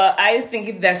that, but I think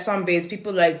if there's some base,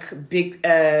 people like Big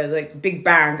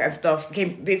Bang and stuff,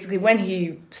 basically when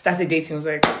he started dating, was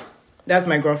like, that's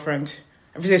my girlfriend.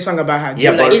 I've written a song about her.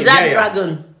 Yeah, but is that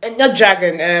Dragon? Not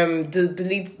Dragon. The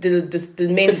lead, the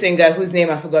main singer whose name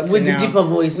I forgot. With the deeper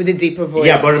voice. With the deeper voice.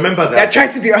 Yeah, but remember that they're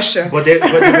trying to be Usher. But they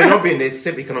may not be in the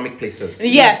same economic places.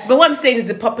 Yes, but what I'm saying is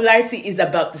the popularity is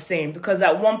about the same, because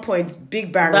at one point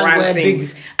Big Bang ran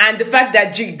things, and the fact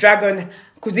that Dragon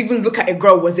could even look at a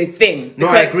girl was a thing. No,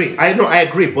 I agree. I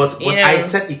agree. But I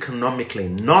said economically,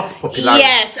 not popularity.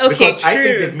 Yes, okay, because I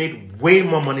think they've made way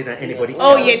more money than anybody else.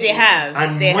 Oh, yeah, they have.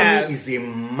 And money is a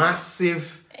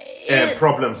massive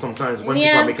problem sometimes when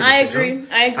people are making decisions.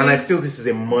 I agree. And I feel this is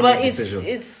a money decision.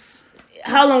 It's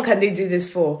how long can they do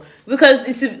this for? Because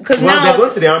now they're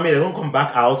going to the army, they're going to come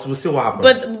back out. We'll see what happens.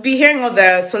 But we'll be hearing all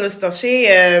the solo stuff.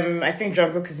 I think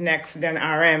Jungkook is next, then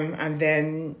RM, and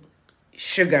then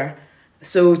Sugar.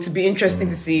 So to be interesting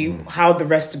to see how the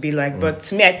rest will be like. But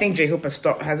to me, I think J-Hope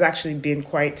has actually been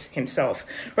quite himself.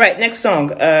 Right, next song.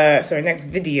 Next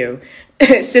video.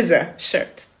 SZA,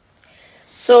 Shirt.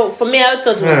 So for me, I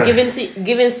thought it was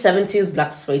given 70s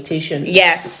blaxploitation.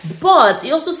 Yes. But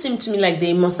it also seemed to me like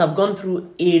they must have gone through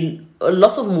a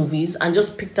lot of movies and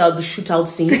just picked out the shootout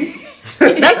scenes.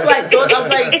 That's what I thought. I was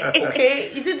like, okay,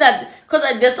 is it that...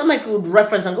 Because there's some I could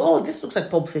reference and go, oh, this looks like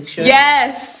Pulp Fiction.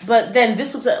 Yes. But then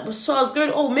this looks like... So I was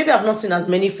going, oh, maybe I've not seen as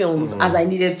many films as I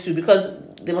needed to, because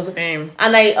they must have... Same.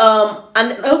 And I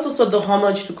also saw the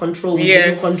homage to Control,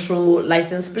 the Control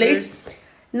license plate. Yes.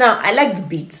 Now, I like the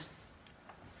beat.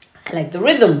 I like the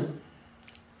rhythm.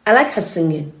 I like her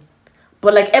singing.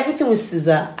 But like everything with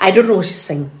SZA, I don't know what she's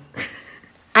saying.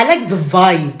 I like the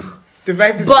vibe. The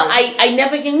vibe is But good. I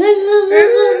never can.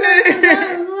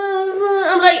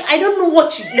 I'm like, I don't know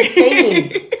what she is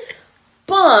saying,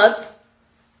 but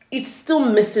it's still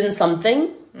missing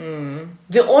something.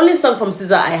 The only song from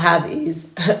SZA I have is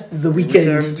The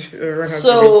Weeknd.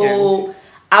 So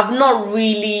I've not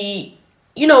really,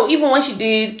 even when she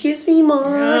did Kiss Me More,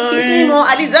 Kiss Me More,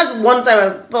 at least that's one time I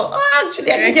thought,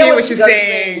 actually, I can hear what she's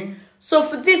saying. So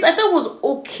for this, I thought it was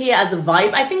okay as a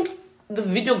vibe. I think the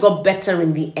video got better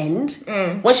in the end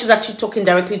when she's actually talking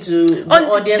directly to the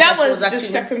audience. That was the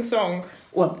second song.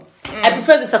 Well, I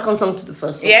prefer the second song to the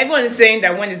first song. Yeah, everyone is saying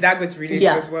that when is that going to release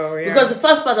as well? Yeah. Because the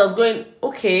first part I was going,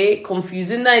 okay,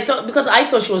 confusing. Then I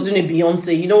thought she was doing a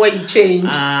Beyonce. You know where you change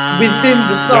within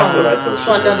the song That's what I thought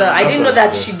to another. I didn't know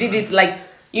that she did it like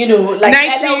LL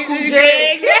Cool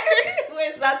J.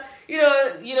 Where's that?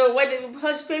 When they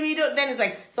hush baby, then it's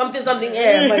like something,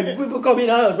 like people coming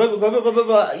out, blah, blah, blah, blah,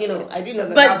 blah. I didn't know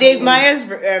that. But Dave Myers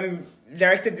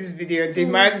directed this video, and Dave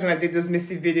Myers is when I did those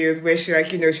Missy videos where she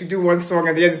she do one song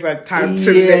and the end is like time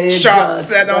to the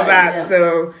shots and all that. Yeah.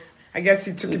 So I guess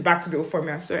he took it back to the old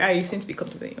format. So you seem to be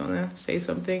comfortable. You wanna say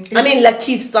something? I mean, like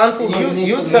Keith Stanfield.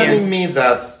 You telling me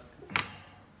that?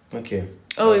 Okay.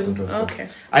 Oh, that's interesting. Okay.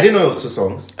 I didn't know it was 2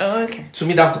 songs. Oh, okay. To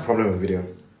me, that's the problem with video.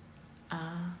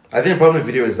 I think the problem with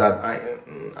video is that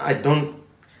I don't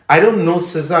know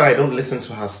SZA. I don't listen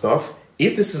to her stuff.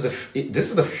 If this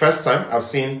is the first time I've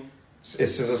seen a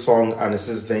SZA song and a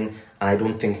SZA thing, and I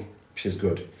don't think she's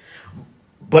good.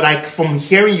 But from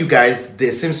hearing you guys,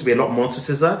 there seems to be a lot more to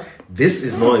SZA. This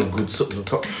is not a good song.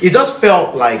 It just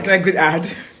felt like a good ad.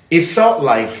 It felt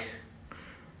like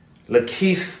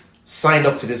Keith signed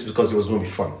up to this because it was going to be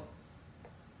fun.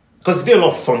 Because he did a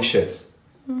lot of fun shit.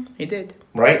 He did.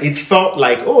 Right? It felt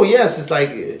like, oh yes, it's like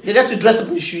they got to dress up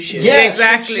in shoe shit. Yeah,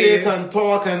 exactly. Shoot shit and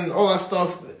talk and all that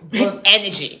stuff. But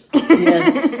energy.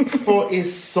 Yes. For a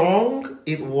song,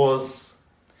 it was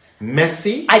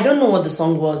messy. I don't know what the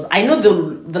song was. I know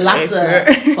the latter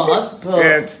part,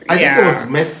 but I think it was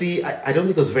messy. I don't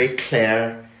think it was very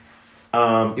clear.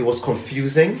 It was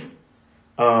confusing.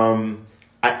 I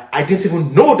didn't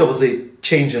even know there was a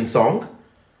change in song.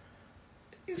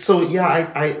 So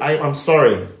yeah, I'm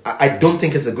sorry. I don't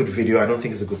think it's a good video. I don't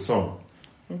think it's a good song.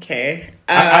 Okay.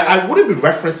 I wouldn't be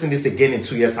referencing this again in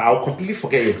 2 years. I'll completely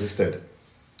forget it existed.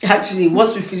 Actually,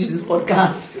 once we finish this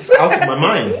podcast, it's out of my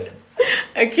mind.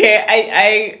 Okay,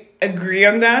 I agree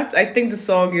on that. I think the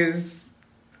song is,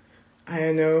 I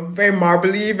don't know, very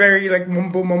marbly, very like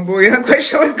mumble. You're not quite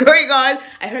sure what's going on.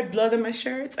 I heard blood on my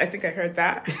shirt. I think I heard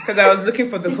that because I was looking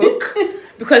for the hook.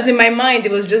 Because in my mind,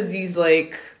 it was just these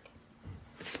like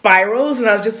spirals, and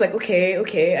I was just like,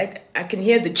 okay, I can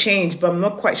hear the change, but I'm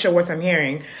not quite sure what I'm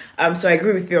hearing. So I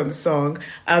agree with you on the song.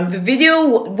 The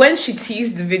video, when she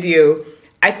teased the video,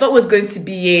 I thought it was going to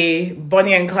be a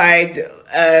Bonnie and Clyde,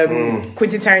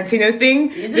 Quentin Tarantino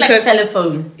thing. It's like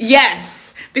Telephone.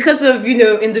 Yes, because of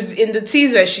in the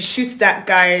teaser she shoots that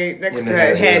guy next to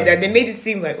her head, and they made it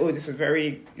seem like, oh, this is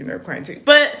very Quentin,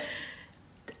 but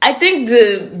I think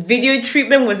the video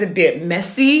treatment was a bit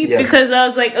messy because I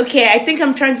was like, okay, I think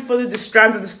I'm trying to follow the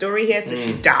strand of the story here. So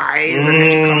she dies and then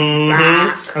she comes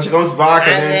back. And she comes back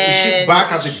and then she's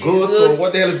back as a ghost. So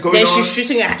what the hell is going on? Then she's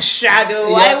shooting a shadow.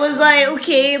 Yeah. I was like,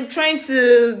 okay, I'm trying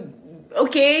to,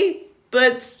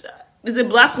 but is a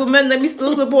black woman, let me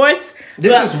still support.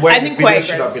 This is where the video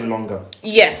should have been longer.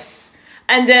 Yes.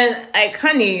 And then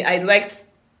I liked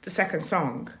the second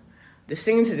song. The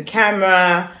singing to the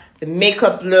camera, the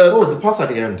makeup look. Oh, the part at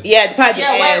the end. Yeah, the part at the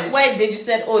end. Where they just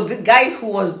said, the guy who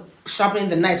was sharpening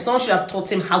the knife, someone should have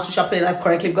taught him how to sharpen the knife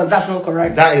correctly because that's not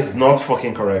correct. That is not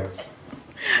fucking correct.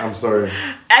 I'm sorry.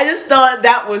 I just thought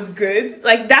that was good.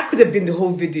 Like, that could have been the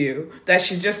whole video. That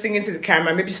she's just singing to the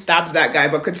camera, maybe stabs that guy,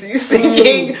 but continues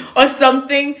singing or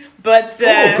something. But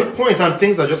good points, and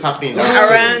things are just happening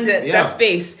around that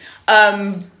space.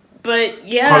 But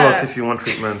yeah. Call us if you want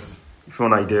treatments, if you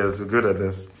want ideas. We're good at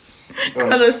this.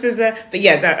 Carlos Cesar. But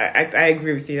yeah, I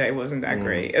agree with you that it wasn't that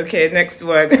great. Okay, next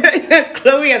one.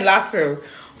 Chloe and Lato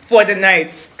for the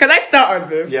night. Can I start on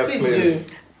this? Yes, please.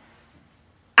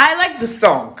 I like the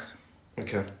song.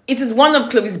 Okay. It is one of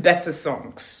Chloe's better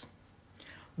songs.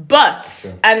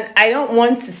 But, and I don't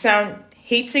want to sound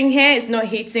hating here. It's not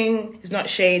hating. It's not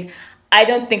shade. I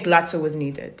don't think Lato was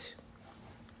needed.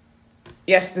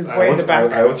 Yes, the boy in the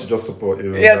back. I want to just support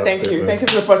you. Yeah, thank you. Thank you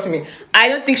for supporting me. I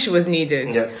don't think she was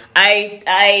needed. Yeah.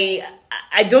 I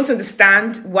don't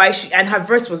understand why and her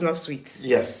verse was not sweet.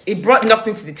 Yes. It brought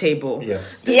nothing to the table.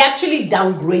 Yes. He actually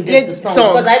downgraded the song.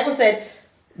 Because I even said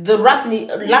the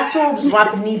Lato's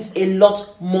rap needs a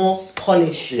lot more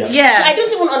polish. Yeah. So I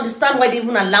don't even understand why they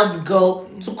even allowed the girl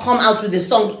to come out with a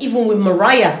song, even with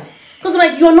Mariah. Because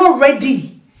like, you're not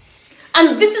ready.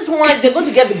 And this is why they're going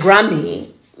to get the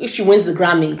Grammy if she wins the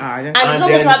Grammy. And it's not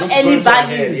going to have any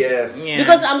value. Yes. Yeah.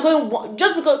 Because I'm going,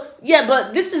 just because,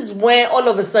 but this is where all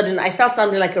of a sudden I start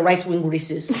sounding like a right-wing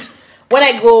racist. When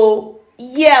I go,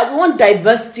 we want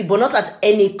diversity, but not at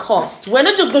any cost. We're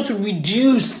not just going to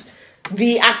reduce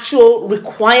the actual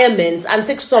requirements and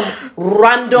take some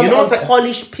random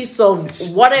unpolished piece of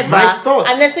whatever, my thoughts,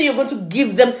 and then say you're going to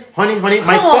give them. Honey,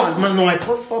 my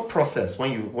thought process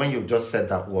when you just said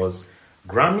that was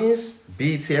Grammys,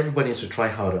 BET, everybody needs to try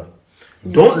harder.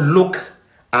 Don't look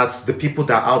at the people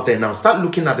that are out there now. Start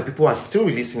looking at the people who are still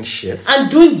releasing shit and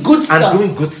doing good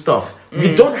stuff.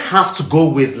 We don't have to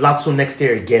go with Lato next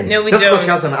year again. No, we That's don't. because she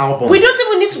has an album. We don't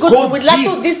even need to go with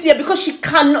Lato this year because she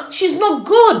cannot. She's not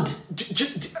good.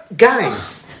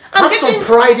 Guys, have some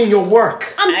pride in your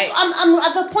work. I'm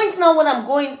at the point now when I'm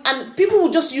going, and people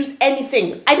will just use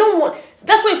anything. I don't want.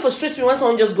 That's why it frustrates me when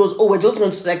someone just goes, we're just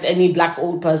going to select any black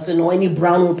old person or any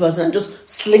brown old person and just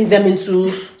sling them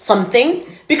into something.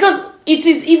 Because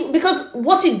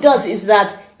what it does is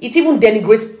that it even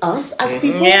denigrates us as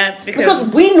people. Yeah,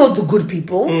 because we know the good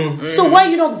people. So why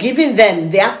are you not giving them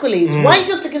the accolades? Why are you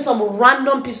just taking some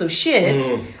random piece of shit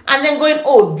and then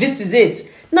going, this is it?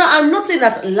 Now, I'm not saying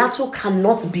that Lato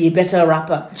cannot be a better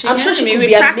rapper. I'm sure she could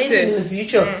be amazing in the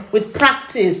future with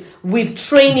practice, with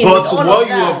training. But with all what of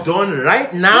you that. have done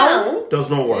right now does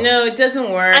not work. No, it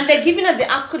doesn't work. And they're giving her the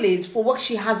accolades for what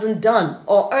she hasn't done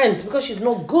or earned because she's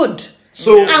not good.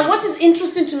 So, and what is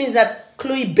interesting to me is that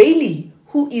Chloe Bailey,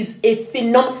 who is a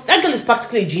phenomenal... That girl is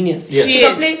practically a genius. Yes. She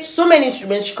can play so many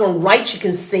instruments. She can write, she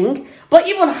can sing. But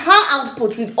even her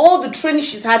output with all the training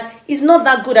she's had is not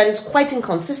that good and it's quite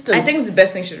inconsistent. I think it's the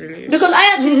best thing she's released. Because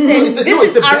I actually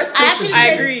said I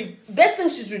agree. Best thing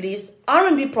she's released,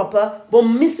 R&B proper, but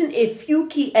missing a few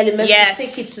key elements to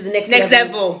take it to the next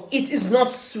level. It is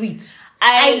not sweet.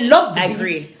 I love the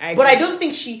beats, but I don't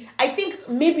think I think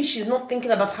maybe she's not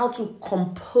thinking about how to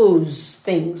compose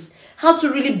things, how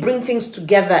to really bring things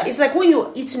together. It's like when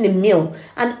you're eating a meal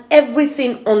and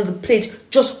everything on the plate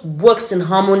just works in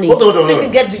harmony. So you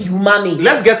can get the umami.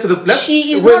 Let's get to the...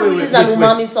 She is not releasing an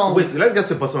umami song. Wait, let's get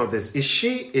to the bottom of this. Is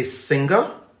she a singer?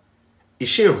 Is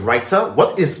she a writer?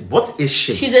 What is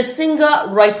she? She's a singer,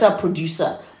 writer,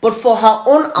 producer. But for her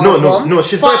own album... No,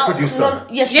 she's not a producer.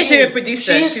 She's a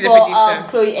producer. She's a for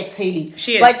Chloe X Haley.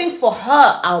 She is. But I think for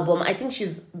her album, I think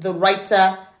she's the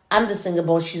writer and the singer,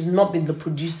 but she's not been the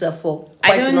producer for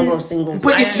quite a number of singles.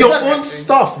 But it's your own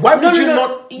stuff. Why would you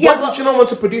not? Why would you not want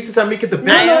to produce it and make it the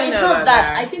best? No, it's not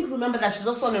that. I think remember that she's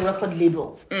also on a record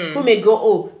label who may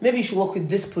go, maybe you should work with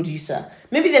this producer.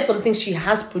 Maybe there's some things she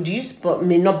has produced but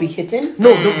may not be hitting.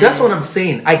 No, that's what I'm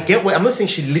saying. I get what I'm not saying.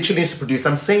 She literally needs to produce.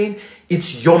 I'm saying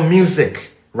it's your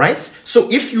music, right? So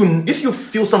if you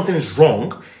feel something is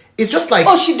wrong. It's just like...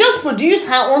 she does produce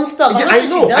her own stuff. Yeah,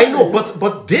 I know,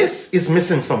 but this is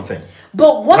missing something.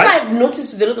 But what I've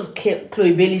noticed with a lot of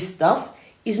Chloe Bailey's stuff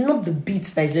is not the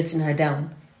beats that is letting her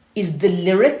down. It's the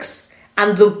lyrics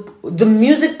and the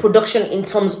music production in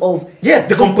terms of... Yeah,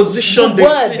 the composition. The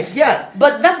words. Yeah.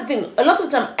 But that's the thing. A lot of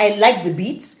the time, I like the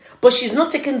beats, but she's not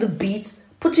taking the beats,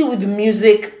 putting with the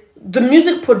music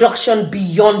production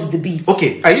beyond the beats.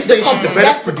 Okay, are you saying she's a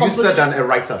better producer than a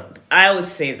writer? I would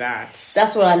say that.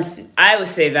 That's what I'm... I would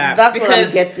say that. That's what I'm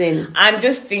getting. I'm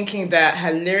just thinking that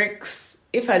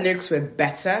if her lyrics were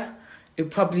better, it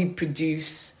would probably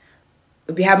produce...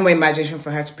 We have more imagination for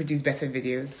her to produce better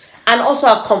videos. And also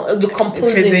the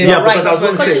composing. Yeah, because I was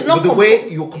going to say, with the way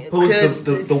you compose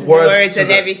the words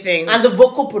and everything. And the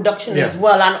vocal production as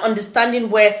well. And understanding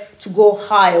where to go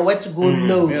high or where to go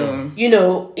low. Yeah. You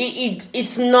know,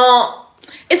 it's not...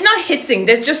 It's not hitting.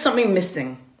 There's just something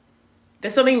missing.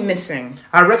 There's something missing.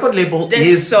 Our record label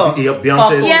is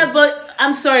Beyonce's. Yeah, but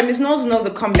I'm sorry, Miss Knowles not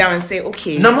to come down and say,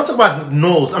 okay. No, I'm not talking about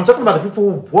Knowles. I'm talking about the people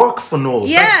who work for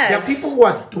Knowles. Yes. Like, there are people who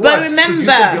are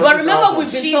remember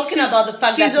we've been talking about the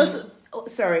fact that...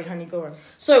 sorry, honey, go on.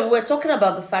 So we're talking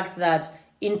about the fact that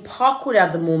in Parkwood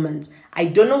at the moment, I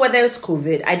don't know whether it's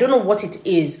COVID, I don't know what it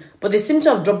is, but they seem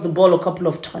to have dropped the ball a couple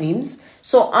of times.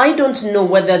 So I don't know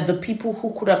whether the people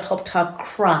who could have helped her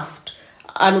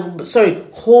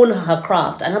hone her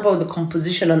craft and help her with the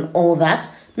composition and all that,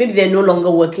 maybe they're no longer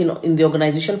working in the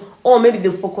organization, or maybe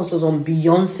the focus was on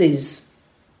Beyonce's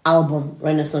album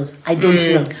Renaissance. I don't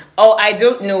know. I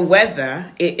don't know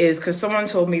whether it is, because someone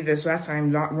told me this last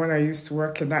time when I used to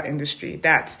work in that industry,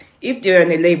 that if you're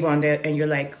in a label and you're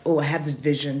like, I have this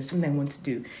vision, there's something I want to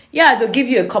do, they'll give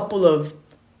you a couple of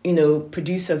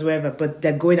producers, whatever, but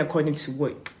they're going according to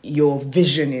what your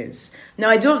vision is. Now,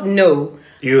 I don't know.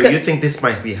 You think this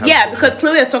might be helpful? Yeah, because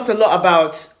Chloe has talked a lot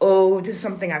about, this is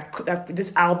something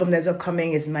this album that's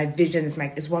upcoming is my vision,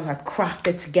 is what I've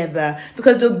crafted together.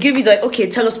 Because they'll give you okay,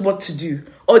 tell us what to do,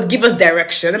 or give us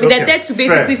direction. I mean, they're there to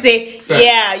basically say,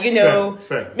 fair.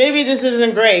 Maybe this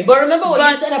isn't great. But remember what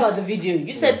you said about the video.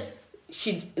 You said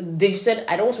they said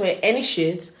I don't want to wear any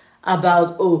shit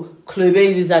about Chloe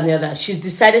Bailey this and the other. She's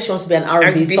decided she wants to be an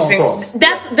R&B song.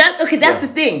 That's the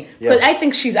thing, because I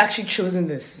think she's actually chosen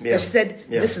this. She said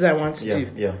this is what I want to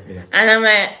do. And I'm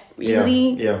like,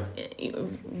 really?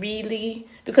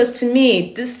 Because to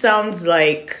me this sounds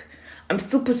like I'm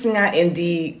still putting her in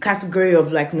the category of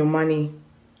Normani.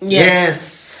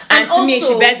 Yes. And to me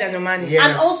she better than Normani. Yes.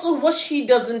 And also what she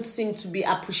doesn't seem to be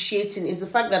appreciating is the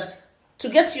fact that to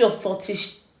get to your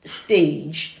 40th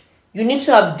stage, you need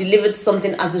to have delivered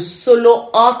something as a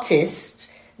solo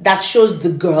artist that shows the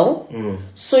girl,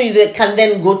 so you can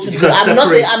then go to I'm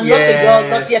not a girl,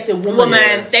 not yet a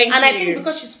woman. Thank you. And I think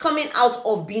because she's coming out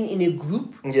of being in a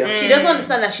group, she doesn't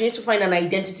understand that she needs to find an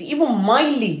identity. Even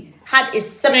Miley had a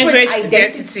separate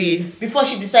identity before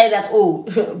she decided that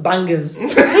bangers.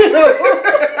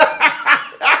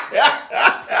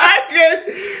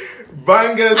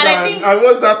 Bangers and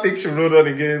what's that thing she wrote on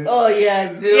again? Oh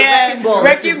yeah,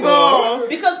 Wrecking Ball.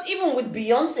 Because even with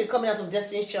Beyonce coming out of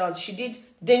Destiny's Child, she did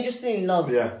Dangerously in Love,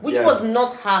 which Yeah. was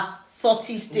not her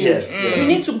 40 stage. Yes, You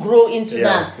need to grow into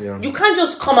that. Yeah. You can't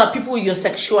just come at people with your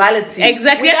sexuality.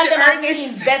 Exactly. Without them having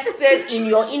invested in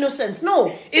your innocence.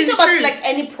 No. It's about it like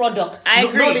any product. I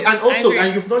agree.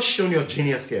 And you've not shown your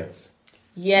genius yet.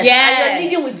 Yes. And you're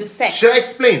leading with the sex. Should I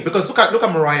explain? Because look at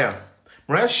Mariah.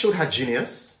 Mariah showed her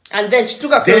genius. And then she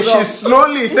took her Then clothes she off.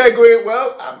 slowly said,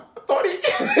 well, I'm 30.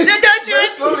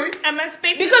 Don't slowly.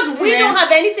 Because we don't have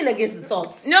anything against the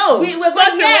thoughts. No. We're going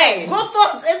to go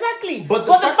thoughts. Exactly. But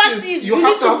the fact is you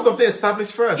have to have something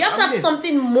established first. You have to have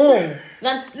something more.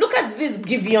 Then look at this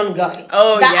Giveon guy.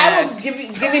 I was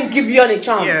giving Giveon a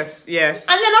chance. Yes.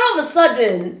 And then all of a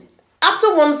sudden,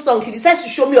 after one song, he decides to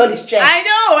show me all his chest. I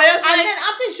know. And then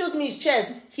after he shows me his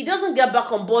chest, he doesn't get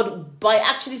back on board by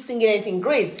actually singing anything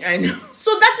great. I know.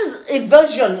 So that is a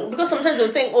version, because sometimes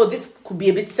they'll think, this could be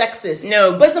a bit sexist.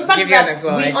 No, but it's the fact that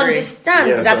we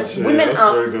understand that women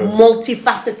are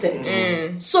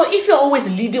multifaceted. So if you're always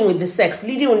leading with the sex,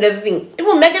 leading with everything,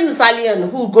 even Megan Thee Stallion,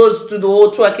 who goes to the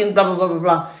whole twerking, blah, blah, blah, blah,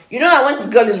 blah. You know that when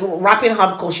the girl is rapping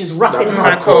hardcore, she's rapping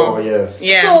hardcore. Yes.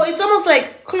 Yeah. So it's almost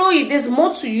like, Chloe, there's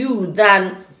more to you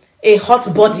than a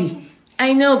hot body.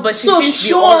 I know, but she seems to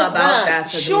be all about that.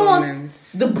 Show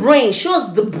us the brain, show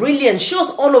us the brilliance, show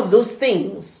us all of those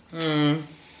things.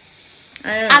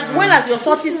 As well as your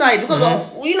 40 side, because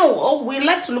we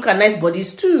like to look at nice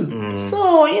bodies too.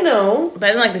 So but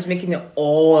I don't like this making it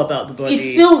all about the body.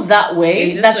 It feels that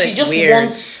way, that she just weird.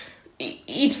 wants.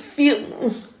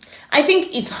 I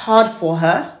think it's hard for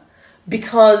her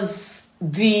because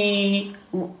the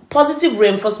positive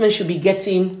reinforcement should be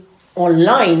getting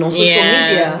online on social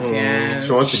media.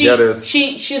 She wants to get it.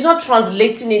 She's not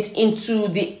translating it into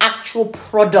the actual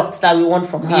product that we want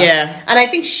from her. And I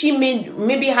think she may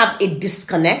maybe have a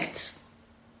disconnect.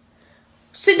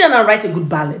 Sit down and write a good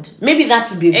ballad. Maybe that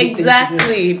would be a good thing to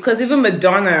do. Because even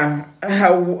Madonna,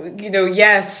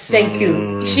 yes, thank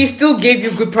you. She still gave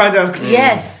you good products.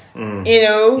 Yes,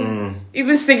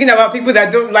 even thinking about people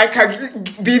that don't like her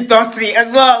being 30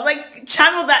 as well. Like,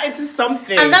 channel that into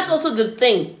something. And that's also the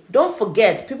thing. Don't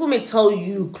forget, people may tell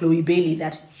you, Chloe Bailey,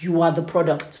 that you are the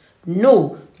product.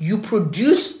 No, you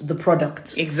produce the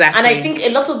product. Exactly. And I think a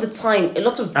lot of the time, a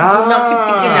lot of people now keep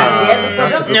thinking that they're the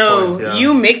product. No,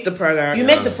 you make the product. You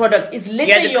make the product. It's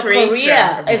later in your career.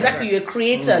 Exactly, you're a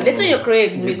creator. Later in your career,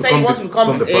 you say you want to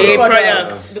become a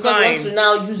product. Because you want to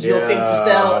now use your fame to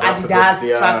sell Adidas,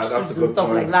 tracksuits and stuff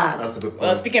like that. That's a good point.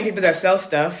 Well, speaking of people that sell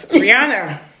stuff,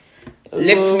 Rihanna,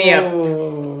 lift me up.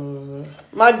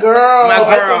 My girl.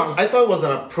 I thought it was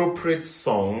an appropriate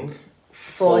song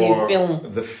for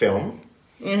the film.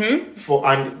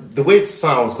 And the way it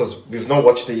sounds, because we've not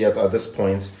watched it yet at this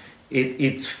point,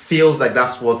 it feels like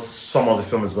that's what some of the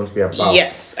film is going to be about.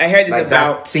 Yes, I heard it's like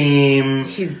about that theme,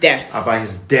 his death, about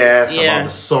the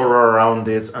sorrow around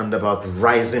it, and about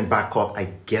rising back up.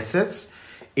 I get it.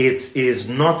 It is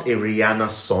not a Rihanna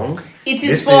song. It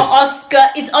is Oscar.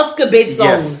 It's Oscar Bates song.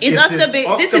 Yes, it's Oscar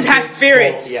Bates. This is her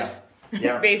spirit.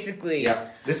 Yeah. Basically. Yeah.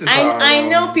 This is. I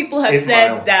know people have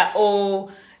said that.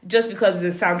 Just because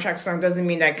it's a soundtrack song doesn't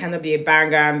mean that it cannot be a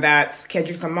banger, and that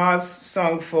Kendrick Lamar's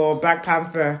song for Black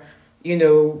Panther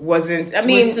wasn't. I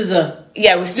mean, with SZA.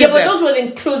 Yeah, with SZA. Yeah, but those were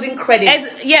in closing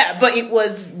credits. But it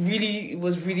was really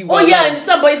well. Oh yeah, I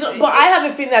understand. But I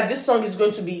have a feeling that this song is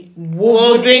going to be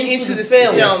woven into the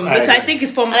film, which I think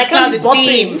is part of the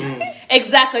theme.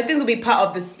 Exactly, I think it'll be part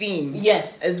of the theme.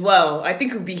 Yes, as well. I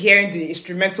think we'll be hearing the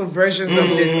instrumental versions of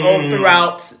this all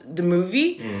throughout the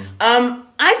movie.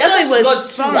 I thought it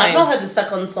was fun. I've not heard the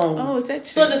second song. Oh, is that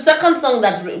true? So the second song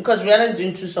because Rihanna is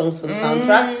doing 2 songs for the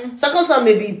soundtrack. Second song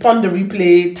maybe Pon the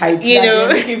Replay type. You're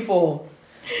looking for.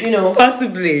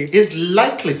 Possibly. It's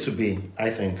likely to be, I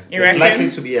think. It's likely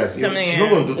to be, yes. She's not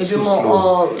going to do 2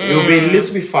 slows. It will be a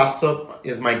little bit faster,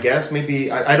 is my guess.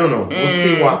 Maybe, I don't know. We'll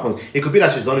see what happens. It could be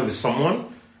that she's done it with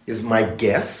someone, is my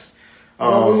guess,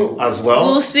 as well.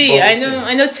 We'll see.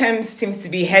 I know Thames seems to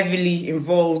be heavily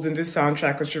involved in this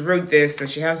soundtrack because she wrote this and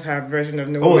she has her version of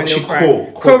No Woman No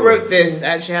Cry. Co-wrote this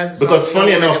and she has... Because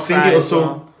funny enough, Thingy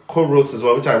also co-wrote as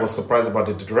well, which I was surprised about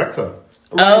the director.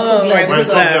 Ryan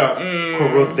Coogler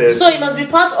co-wrote this. So it must be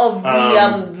part of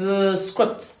the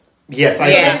script. Yes,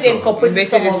 I think they incorporated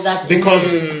some of that.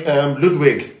 Because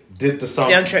Ludwig did the song,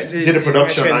 did the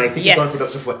production, and I think he done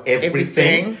production for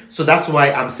everything. So that's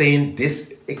why I'm saying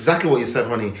this, exactly what you said,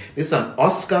 honey. This is an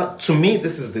Oscar. To me,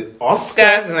 this is the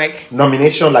Oscar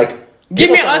nomination. Give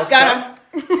me an Oscar.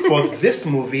 For this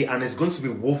movie, and it's going to be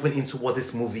woven into what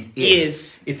this movie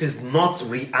is. It is not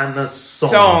Rihanna's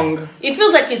song. It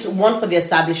feels like it's one for the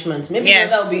establishment. Maybe that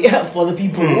will be for the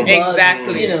people.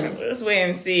 Exactly. Let's wait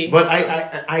and see. But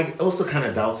I also kind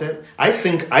of doubt it. I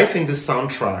think this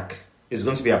soundtrack is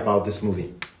going to be about this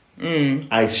movie.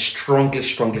 I strongly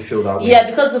feel that way. Yeah,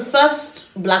 because the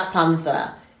first Black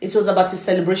Panther, it was about a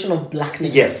celebration of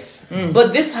blackness. Yes.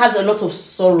 But this has a lot of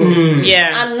sorrow.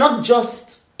 Yeah. And not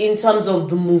just in terms of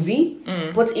the movie,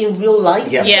 but in real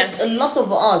life. Yeah. Yes. A lot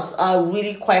of us are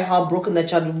really quite heartbroken that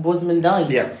Chadwick Boseman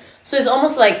died. Yeah. So it's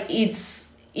almost like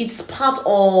it's part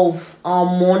of our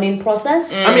mourning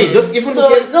process. I mean, just even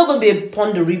it's not going to be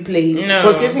upon the replay. No.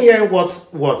 Because even hearing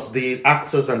what the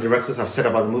actors and directors have said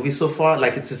about the movie so far,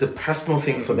 like it is a personal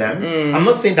thing for them. I'm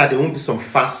not saying that there won't be some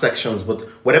fast sections, but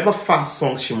whatever fast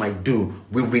songs she might do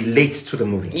will relate to the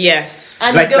movie. Yes.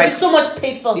 And there'll be so much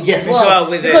pathos as well.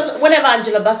 With because whenever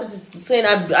Angela Bassett is saying,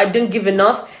 I didn't give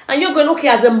enough, and you're going, okay,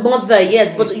 as a mother,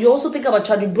 yes, but you also think about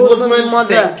Chadwick Boseman's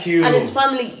mother and his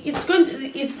family.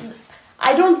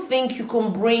 I don't think you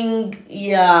can bring...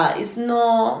 Yeah, it's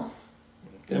not...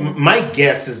 My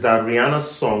guess is that Rihanna's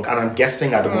song, and I'm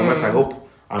guessing at the moment, I hope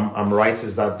I'm right,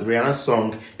 is that Rihanna's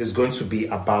song is going to be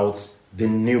about the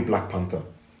new Black Panther.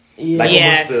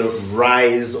 Almost the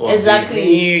rise of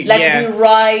the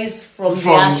rise from the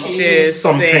ashes,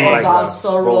 something like our that.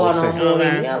 Sorrow and our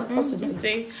mourning. Yeah,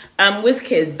 possibly.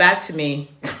 Wizkid, Bad to Me.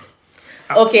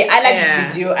 Okay, I like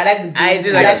the video. I like the beat. I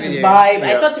do like the vibe.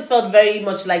 Yeah. I thought it felt very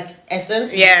much like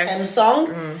Essence, the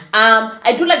song.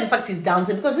 I do like the fact he's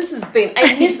dancing, because this is the thing.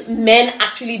 I miss men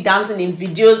actually dancing in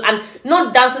videos, and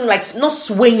not dancing not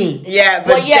swaying. Yeah,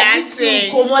 but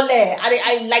dancing. Komole.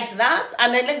 I like that,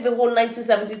 and I like the whole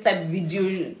 1970s type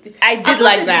video. I did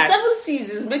like that. The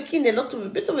 70s is making a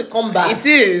bit of a comeback. It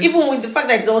is, even with the fact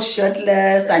that it's all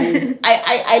shirtless, and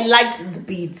I liked the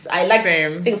beats. I liked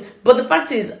things, but the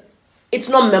fact is, it's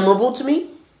not memorable to me.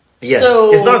 Yes,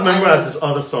 so, it's not as memorable as his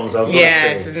other songs. I was going to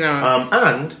say. Yes, it's not.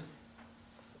 And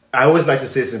I always like to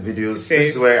say this in videos.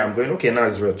 This is where I'm going. Okay, now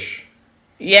he's rich.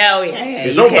 Yeah,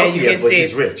 He's not wealthy yet, but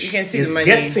he's rich. You can see he's the money.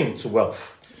 Getting to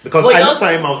wealth, because I looked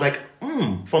at him. I was like,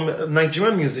 from a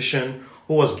Nigerian musician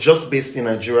who was just based in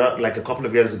Nigeria like a couple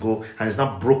of years ago, and is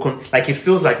now broken. Like, it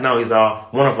feels like now he's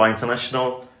one of our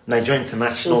Nigerian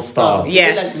international stars.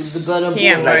 Yes, like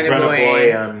Burna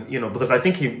Boy, and because I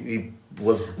think he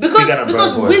was bigger than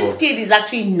Burna Boy. Because Wizkid is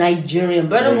actually Nigerian.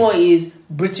 Burna Boy is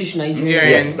British Nigerian.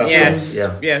 Yes, that's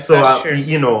right. Yes, so that's true.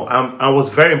 I was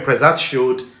very impressed. That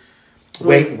showed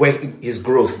where his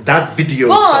growth. That video.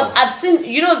 But I've seen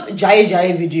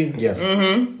Jai video. Yes,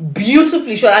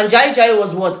 beautifully shot. And Jai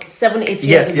was what 7-8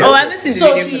 years ago. Oh, I haven't seen the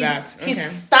video for that. His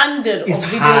standard of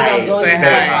videos is always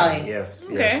very high. Yes.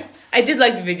 Okay. I did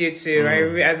like the video too.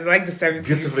 I like the 70s.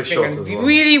 Beautifully shot as well.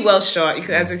 Really well shot.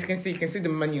 As you can see the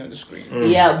money on the screen.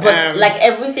 Yeah, but like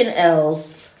everything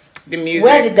else, the music.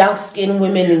 Where are the dark-skinned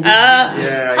women in this?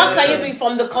 How can you be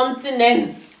from the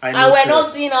continent and we're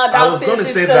not seeing our dark-skinned sisters? I was going to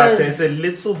say that there's a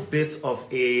little bit of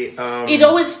a... It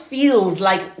always feels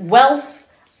like wealth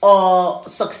or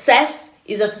success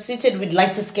is associated with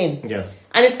lighter skin. Yes.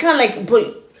 And it's kind of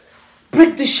like...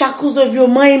 Break the shackles of your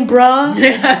mind, bruh.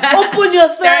 Open your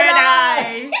third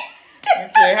eye.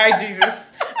 Okay, hi Jesus.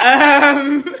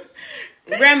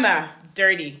 Rema,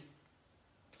 Dirty.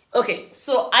 Okay,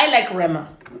 so I like Rema.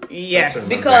 Yes.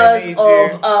 Because You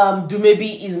of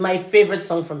Dumebi is my favorite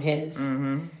song from his.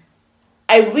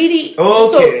 I really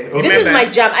This is my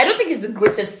jam. I don't think it's the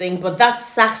greatest thing, but that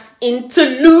sax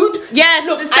interlude. Yes,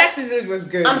 the sax interlude was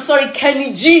good. I'm sorry,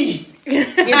 Kenny G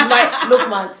is my look,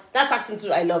 man. That sax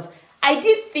interlude I love. I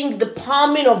did think the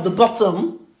palming of the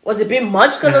bottom was a bit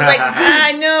much because I was like,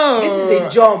 I know this is a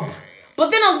job. But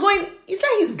then I was going, is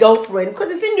that his girlfriend? Because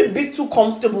it seemed a bit too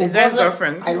comfortable. Is that his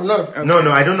girlfriend? I don't know. Okay.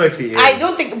 No, I don't know if he is. I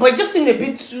don't think, but it just seemed a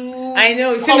bit too... I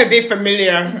know, it seemed a bit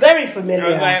familiar. Very familiar. I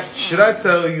was like, should I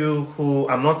tell you who...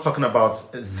 I'm not talking about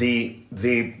the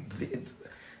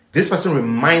this person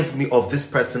reminds me of this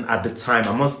person at the time.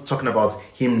 I'm not talking about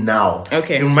him now.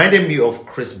 Okay. It reminded me of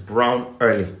Chris Brown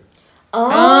early.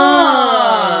 Because...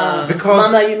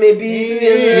 Mama, you may be...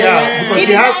 Yeah, because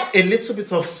he has a little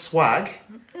bit of swag.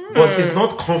 But he's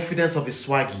not confident of his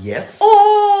swag yet.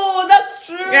 Oh, that's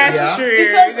true. That's true.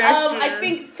 Because That's true. I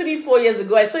think 3-4 years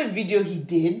ago, I saw a video he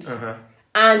did.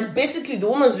 And basically, the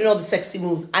woman was doing all the sexy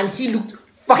moves. And he looked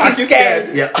fucking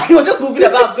scared. Yeah. He was just moving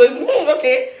about, going,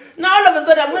 okay. Now all of a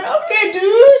sudden, I'm going, okay,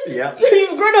 dude. Yeah.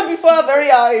 You've grown up before our very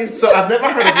eyes. So I've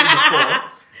never heard of him before.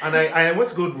 And I went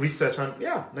to go research. And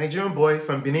Nigerian boy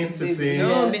from Benin City.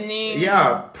 Benin.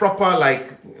 Yeah, proper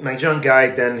like Nigerian guy.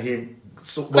 Then he...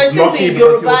 So was lucky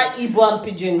because Igbo and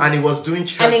Pidgin. And he was doing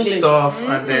church stuff,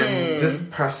 and then this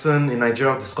person in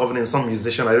Nigeria discovered him, some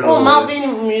musician, I don't know. Oh,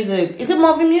 Marvin Music. Is it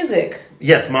Marvin Music?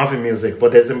 Yes, Marvin Music,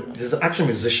 but there's an actual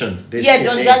musician. Don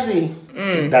Jazzy.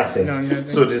 That's it.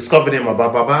 So they discovered him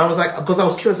about Baba. I was like, because I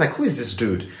was curious, like, who is this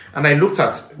dude? And I looked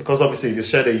at, because obviously you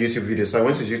shared a YouTube video, so I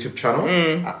went to his YouTube channel.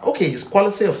 Okay, his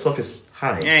quality of stuff is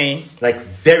high. Like,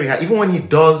 very high. Even when he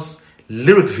does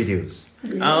lyric videos.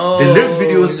 Oh, the lyric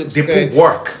videos, they put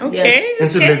work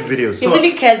into lyric videos. So, he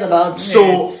really cares about it.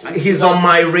 He's on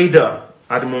my radar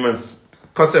at the moment.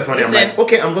 Concept funny. I'm like,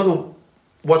 okay, I'm going to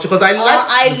watch it because I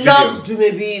love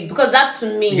Dumebi because that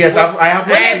to me. Yes, I have.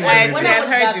 When I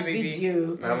watched that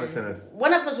video, I haven't seen it.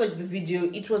 When I first watched the video,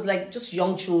 it was like just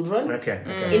young children okay.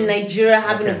 in Nigeria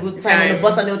having a good time on the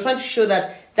bus, and they were trying to show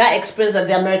that experience that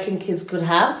the American kids could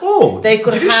have. Oh, they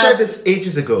could did you share this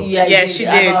ages ago? Yeah, she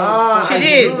did. She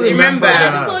did. Remember?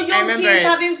 So young kids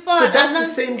having fun. So that's the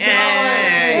same guy.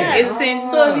 Yeah, it's the same.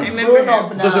 So he's grown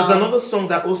up now. Because there's another song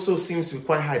that also seems to be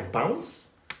quite high bounce,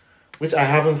 which I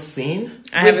haven't seen.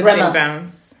 I haven't seen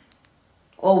Bounce.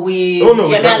 Or we... Oh no,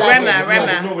 Rema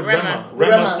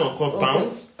song called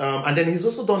Bounce. And then he's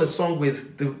also done a song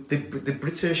with the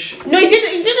British... No, he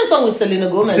did a song with Selena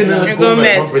Gomez. Selena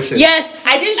Gomez. Yes,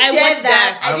 I didn't share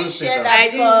that. I didn't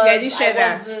share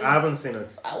that. I haven't seen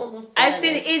it. I've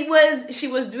seen it. It was, she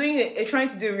was doing it, trying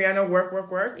to do Rihanna work.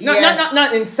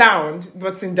 Not in sound,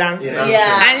 but in dancing.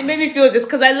 Yeah. And it made me feel this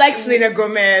because I like Selena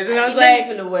Gomez. And I was like...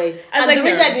 feel away. And the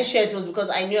reason I didn't share it was because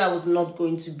I knew I was not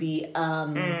going to be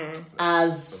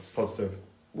as positive.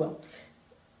 Well,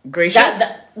 gracious.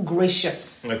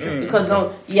 Gracious. Okay. Because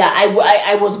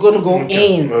I was going to go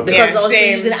in because I was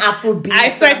using Afrobeat. I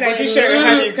said that you share with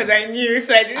Honey because I knew,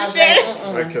 so I didn't share it.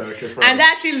 Okay. And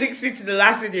that actually links me to the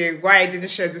last video why I didn't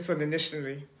share this one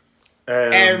initially.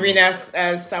 Rina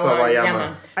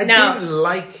Sawayama. I didn't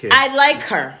like it. I like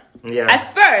her. Yeah.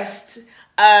 At first.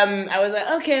 I was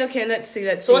like, okay, let's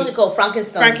see. So what's it called?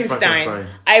 Frankenstein.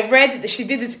 I read, she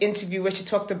did this interview where she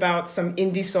talked about some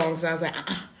indie songs, and I was like,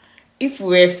 if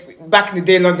we're back in the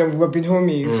day in London, we would have been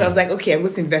homies. So I was like, okay, I'm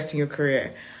going to invest in your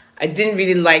career. I didn't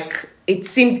really like, it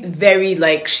seemed very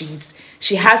like she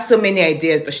has so many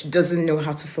ideas, but she doesn't know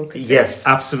how to focus. Yes,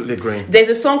 absolutely agree. There's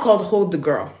a song called Hold the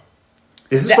Girl.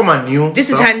 Is this from her new This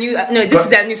stuff? is her new... No, this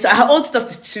is her new stuff. Her old stuff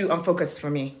is too unfocused for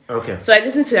me. Okay. So I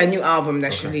listened to her new album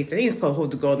that she released. I think it's called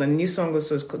Hold the Girl. The new song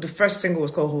the first single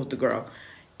was called Hold the Girl.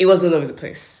 It was all over the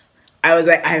place. I was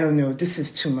like, I don't know. This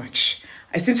is too much.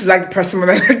 I seem to like the person when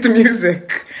I like the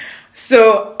music.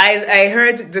 So I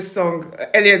heard this song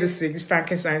earlier this week, this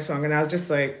Frankenstein song, and I was just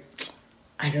like,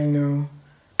 I don't know.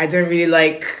 I didn't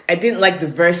like the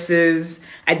verses.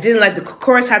 I didn't like the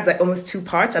chorus had like almost two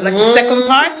parts. I like the second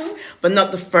part, but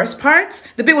not the first part.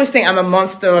 The bit was saying I'm a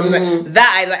monster.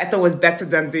 I thought was better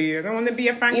than the I don't want to be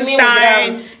a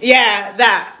Frankenstein. Yeah,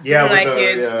 that. Yeah, didn't like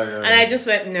it. Yeah. And I just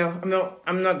went, no,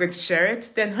 I'm not going to share it.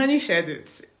 Then Honey shared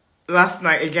it last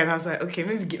night again. I was like, okay,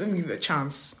 let me give it a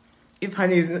chance. If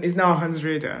Honey is now on Honey's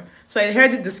radar. So I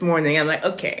heard it this morning. I'm like,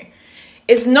 okay.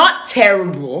 It's not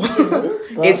terrible.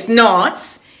 It's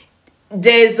not.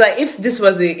 There's like,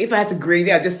 if I had to grade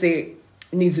it, I'd just say it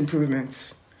needs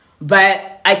improvements.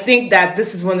 But I think that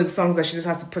this is one of the songs that she just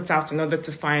has to put out in order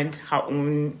to find her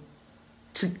own.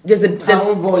 Her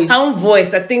own voice. Her own voice.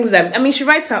 That things that she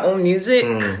writes her own music.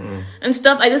 and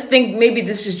stuff. I just think maybe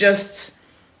this is just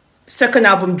second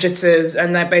album jitters,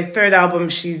 and like by third album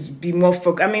she's be more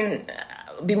focused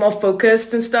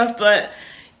and stuff. But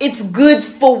it's good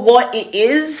for what it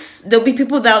is. There'll be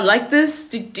people that like this.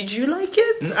 Did you like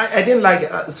it? I didn't like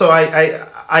it. So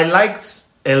I liked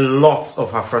a lot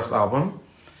of her first album.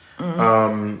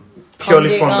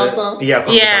 Purely from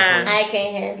I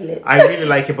can't handle it. I really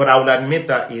like it, but I would admit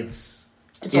that it's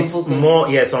more.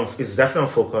 Yeah, it's definitely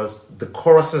unfocused. The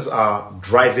choruses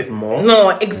drive it more.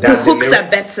 No, the hooks are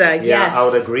better. Yeah, yes, I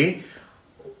would agree.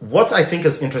 What I think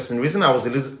is interesting, the reason I was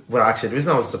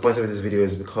disappointed with this video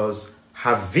is because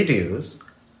her videos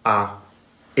are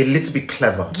a little bit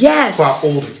clever. Yes. For her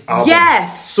old album.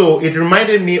 Yes. So it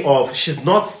reminded me of, she's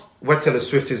not where Taylor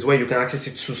Swift is, where you can actually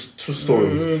see two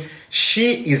stories. Mm-hmm.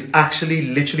 She is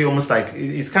actually literally almost like,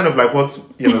 it's kind of like what,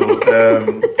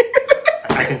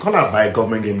 I can call her by a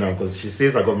government name now because she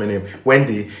says her government name,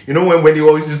 Wendy. You know when Wendy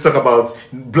always used to talk about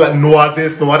black Noah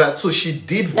this, Noah that. So she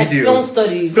did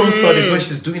videos, film studies where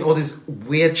she's doing all this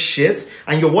weird shit,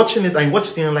 and you're watching it and you watch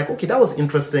it and you're like, okay, that was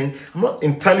interesting. I'm not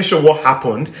entirely sure what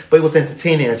happened, but it was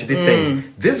entertaining and she did things.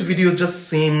 This video just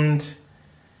seemed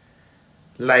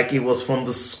like it was from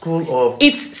the school of.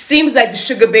 It seems like the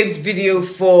Sugar Babes video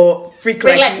for Freak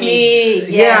Like Me.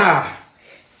 Yes. Yeah,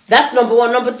 that's number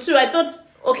one. Number two, I thought.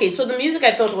 Okay, so the music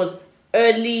I thought was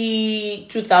early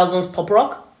 2000s pop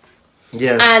rock.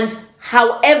 Yes. And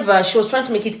however, she was trying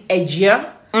to make it edgier.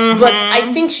 Mm-hmm. But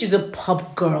I think she's a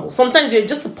pop girl. Sometimes you're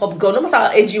just a pop girl. No matter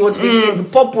how edgy you want to be, the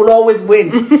pop will always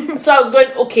win. So I was going,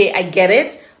 okay, I get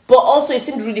it. But also it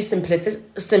seemed really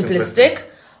simplistic.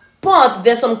 But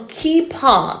there's some key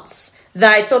parts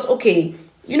that I thought, okay,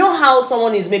 you know how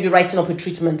someone is maybe writing up a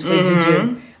treatment for a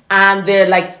video, and there are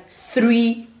like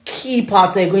 3 key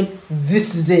parts that are going,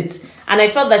 this is it. And I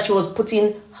felt that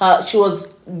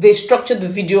they structured the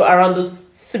video around those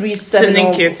 3 seminal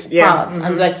parts. Mm-hmm.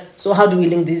 And like, so how do we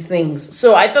link these things?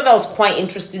 So I thought that was quite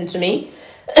interesting to me.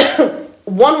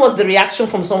 One was the reaction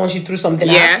from someone she threw something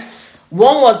at. Yes.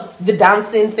 One was the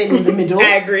dancing thing in the middle.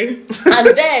 I agree. And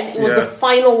then it was the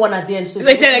final one at the end. So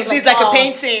it's like a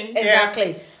painting. Exactly.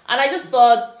 Yeah. And I just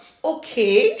thought,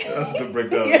 okay. That's a good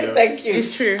breakdown. Yeah, thank you. It's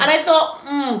true. And I thought,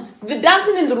 the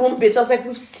dancing in the room bit, I was like,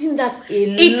 we've seen that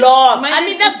a lot. I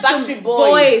mean, that's Backstreet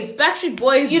Boys. Backstreet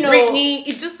Boys, you know, Britney,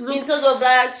 it just looks... In terms of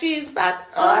like, she's back,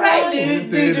 alright,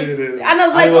 do. And I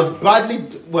was like... it was badly...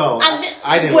 Well,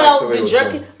 I didn't like the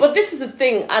jerky. But this is the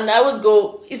thing, and I always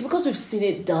go, it's because we've seen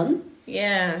it done.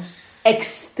 Yes.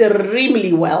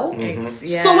 Extremely well. Yes.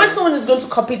 So when someone is going to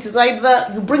copy it, it's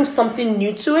either you bring something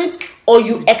new to it or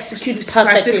you execute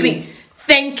perfectly.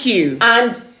 Thank you.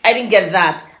 And I didn't get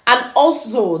that. And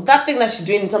also, that thing that she's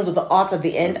doing in terms of the art at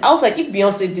the end, I was like, if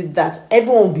Beyonce did that,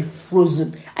 everyone would be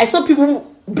frozen. I saw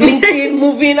people blinking,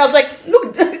 moving. I was like,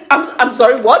 look, I'm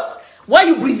sorry, what? Why are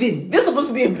you breathing? This is supposed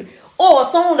to be or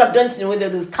someone would have done it in a way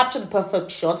that they would capture the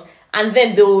perfect shot and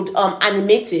then they would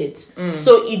animate it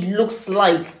so it looks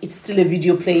like it's still a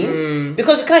video playing.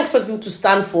 Because you can't expect people to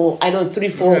stand for,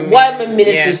 3-4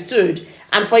 minutes they stood,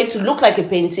 and for it to look like a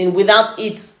painting without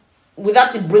it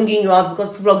bringing you out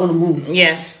because people are going to move.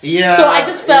 Yes. Yeah. So I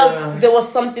just felt there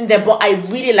was something there, but I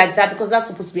really like that because that's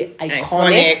supposed to be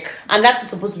iconic. And that's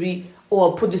supposed to be,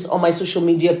 I'll put this on my social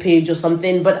media page or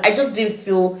something. But I just didn't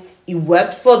feel it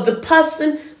worked for the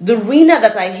person, the Rina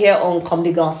that I hear on Comme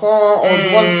des Garçons or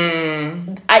the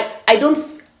one. I don't.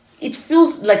 It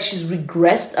feels like she's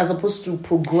regressed as opposed to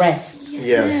progressed.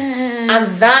 Yes.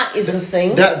 And that is the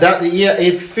thing.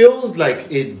 It feels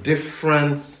like a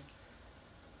different.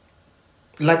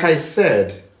 Like I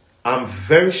said, I'm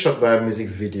very shocked by her music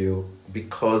video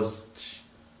because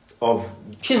of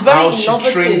how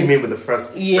she trained me with the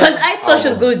first. Because I thought she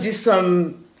was going to do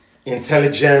some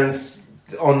intelligence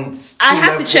on. I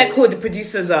have to check who the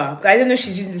producers are. I don't know if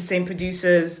she's using the same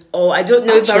producers, or I don't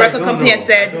know if the record company has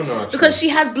said, because she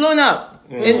has blown up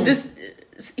in this.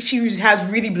 She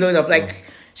has really blown up. Like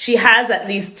she has at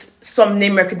least some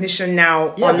name recognition now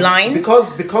online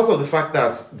because of the fact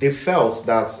that they felt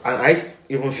that, and I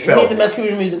even felt the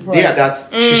Mercury Music Prize. Yeah, that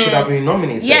she should have been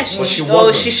nominated. Yes, but she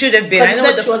wasn't. She should have been. I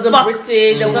know she was a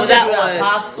British.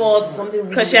 passport, something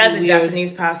because she has a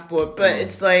Japanese passport. But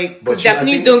it's like because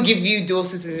Japanese don't give you dual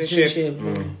citizenship.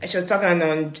 And she was talking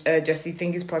on Jesse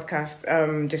Thingy's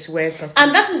podcast, Jesse Ware's podcast,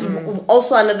 and that is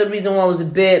also another reason why I was a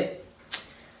bit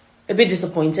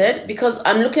disappointed, because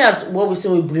I'm looking at what we're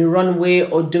seeing with Blue Runway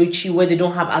or Doechii, where they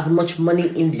don't have as much money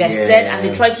invested and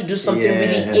they try to do something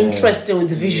really interesting with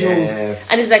the visuals.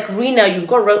 And it's like, Rina, you've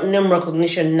got name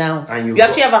recognition now. And you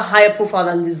actually have a higher profile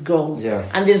than these girls.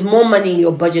 And there's more money in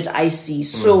your budget, I see.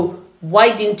 So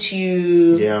why didn't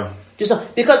you do something.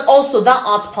 Because also that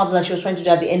art part that she was trying to do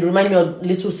at the end remind me of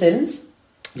Little Sims.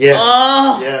 Yes.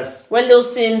 Oh. Yes. When Little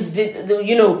Sims did,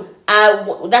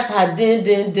 that's her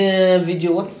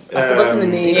video. I've forgotten the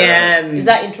name. Yeah. Is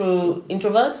that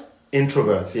introvert?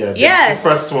 Introverts, yeah. Yes. The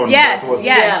first one. Yes. That was,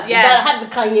 Yes. That had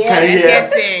the Kanye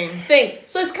Kanye. thing.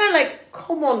 So it's kind of like,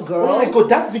 come on, girl. Oh my god,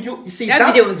 that video! You see, That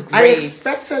video was I great.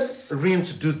 expected Rin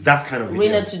to do that kind of video.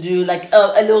 Rina to do like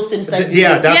a Little Sims type video.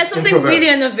 Yeah, that's Something introvert. really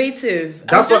innovative.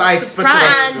 That's what I expected her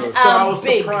surprised. to do. So I was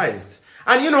Big. surprised.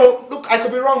 And look, I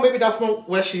could be wrong. Maybe that's not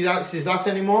where she's at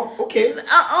anymore. Okay,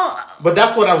 but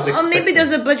that's what I was expecting. Or maybe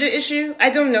there's a budget issue. I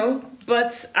don't know,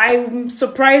 but I'm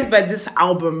surprised by this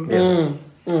album.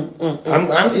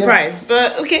 I'm surprised,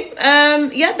 but okay.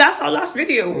 That's our last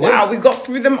video. Wow, we got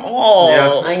through them all.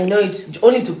 Yeah. I know it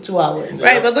only took 2 hours.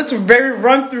 Right, we're going to very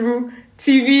run through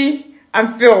TV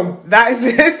and film. That is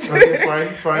it.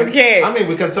 Okay, fine. Okay. I mean,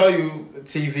 we can tell you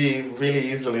TV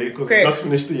really easily because we Okay. just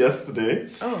finished it yesterday.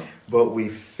 Oh. But we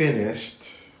finished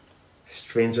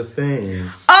Stranger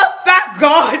Things Oh, thank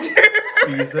God.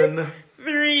 season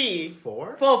 3.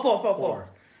 4. 4.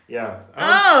 Yeah.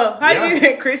 Oh, how yeah. do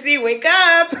you, Chrissy, wake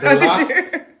up? The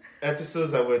last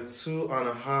episodes that were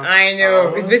 2.5 I know.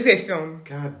 hours. It's basically a film.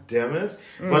 God damn it.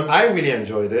 But I really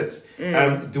enjoyed it.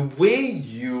 The way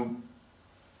you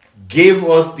gave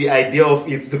us the idea of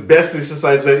it's the best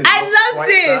exercise, but it's I not loved quite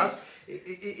it. that.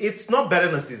 It's not better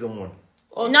than season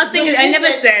 1. Nothing. she I never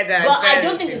said- said that. But I Better don't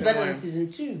than think it's season better one. than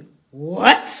season 2.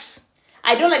 What?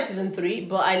 I don't like season 3,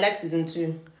 but I like season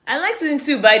 2. I like season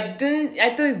 2, but I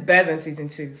thought it's better than season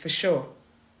 2 for sure.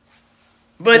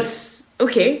 But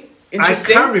okay,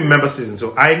 interesting. I can't remember season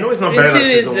 2. I know it's not better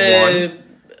Season 2 than season 1.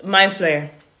 is Mind Flayer.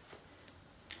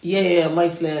 Yeah,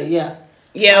 Mind Flayer, yeah.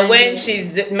 Yeah, And when then-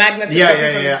 she's the magnet from Yeah.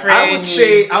 the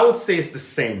fridge. I would say it's the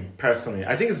same personally.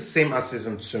 I think it's the same as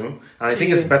season 2, and I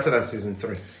think it's better than season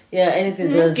 3. Yeah, anything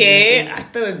better than Okay, season I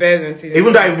thought it was better than season 2.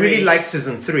 Even though I really like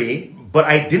season 3, but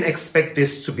I didn't expect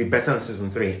this to be better than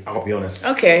season 3. I'll be honest.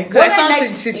 Okay, because What I I found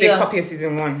liked- it to be yeah. a copy of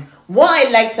season 1. 3. What I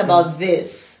liked about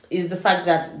this is the fact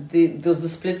that there was the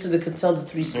split so they could tell the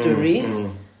 3 stories.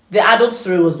 The adult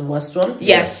story was the worst one.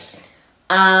 Yes.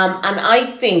 And I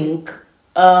think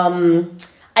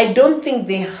I don't think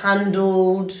they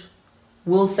handled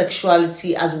Will's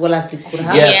sexuality as well as they could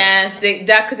have. Yes.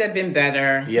 That could have been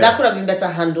better. Yes. That could have been better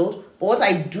handled. But what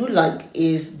I do like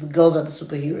is the girls are the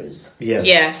superheroes. Yes.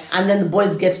 Yes. And then the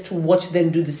boys get to watch them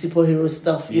do the superhero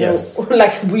stuff. You Yes. know,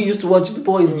 like we used to watch the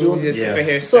boys do. Just Yes.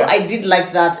 superhero So stuff. I did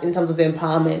like that in terms of the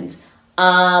empowerment.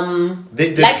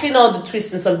 They- Liking all the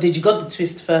twists and stuff. Did you got the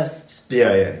twist first?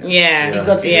 Yeah. Yeah. You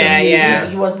got it. Yeah, He- yeah.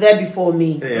 He was there before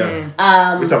me.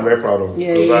 Yeah. Which I'm very proud of.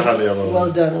 Yeah, Those yeah. are highly honorable.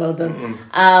 Well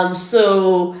done.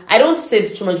 So I don't say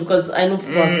too much because I know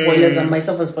people are spoilers and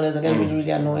myself and spoilers are going to be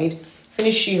really annoyed.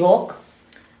 Finish She-Hulk.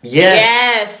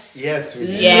 Yes. Yes. Yes, we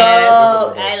did. Yes.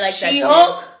 Love I like that.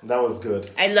 She-Hulk. That was good.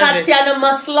 I love it. Tatiana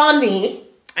Maslany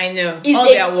I know. is All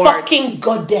the a awards. fucking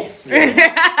goddess.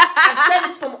 I've said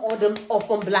this from Autumn or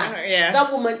from Black. Yeah.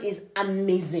 That woman is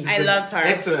amazing. I love her.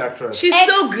 Excellent actress. She's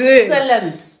so good.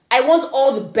 Excellent. I want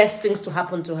all the best things to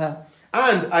happen to her.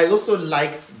 And I also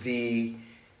liked the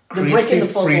breaking creative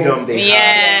the fourth freedom wall. they had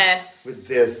Yes. with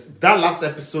this. That last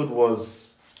episode was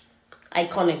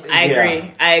Iconic. I Yeah.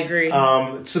 agree. I agree.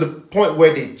 to the point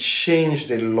where they changed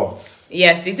a lot.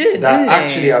 Yes, they did. That didn't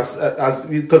actually, they? as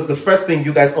because the first thing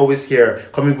you guys always hear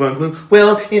comic book, going,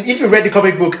 well, if you read the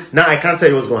comic book, now I can't tell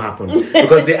you what's going to happen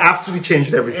because they absolutely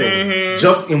changed everything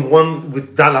just in one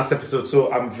with that last episode.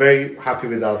 So I'm very happy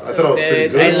with that. I thought it was pretty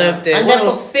good. I loved it. And What then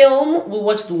for else? film, we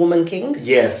watched The Woman King.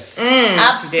 Yes.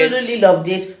 Absolutely loved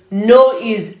it. No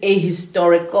is a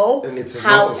historical. And it is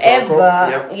not historical.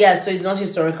 However, Yep. yeah, so it's not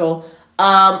historical.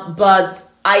 But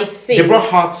I think They brought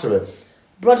heart to it.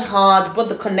 brought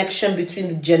the connection between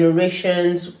the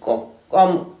generations, brought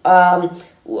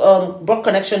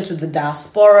connection to the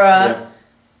diaspora. Yeah.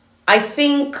 I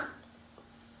think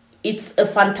it's a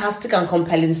fantastic and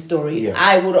compelling story. Yes.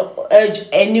 I would urge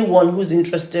anyone who's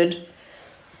interested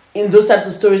in those types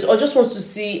of stories or just wants to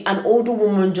see an older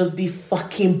woman just be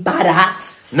fucking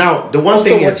badass. Now, the one Also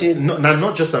thing watch is, it.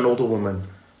 not just an older woman,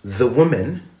 the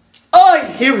women,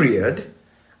 Oh, period,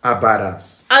 are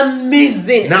badass.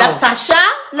 amazing. Now- Natasha.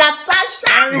 Now,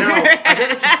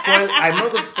 I'm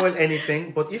not going to spoil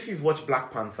anything, but if you've watched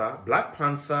Black Panther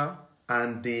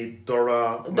and the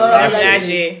Dora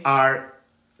Milaje.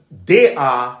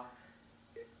 Milaje.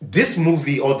 this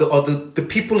movie or the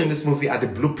people in this movie are the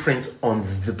blueprint on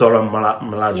the Dora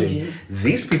Milaje.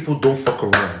 These people don't fuck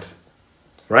around,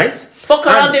 right? Fuck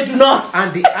around, they do not.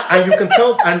 And you can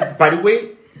tell. And by the way,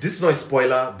 this is not a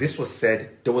spoiler. This was said.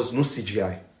 There was no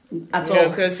CGI. at No, all.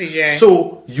 CGI.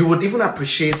 So you would even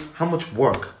appreciate how much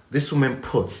work this woman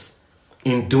puts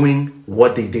in doing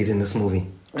what they did in this movie.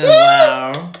 Oh,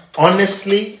 wow.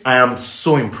 Honestly, I am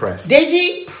so impressed.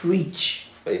 Deji, preach.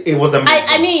 It was amazing.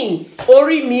 I mean,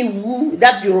 Ori mi wu,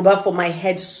 that's Yoruba for my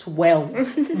head swelled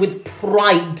with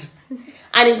pride.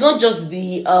 And it's not just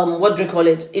the, what do you call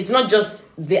it? It's not just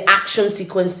the action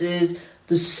sequences,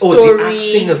 the story. the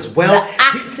acting as well. The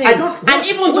acting. I don't. And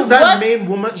even who's the that worst, main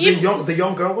woman? The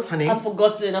young girl. What's her name? I've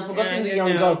forgotten I the don't young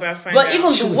know, girl. but I'll find But out.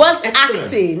 even She the was worst excellent.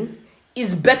 acting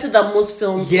is better than most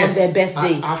films on their best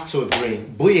day. I have to agree.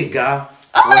 Boyega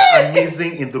was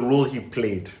amazing in the role he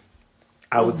played.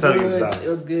 I would tell you good. that. It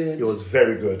was good. It was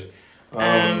very good.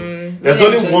 There's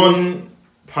really only enjoyed one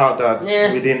part that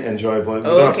Yeah. we didn't enjoy, but we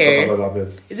don't have to talk about that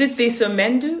bit. Is it Thesa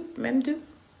Memdu?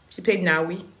 She played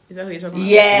Nawi. Is that who you're talking about?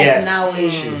 Yes, now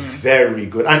she's very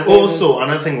good. And also,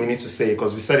 another thing we need to say,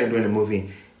 because we said it during the movie,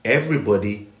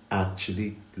 everybody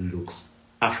actually looks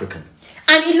African.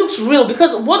 and it looks real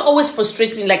because what always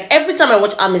frustrates me, like every time I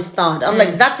watch Amistad, I'm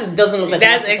like, that doesn't look like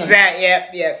That's an African.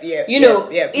 exact. Yep. You know,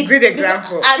 yep. it's Good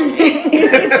example. And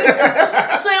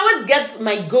so it always gets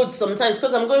my goat sometimes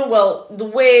because I'm going, well, the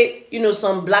way,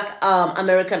 some black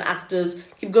American actors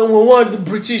keep going, well, what are the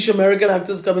British American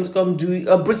actors coming to come do,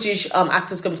 British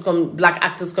actors coming to come, black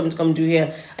actors coming to come do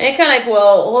here? And you're kind of like,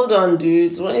 well, hold on,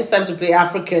 dudes, when it's time to play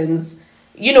Africans,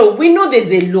 we know there's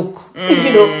a look.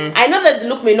 I know that the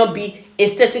look may not be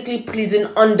aesthetically pleasing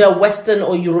under Western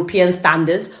or European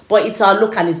standards, but it's our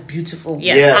look and it's beautiful.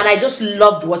 Yes. And I just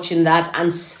loved watching that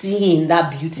and seeing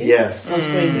that beauty. Yes. That's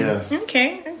great. Yes.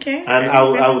 Okay. And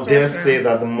I would dare say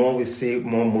that the more we see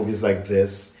more movies like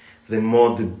this, the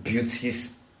more the beauty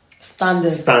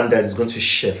standard is going to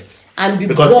shift. And be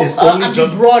because it's only and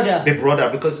just be broader. Be broader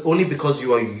because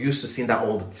you are used to seeing that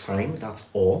all the time. That's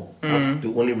all. That's the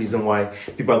only reason why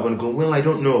people are going to go, well, I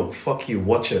don't know. Fuck you,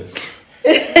 watch it.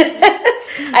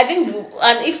 I think,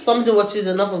 and if somebody watches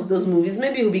enough of those movies,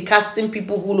 maybe he'll be casting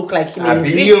people who look like him in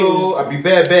his videos. I be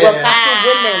bear. Well, casting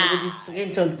women with his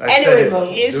skin tone. I said Anyway, it. Mo.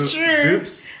 It's true.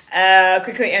 Dupes.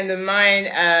 Quickly end of mine.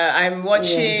 I'm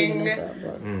watching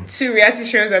Yeah, 2 reality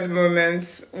shows at the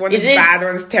moment. One is Is it- bad,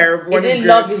 one's terrible. One Is is it good.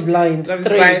 Love is Blind? Love is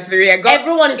 3. Blind 3.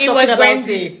 Everyone is it talking was about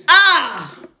Wendy. it.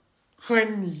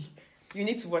 Honey, you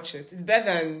need to watch it. It's better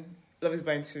than Love is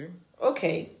Blind 2.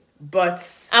 Okay. But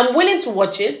I'm willing to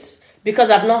watch it because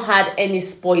I've not had any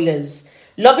spoilers.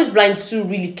 Love is Blind 2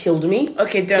 really killed me.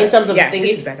 Okay, done. In terms of Yeah, the this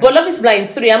is thing. better. But Love is Blind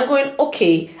 3, I'm going,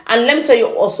 okay. And let me tell you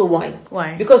also why.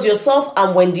 Why? Because yourself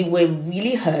and Wendy were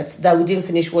really hurt that we didn't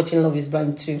finish watching Love is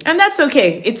Blind 2. and that's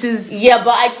okay. It is. Yeah,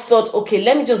 but I thought, okay,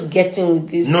 let me just get in with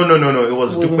this. No. It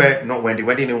was Dupe, not Wendy.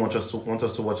 Wendy didn't want us to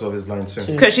watch Love is Blind too.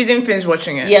 Because she didn't finish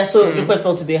watching it. Yeah, so Dupe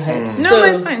felt to be hurt. No, So,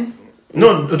 it's fine.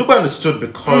 No, Dupe understood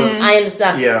because I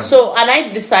understand. Yeah. So, and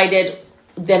I decided,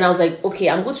 then I was like, okay,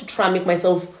 I'm going to try and make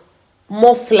myself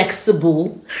more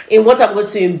flexible in what I'm going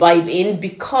to imbibe in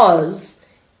because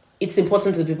it's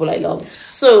important to the people I love.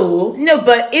 So, No,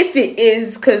 but if it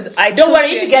is, because I don't worry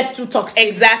if it gets too toxic.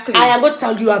 Exactly. I am going to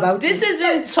tell you about This it.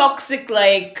 isn't toxic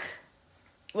like.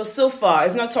 Well, so far,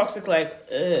 it's not toxic like.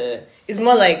 It's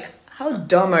more like, how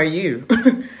dumb are you?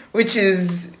 Which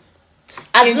is.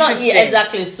 As not, interesting. yeah,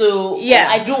 exactly. So, Yeah.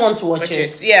 I do want to watch Watch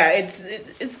it. it. Yeah,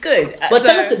 it's good. But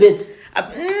tell us a bit.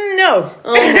 No.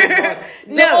 Oh my God.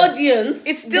 The No. audience,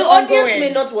 It's still the audience ongoing.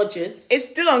 may not watch it. It's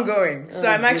still ongoing, so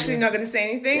I'm actually not going to say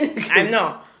anything. I'm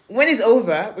not. When it's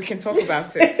over, we can talk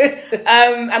about it.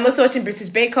 I'm also watching British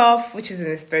Bake Off, which is in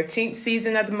its 13th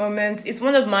season at the moment. It's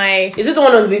one of my. Is it the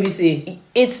one on the BBC?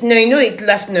 It's no, it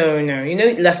left. No,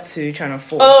 it left to Channel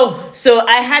 4. Oh. So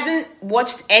I hadn't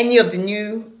watched any of the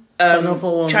new. Channel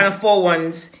 4 ones. Channel 4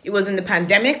 ones. It was in the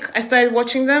pandemic I started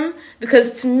watching them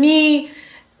because to me,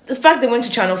 the fact they went to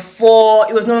Channel 4,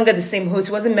 it was no longer the same host.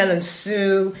 It wasn't Mel and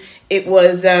Sue. It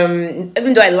was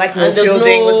even though I like Noel there's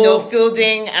Fielding, it was no- Noel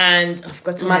Fielding and I've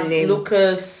forgotten her Matt name.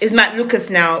 Lucas. It's Matt Lucas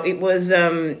now. It was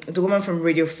the woman from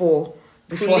Radio 4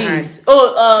 beforehand. Please.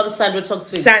 Oh, Sandra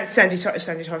Toxvig. Sandy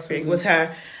Toffig was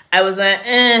her. I was like,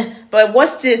 but I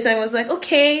watched it and I was like,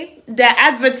 okay, they're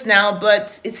adverts now,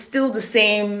 but it's still the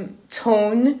same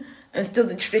tone and still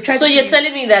they tried. So to you're be-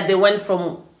 telling me that they went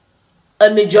from a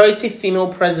majority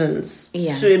female presence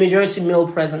Yeah. to a majority male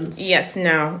presence? Yes,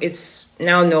 now it's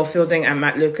now Noel Fielding and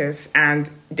Matt Lucas, and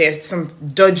there's some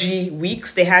dodgy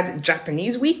weeks. They had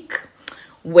Japanese week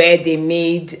where they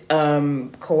made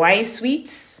kawaii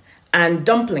sweets and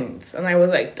dumplings, and I was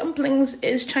like, dumplings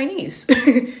is Chinese.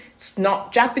 It's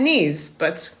not Japanese,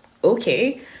 but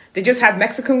okay. They just had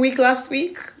Mexican week last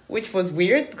week, which was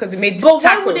weird because they made But tacos.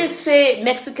 why would they say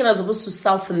Mexican as opposed to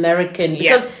South American?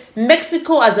 Because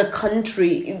Mexico as a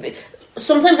country,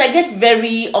 sometimes I get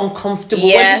very uncomfortable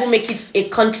when people make it a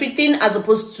country thing as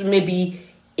opposed to maybe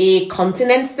a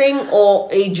continent thing or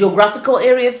a geographical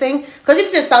area thing. Because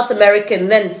if it's South American,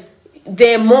 then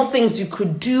there are more things you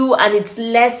could do and it's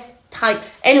less tight.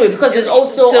 Anyway, because there's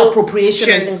also appropriation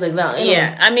and things like that.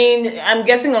 Yeah, I mean, I'm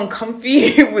getting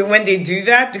uncomfy when they do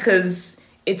that because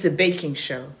it's a baking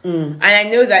show. And I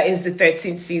know that is the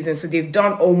 13th season, so they've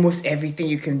done almost everything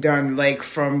you can done, like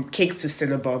from cake to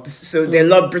syllabubs. So there are a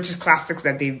lot of British classics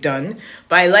that they've done.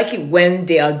 But I like it when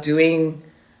they are doing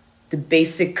the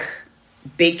basic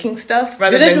baking stuff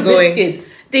rather than going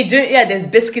biscuits. They do, yeah. There's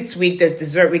biscuits week, there's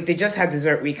dessert week. They just had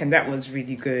dessert week, and that was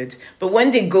really good. But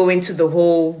when they go into the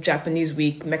whole Japanese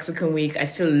week, Mexican week, I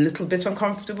feel a little bit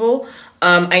uncomfortable.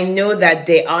 I know that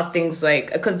there are things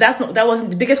like, because that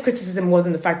wasn't the biggest criticism.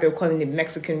 Wasn't the fact they were calling it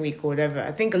Mexican week or whatever.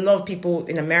 I think a lot of people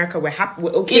in America were okay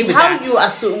with that.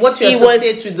 It's how what you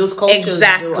associate with those cultures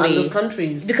exactly and those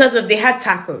countries. Because they had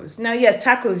tacos. Now, yes,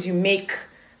 tacos you make,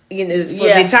 for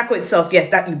the taco itself,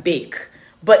 yes, that you bake.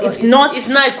 But it's not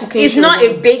a cooking. It's not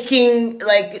a baking,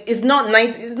 like it's not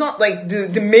like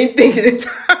the main thing in the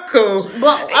taco.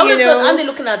 But aren't they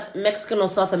looking at Mexican or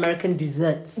South American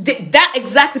desserts? That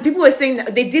exactly. People were saying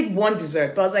that they did one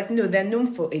dessert, but I was like, no, they're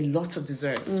known for a lot of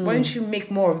desserts. Why don't you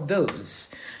make more of those?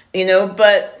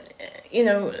 But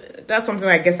that's something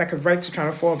I guess I could write to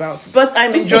Channel 4 about. But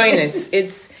I'm enjoying it.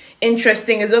 It's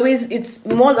interesting. It's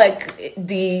more like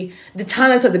the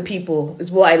talent of the people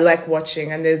is what I like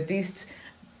watching. And there's these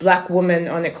black woman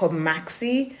on it called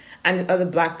Maxi and the other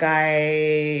black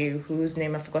guy whose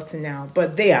name I've forgotten now,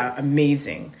 but they are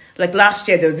amazing. Like last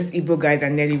year there was this Igbo guy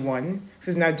that nearly won,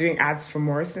 who's now doing ads for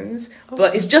Morrison's.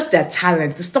 But it's just their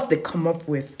talent, the stuff they come up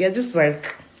with. You're just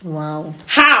like, wow,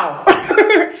 how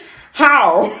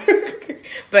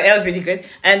but it was really good.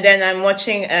 And then I'm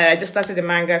watching I just started a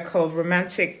manga called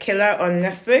Romantic Killer on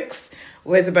Netflix,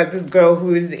 where it's about this girl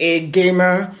who is a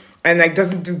gamer and like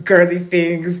doesn't do girly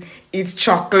things, eats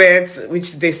chocolates,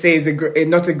 which they say is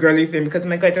not a girly thing because, oh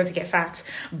my God, I don't want to get fat.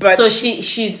 But so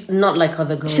she's not like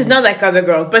other girls. She's not like other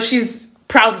girls, but she's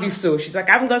proudly so. She's like,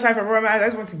 I haven't got time for romance. I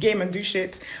just want to game and do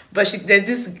shit. But there's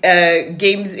this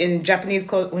games in Japanese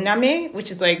called uname,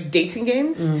 which is like dating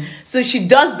games. So she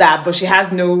does that, but she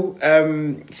has no.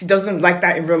 She doesn't like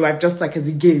that in real life. Just like as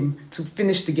a game to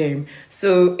finish the game.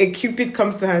 So a Cupid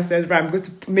comes to her and says, "Right, I'm going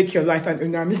to make your life an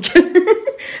uname game."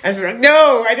 And she's like,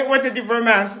 no, I don't want to do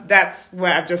romance. That's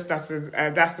where I've just started.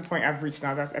 That's the point I've reached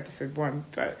now. That's episode 1.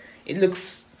 But it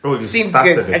seems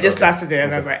good. I just started it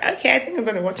and I was like, okay, I think I'm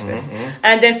going to watch this.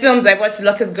 And then films, I watched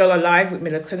Luckiest Girl Alive with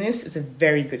Mila Kunis. It's a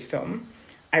very good film.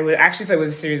 I would actually thought it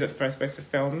was a series at first, but it's a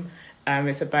film.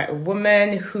 It's about a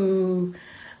woman who...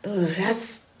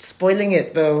 that's spoiling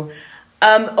it, though.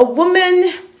 A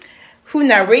woman who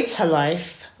narrates her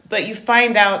life, but you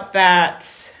find out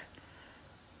that...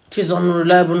 She's an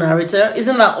unreliable narrator.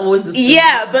 Isn't that always the story?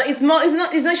 Yeah, but it's not.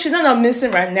 She's not a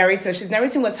missing narrator. She's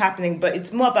narrating what's happening, but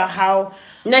it's more about how.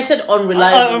 No, I said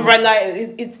unreliable.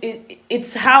 Unreliable.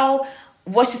 It's how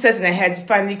what she says in her head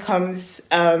finally comes.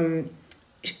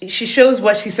 She shows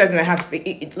what she says in her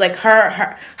head. Like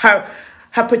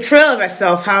her portrayal of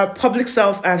herself, her public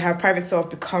self and her private self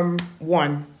become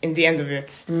one in the end of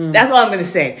it. That's all I'm going to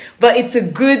say. But it's a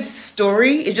good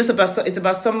story. It's just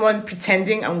about someone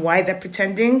pretending and why they're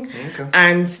pretending. Okay.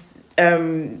 And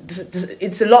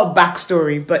it's a lot of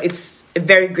backstory, but it's a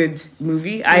very good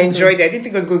movie. I enjoyed it. I didn't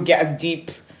think it was going to get as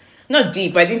deep. Not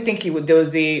deep, but I didn't think it would. There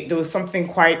was something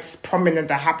quite prominent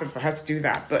that happened for her to do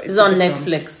that. But it's on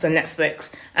Netflix. It's on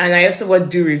Netflix. And I also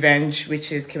watched Do Revenge,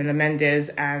 which is Camila Mendes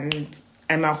and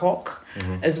Emma Hawke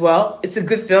as well. It's a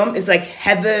good film. It's like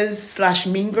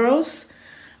Heathers / Mean Girls.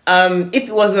 If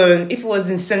it was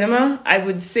in cinema, I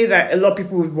would say that a lot of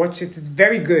people would watch it. It's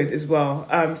very good as well.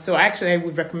 So I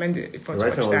would recommend it if you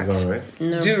want to watch that. Right?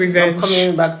 No, Do Revenge. I'm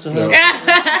coming back to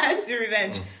her. Do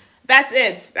Revenge. That's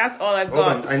it. That's all I've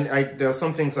got. There are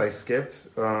some things I skipped.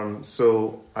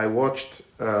 So I watched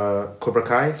Cobra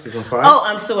Kai season 5. Oh,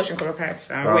 I'm still watching Cobra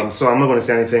Kai. So I'm not going to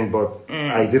say anything, but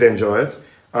I did enjoy it.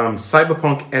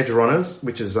 Cyberpunk Edge Runners,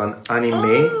 which is an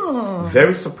anime.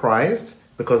 Very surprised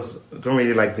because I don't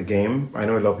really like the game. I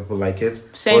know a lot of people like it.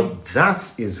 Same. But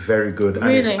that is very good. And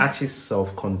it's actually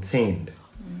self-contained.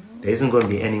 There isn't going to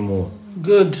be any more.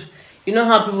 Good. You know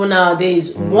how people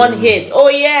nowadays, one hit. Oh,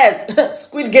 yes.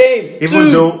 Squid Game.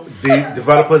 Even though the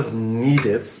developers need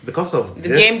it because of this.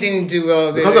 The game didn't do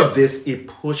well. Because of this, it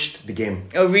pushed the game.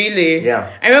 Oh, really?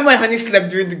 Yeah. I remember when Honey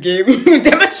slept during the game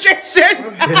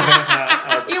demonstration.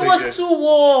 It was too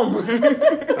warm.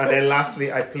 And then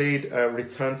lastly, I played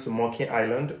Return to Monkey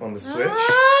Island on the Switch.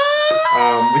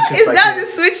 Which is Is like that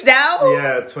the Switch now?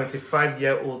 yeah,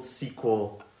 25-year-old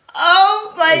sequel.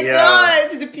 Oh my Yeah.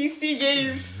 god, to the PC game.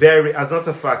 Very, as a matter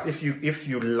of fact, if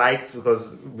you liked,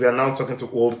 because we are now talking to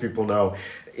old people now,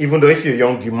 even though if you're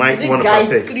young, you might Is it want to Guy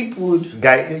partake. Threepwood?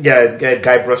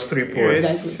 Guy Brush 3-Point.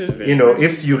 It's- You know,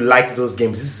 if you liked those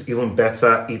games, this is even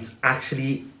better. It's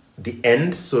actually the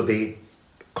end, so they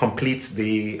complete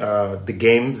the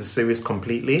game, the series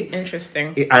completely.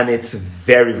 Interesting. And it's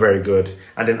very, very good.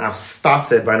 And then I've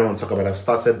started, but I don't want to talk about it. I've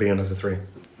started Bayonetta 3.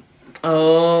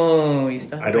 Oh, you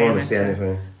started. I don't want to say Bayonetta.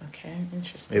 anything. Okay,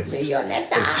 interesting.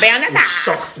 Bayonetta. It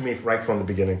shocked me right from the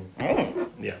beginning. Oh,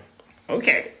 Yeah.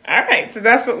 okay. All right. So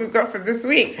that's what we've got for this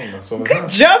week. That's what we Good have.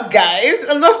 job, guys.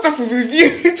 A lot of stuff we've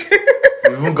reviewed.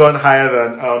 We've even gone higher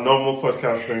than our normal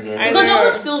podcasting. I Because it know.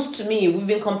 almost feels to me, we've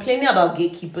been complaining about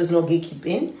gatekeepers not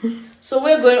gatekeeping. So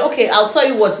we're going, okay, I'll tell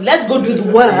you what, let's go do the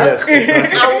work. Yes,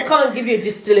 exactly. I will come and give you a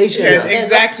distillation. Yes, Then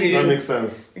it's up to exactly. you. That makes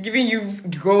sense. We're giving you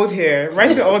gold here.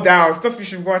 Write it all down. Stuff you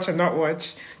should watch and not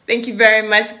watch. Thank you very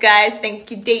much, guys. Thank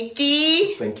you,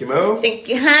 Deji. Thank you, Mo. Thank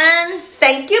you, Han.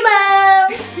 Thank you,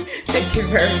 Mom. Thank you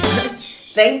very much.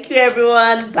 Thank you,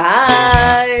 everyone.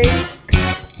 Bye.